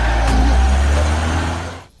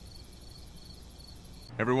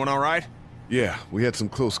 Everyone all right? Yeah, we had some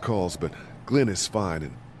close calls, but Glenn is fine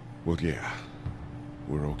and... Well, yeah,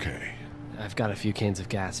 we're okay. I've got a few cans of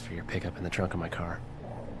gas for your pickup in the trunk of my car.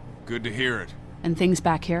 Good to hear it. And things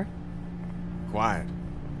back here? Quiet.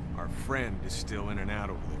 Our friend is still in and out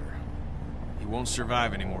over there. He won't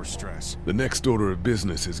survive any more stress. The next order of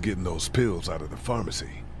business is getting those pills out of the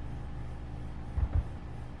pharmacy.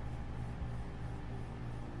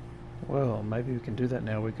 Well, maybe we can do that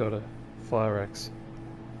now. We got a fire axe.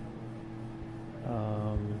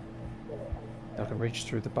 I can reach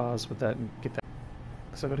through the bars with that and get that.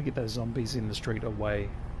 So I've got to get those zombies in the street away.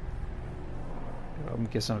 I'm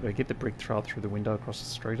guessing I've got to get the brick thrown through the window across the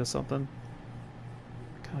street or something.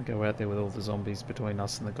 I can't go out there with all the zombies between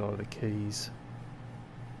us and the guy with the keys.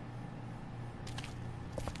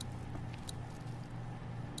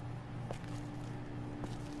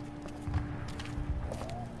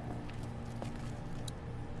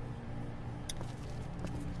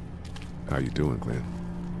 How you doing, Glenn?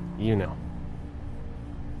 You know.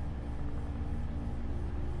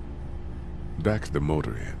 Back to the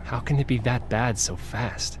motor inn. How can it be that bad so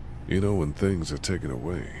fast? You know, when things are taken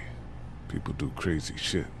away, people do crazy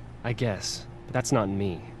shit. I guess, but that's not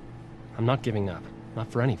me. I'm not giving up.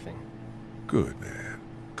 Not for anything. Good, man.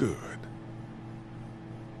 Good.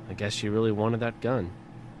 I guess you really wanted that gun.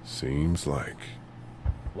 Seems like.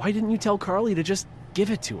 Why didn't you tell Carly to just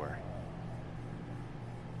give it to her?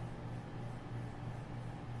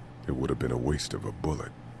 It would have been a waste of a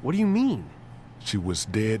bullet. What do you mean? She was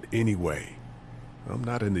dead anyway. I'm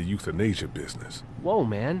not in the euthanasia business. Whoa,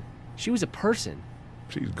 man. She was a person.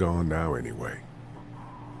 She's gone now anyway.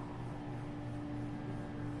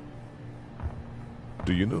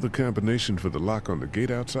 Do you know the combination for the lock on the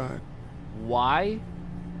gate outside? Why?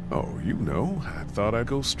 Oh, you know. I thought I'd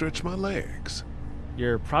go stretch my legs.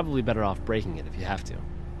 You're probably better off breaking it if you have to.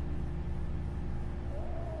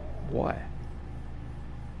 Why?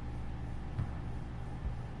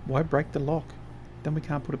 Why break the lock? Then we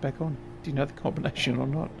can't put it back on. Do you know the combination or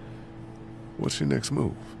not? What's your next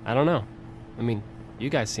move? I don't know. I mean,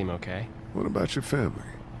 you guys seem okay. What about your family?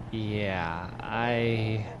 Yeah,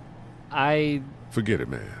 I... Forget it,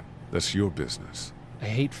 man. That's your business. I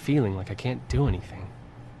hate feeling like I can't do anything.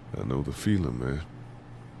 I know the feeling, man.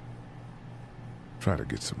 Try to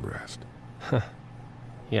get some rest.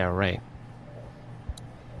 Yeah, right.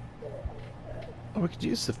 Oh, we could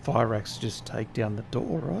use the fire axe to just take down the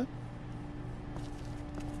door, right?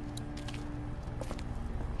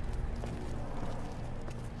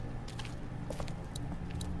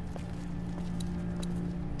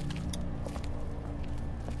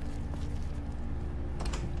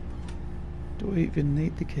 Do we even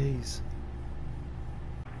need the keys?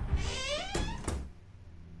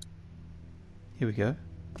 Here we go.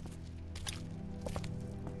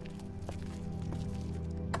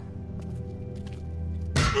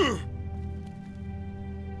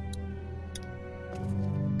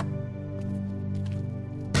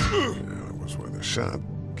 That was worth a shot.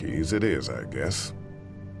 Keys it is, I guess.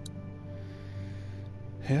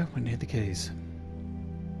 Yeah, we need the keys.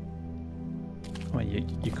 I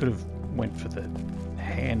mean, you could have went for the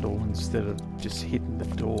handle instead of just hitting the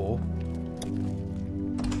door.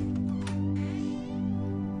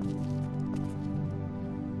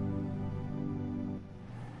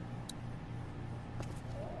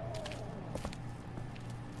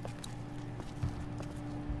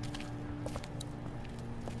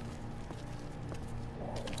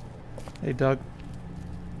 Hey, Doug.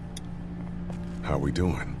 How we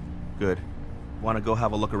doing? Good. Want to go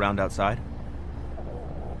have a look around outside?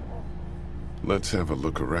 Let's have a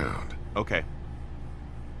look around. Okay.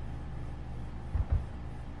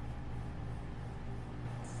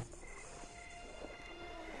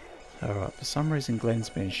 Alright, for some reason Glenn's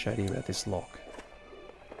been shady about this lock.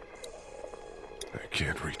 I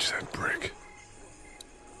can't reach that brick.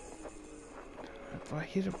 If I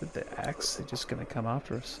hit it with the axe, they're just going to come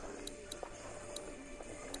after us.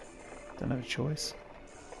 Don't have a choice.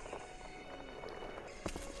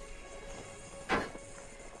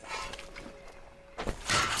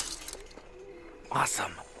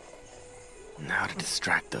 Awesome. Now to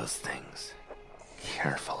distract those things.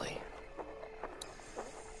 Carefully.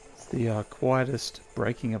 It's the quietest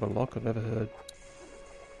breaking of a lock I've ever heard.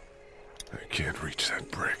 I can't reach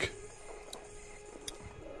that brick.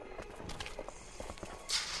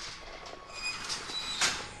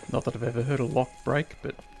 Not that I've ever heard a lock break,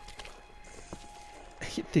 but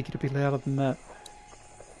you'd think it'd be louder than that.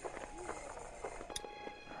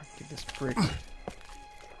 Alright, give this brick.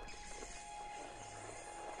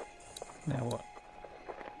 Now what?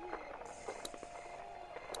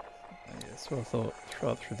 Oh, yeah, that's what I thought.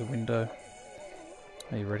 Throw it through the window.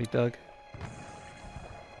 Are you ready, Doug?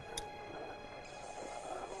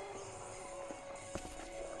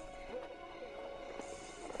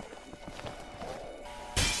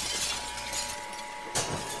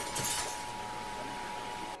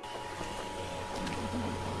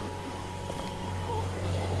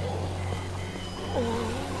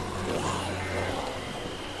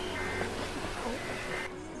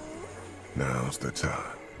 Now's the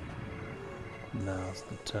time. Now's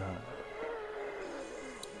the time.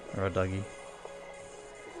 Alright, Dougie.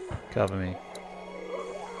 Cover me.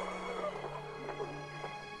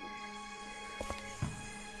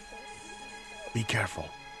 Be careful.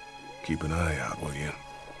 Keep an eye out, will you?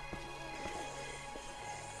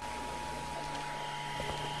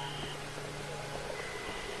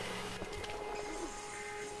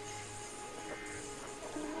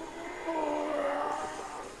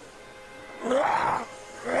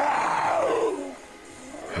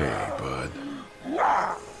 Hey, bud.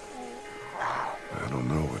 I don't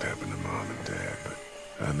know what happened to Mom and Dad, but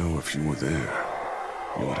I know if you were there,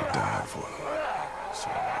 you would have died for them. So,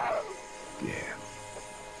 yeah.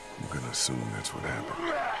 I'm gonna assume that's what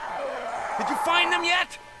happened. Did you find them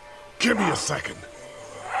yet? Give me a second.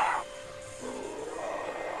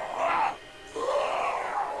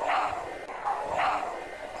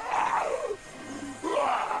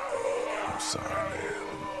 I'm sorry, man.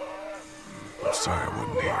 I'm sorry I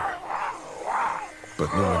wasn't here. But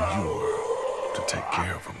knowing you were to take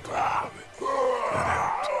care of them through all of it, that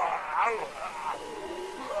helped.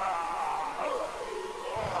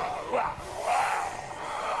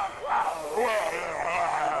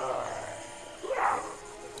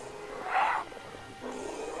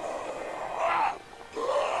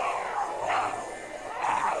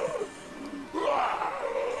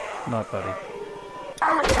 Night, buddy.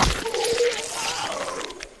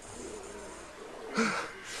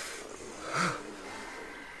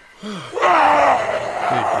 Dude,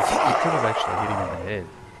 you could have actually hit him in the head.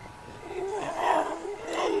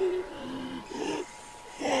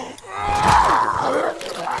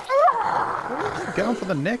 What are you going for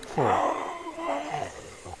the neck for?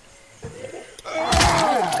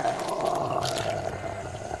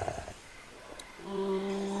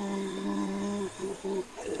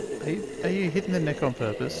 Are you hitting the neck on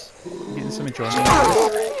purpose? You getting some enjoyment out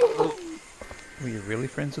of this? Were you really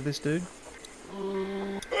friends with this dude?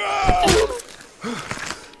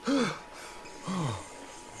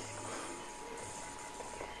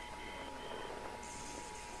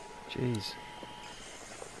 Jeez.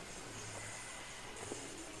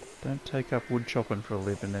 Don't take up wood chopping for a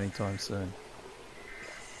living anytime soon.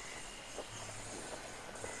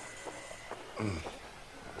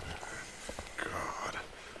 God.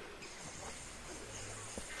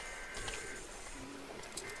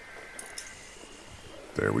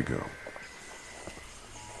 There we go.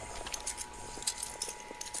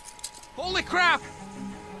 Holy crap!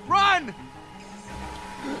 Run!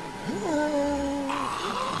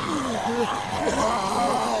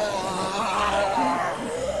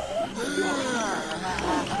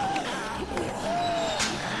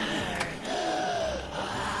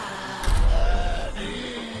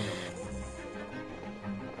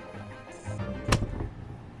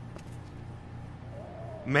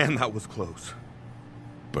 Man, that was close.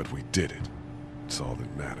 But we did it. It's all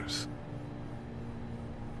that matters.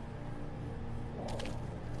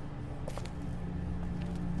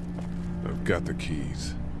 I've got the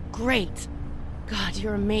keys. Great. God,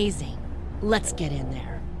 you're amazing. Let's get in there.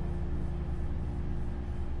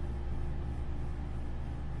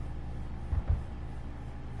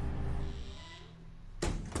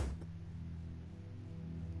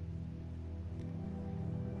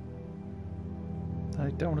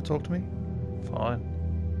 They don't want to talk to me? Fine.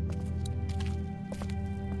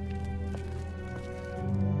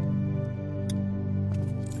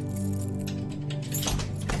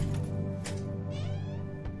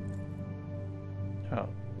 Oh,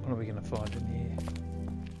 what are we gonna find in here?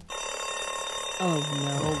 Oh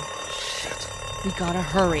no. Shit. We gotta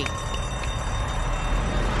hurry.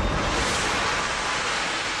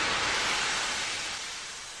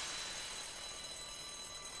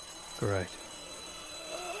 Great.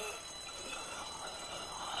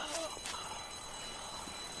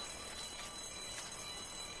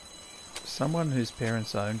 Someone whose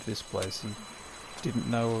parents owned this place and didn't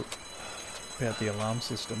know about the alarm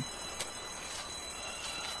system.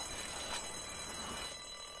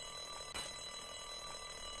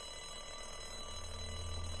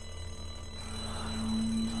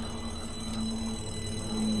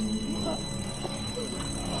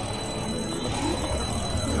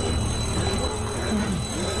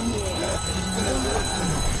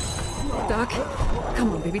 Doc,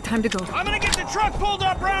 come on, baby, time to go. I'm gonna get the truck pulled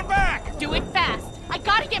up round back! Do it fast. I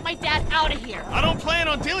gotta get my dad out of here. I don't plan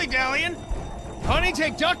on dilly-dallying. Honey,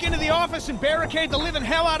 take Duck into the office and barricade the living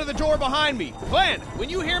hell out of the door behind me. Glenn,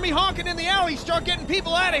 when you hear me honking in the alley, start getting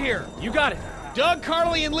people out of here. You got it. Doug,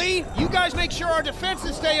 Carly, and Lee, you guys make sure our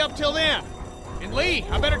defenses stay up till then. And Lee,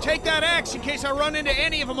 I better take that axe in case I run into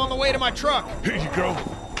any of them on the way to my truck. Here you go.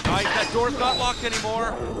 Right, that door's not locked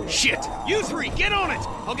anymore. Shit! You three, get on it!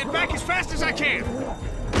 I'll get back as fast as I can.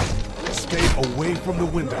 Stay away from the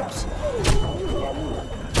windows.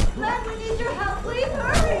 Glenn, we need your help. Please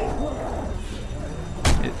hurry.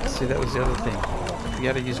 See, that was the other thing. If we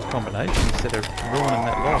had to use a combination instead of ruining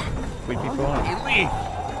that lock, we'd be fine. Hey, Lee!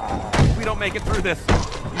 If we don't make it through this,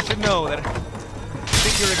 you should know that I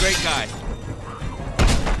think you're a great guy.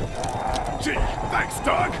 Gee, thanks,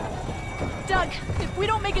 Doug. Doug, if we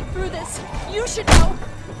don't make it through this, you should know.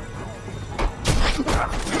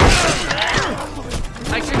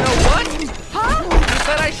 I should know what? Huh? You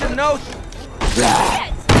said I should know.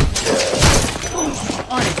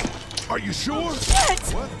 On it. Are you sure?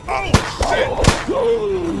 Shit! Oh, shit!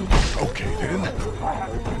 Okay, then.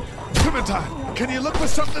 Clementine, can you look for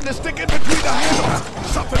something to stick in between the handles?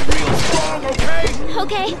 Something real strong, okay?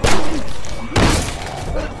 Okay.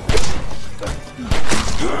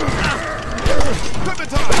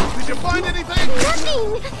 Clementine, did you find anything?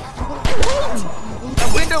 Nothing! Wait! The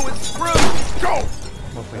window is screwed! Go!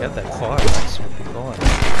 Well, if we had that fire axe, we'd be fine.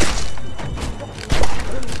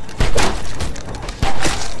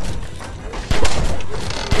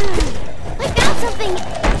 I found something!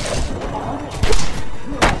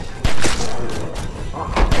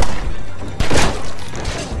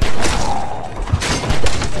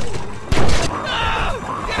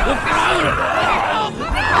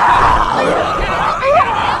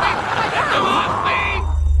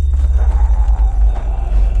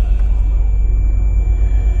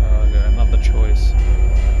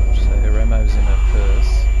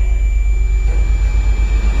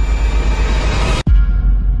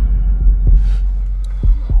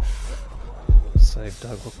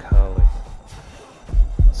 Doug or Carly.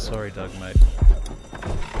 Sorry, Doug, mate.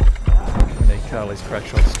 We need Carly's crack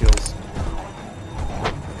shot skills.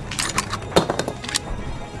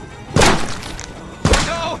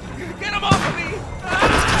 No! Get him off of me!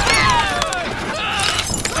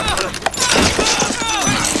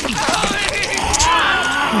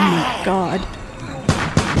 Oh my God.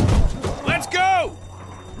 Let's go!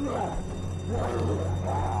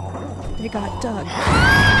 They got Doug.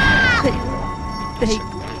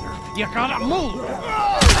 You gotta move!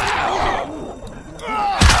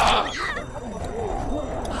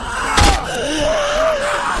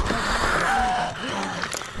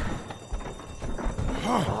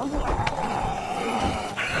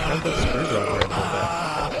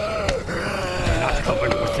 Not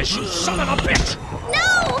covered with this, you son of a bitch! No!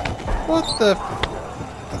 What the?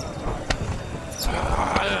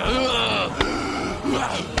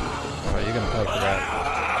 Alright, you're gonna pay for that.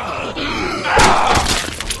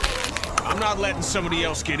 I'm not letting somebody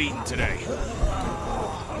else get eaten today.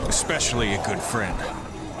 Especially a good friend.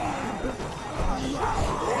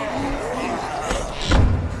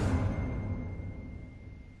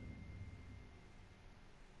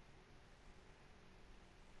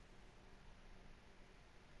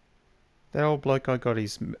 That old bloke, I got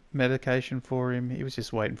his medication for him. He was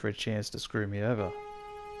just waiting for a chance to screw me over.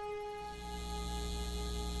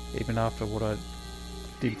 Even after what I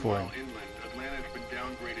did for him. Inland, Atlanta has been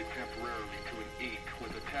downgraded temporarily to an 8,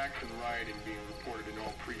 with attacks and rioting being reported in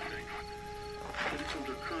all precincts. Citizens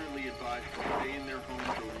are currently advised to stay in their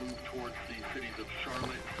homes or move towards the cities of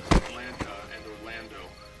Charlotte, Atlanta, and Orlando.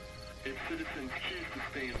 If citizens choose to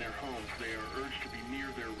stay in their homes, they are urged to be near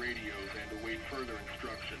their radios and await further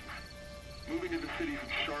instructions. Moving to the cities of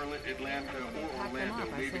Charlotte, Atlanta, or Orlando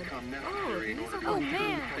may become necessary in order to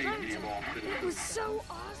ensure the safety of all citizens. It was so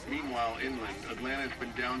awesome. Meanwhile, inland, Atlanta has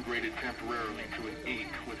been downgraded temporarily to an 8,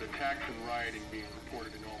 with attacks and rioting being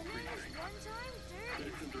reported in all precincts.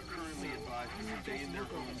 Citizens are currently advised to stay in their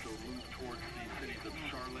homes or move towards the cities of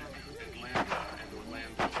Charlotte, Atlanta, and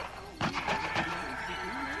Orlando. Citizens who stay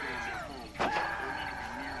in their homes are urged to be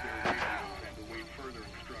near their radios and await further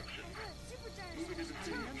instructions. Moving to the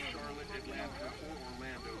cities of Charlotte, Atlanta, or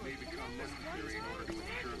Orlando may become necessary in order to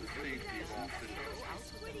ensure the safety of all citizens.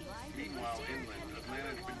 Meanwhile, inland, Atlanta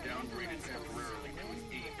has been downgraded temporarily to an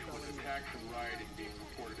 8, with attacks and rioting being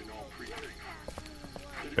reported in all precincts.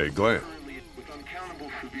 Hey, Glenn. With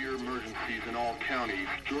uncountable severe emergencies in all counties,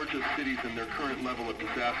 Georgia's cities and their current level of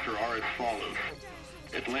disaster are as follows.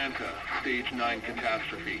 Atlanta, Stage 9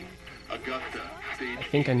 catastrophe. Augusta, Stage I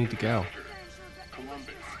think I need to go.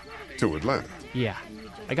 Columbus. To Atlanta? Yeah,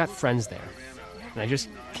 I got friends there. And I just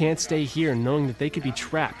can't stay here knowing that they could be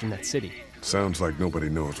trapped in that city. Sounds like nobody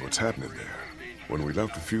knows what's happening there. When we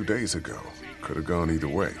left a few days ago, could have gone either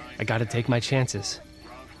way. I gotta take my chances.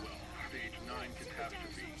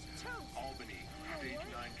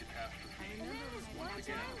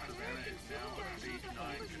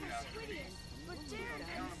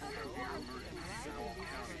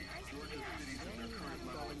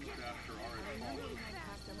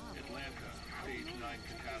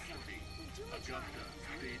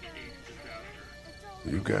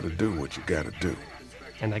 You gotta do what you gotta do.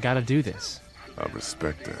 And I gotta do this. I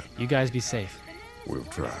respect that. You guys be safe. We'll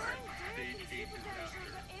try.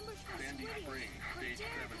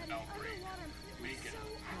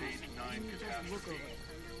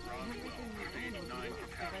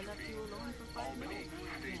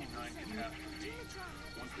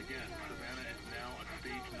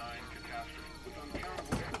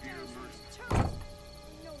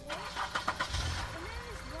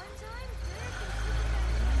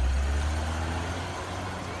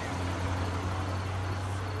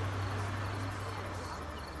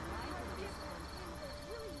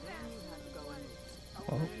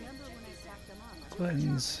 Well,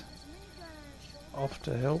 Glenn's off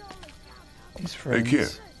to help his friends. Hey,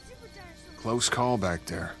 kid. Close call back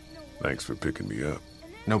there. Thanks for picking me up.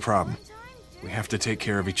 No problem. We have to take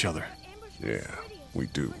care of each other. Yeah, we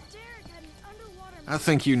do. I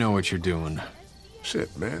think you know what you're doing.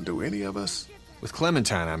 Shit, man, do any of us? With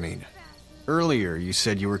Clementine, I mean. Earlier, you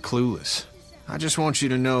said you were clueless. I just want you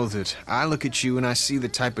to know that I look at you and I see the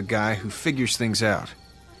type of guy who figures things out.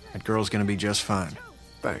 That girl's gonna be just fine.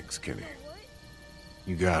 Thanks, Kenny.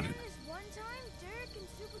 You got it.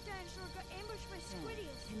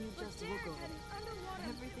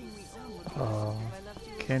 Oh,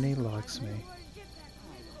 Kenny likes me.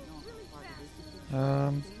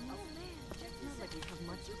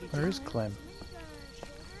 Where is Clem?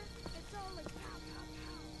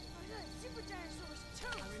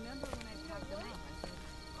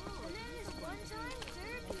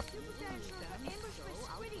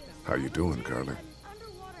 How you doing, Carly?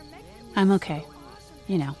 I'm okay.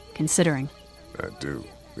 You know, considering. I do,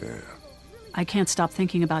 yeah. I can't stop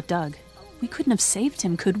thinking about Doug. We couldn't have saved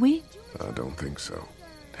him, could we? I don't think so.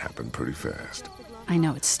 It happened pretty fast. I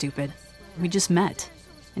know it's stupid. We just met.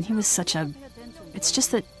 And he was such a... It's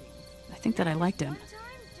just that... I think that I liked him.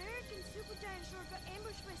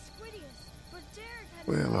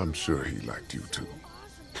 Well, I'm sure he liked you too.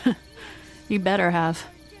 You better have.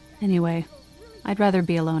 Anyway, I'd rather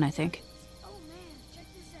be alone, I think.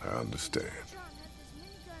 I understand.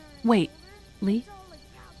 Wait, Lee?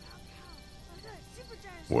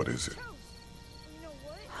 What is it?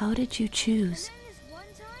 How did you choose?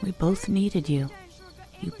 We both needed you.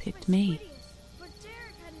 You picked me.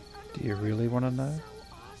 Do you really want to know?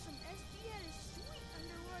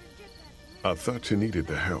 I thought you needed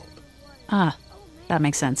the help. Ah, that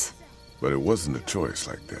makes sense. But it wasn't a choice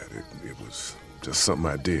like that. It was just something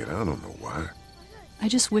I did. I don't know why. I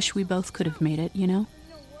just wish we both could have made it, you know?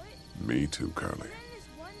 Me too, Carly.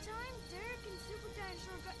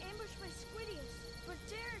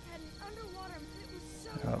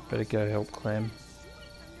 Oh, better go help Clem.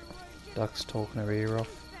 Duck's talking her ear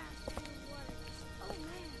off.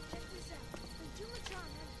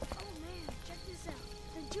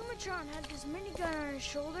 his minigun on his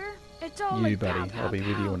shoulder. It's all You, like buddy. pow, pow, I'll be with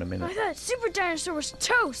you pow. in a I minute. thought Super Dinosaur was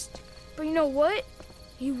toast. But you know what?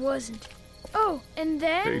 He wasn't. Oh, and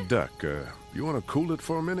then... Hey, Duck, you want to cool it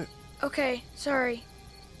for a minute? Okay, sorry.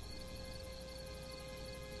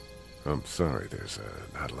 I'm sorry, there's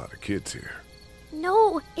not a lot of kids here.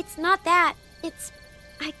 No, it's not that. It's...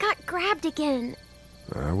 I got grabbed again.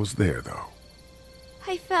 I was there, though.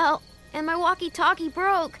 I fell, and my walkie-talkie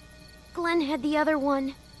broke. Glenn had the other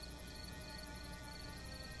one.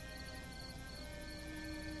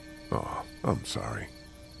 Oh, I'm sorry.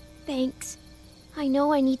 Thanks. I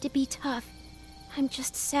know I need to be tough. I'm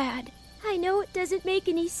just sad. I know it doesn't make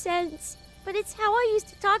any sense, but it's how I used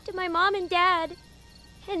to talk to my mom and dad.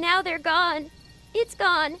 And now they're gone. It's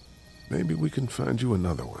gone. Maybe we can find you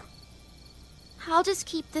another one. I'll just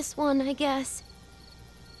keep this one, I guess.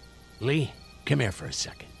 Lee, come here for a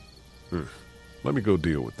second. Let me go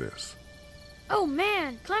deal with this. Oh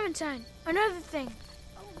man, Clementine, another thing.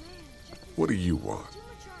 What do you want?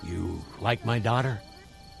 You like my daughter?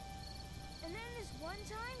 And then this one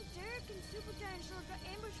time, Derek and Super Dinosaur got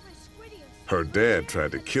ambushed by Squidius. Her dad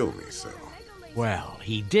tried to kill me, so... Well,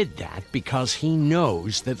 he did that because he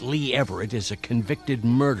knows that Lee Everett is a convicted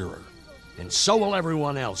murderer. And so will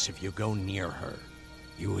everyone else if you go near her.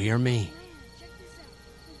 You hear me?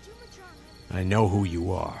 I know who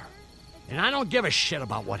you are. And I don't give a shit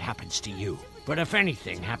about what happens to you. But if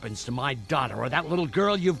anything happens to my daughter or that little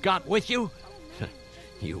girl you've got with you,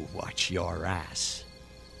 you watch your ass.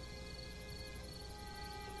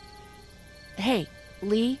 Hey,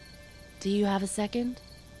 Lee, do you have a second?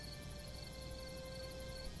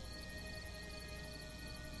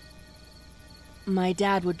 My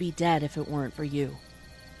dad would be dead if it weren't for you.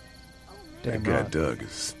 That guy Doug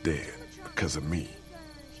is dead because of me.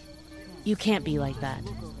 You can't be like that.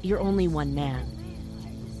 You're only one man.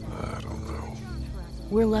 I don't know.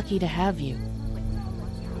 We're lucky to have you.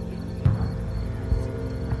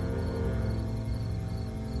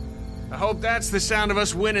 I hope that's the sound of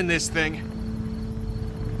us winning this thing.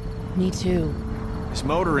 Me too. This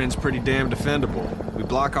motor inn's pretty damn defendable. We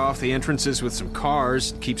block off the entrances with some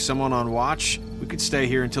cars, keep someone on watch. We could stay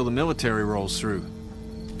here until the military rolls through.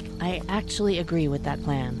 I actually agree with that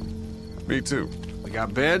plan. Me too. We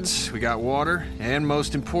got beds, we got water, and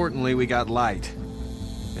most importantly, we got light.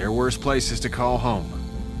 There are worse places to call home.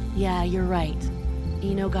 Yeah, you're right.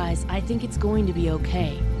 You know, guys, I think it's going to be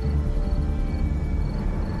okay.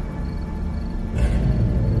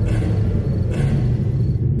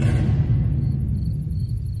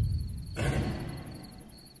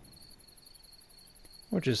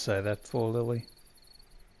 What'd you say that for, Lily?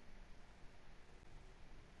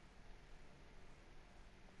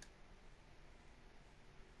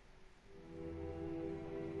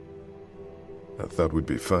 I thought we'd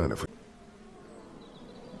be fine if we...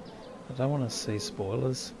 I don't want to see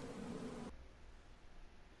spoilers.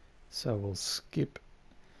 So we'll skip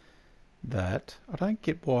that. I don't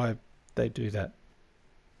get why they do that.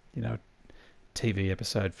 You know, TV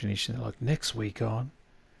episode finished and they're like, next week on.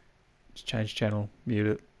 Just change channel, mute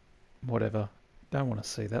it, whatever. Don't want to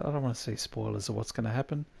see that. I don't want to see spoilers of what's going to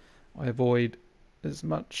happen. I avoid as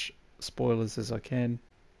much spoilers as I can.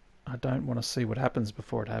 I don't want to see what happens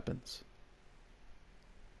before it happens.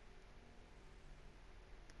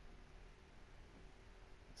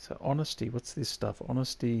 So honesty, what's this stuff?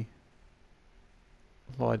 Honesty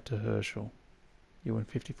lied to Herschel. You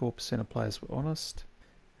and 54% of players were honest.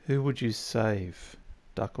 Who would you save,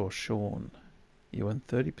 Duck or Sean? You and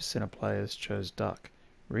 30% of players chose Duck.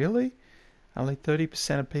 Really? Only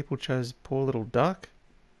 30% of people chose poor little Duck?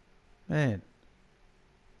 Man.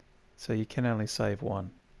 So you can only save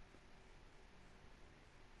one.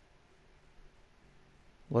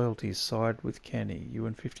 Loyalty side with Kenny. You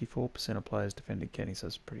and 54% of players defended Kenny, so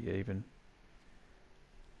it's pretty even.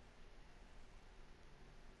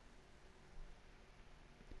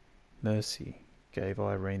 Mercy gave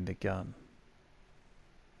Irene the gun.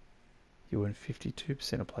 You and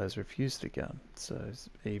 52% of players refused the gun, so it's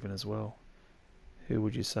even as well. Who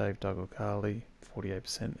would you save, Doug or Carly?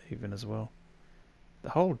 48% even as well.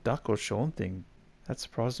 The whole Duck or Sean thing, that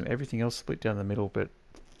surprised me. Everything else split down the middle, but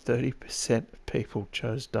 30% of people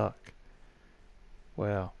chose Duck.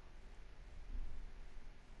 Wow.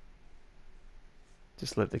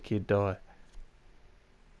 Just let the kid die.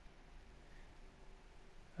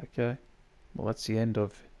 Okay. Well, that's the end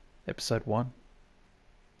of episode 1.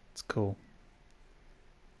 It's cool.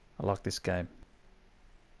 I like this game.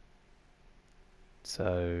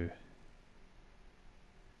 So,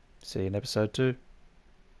 see you in episode 2.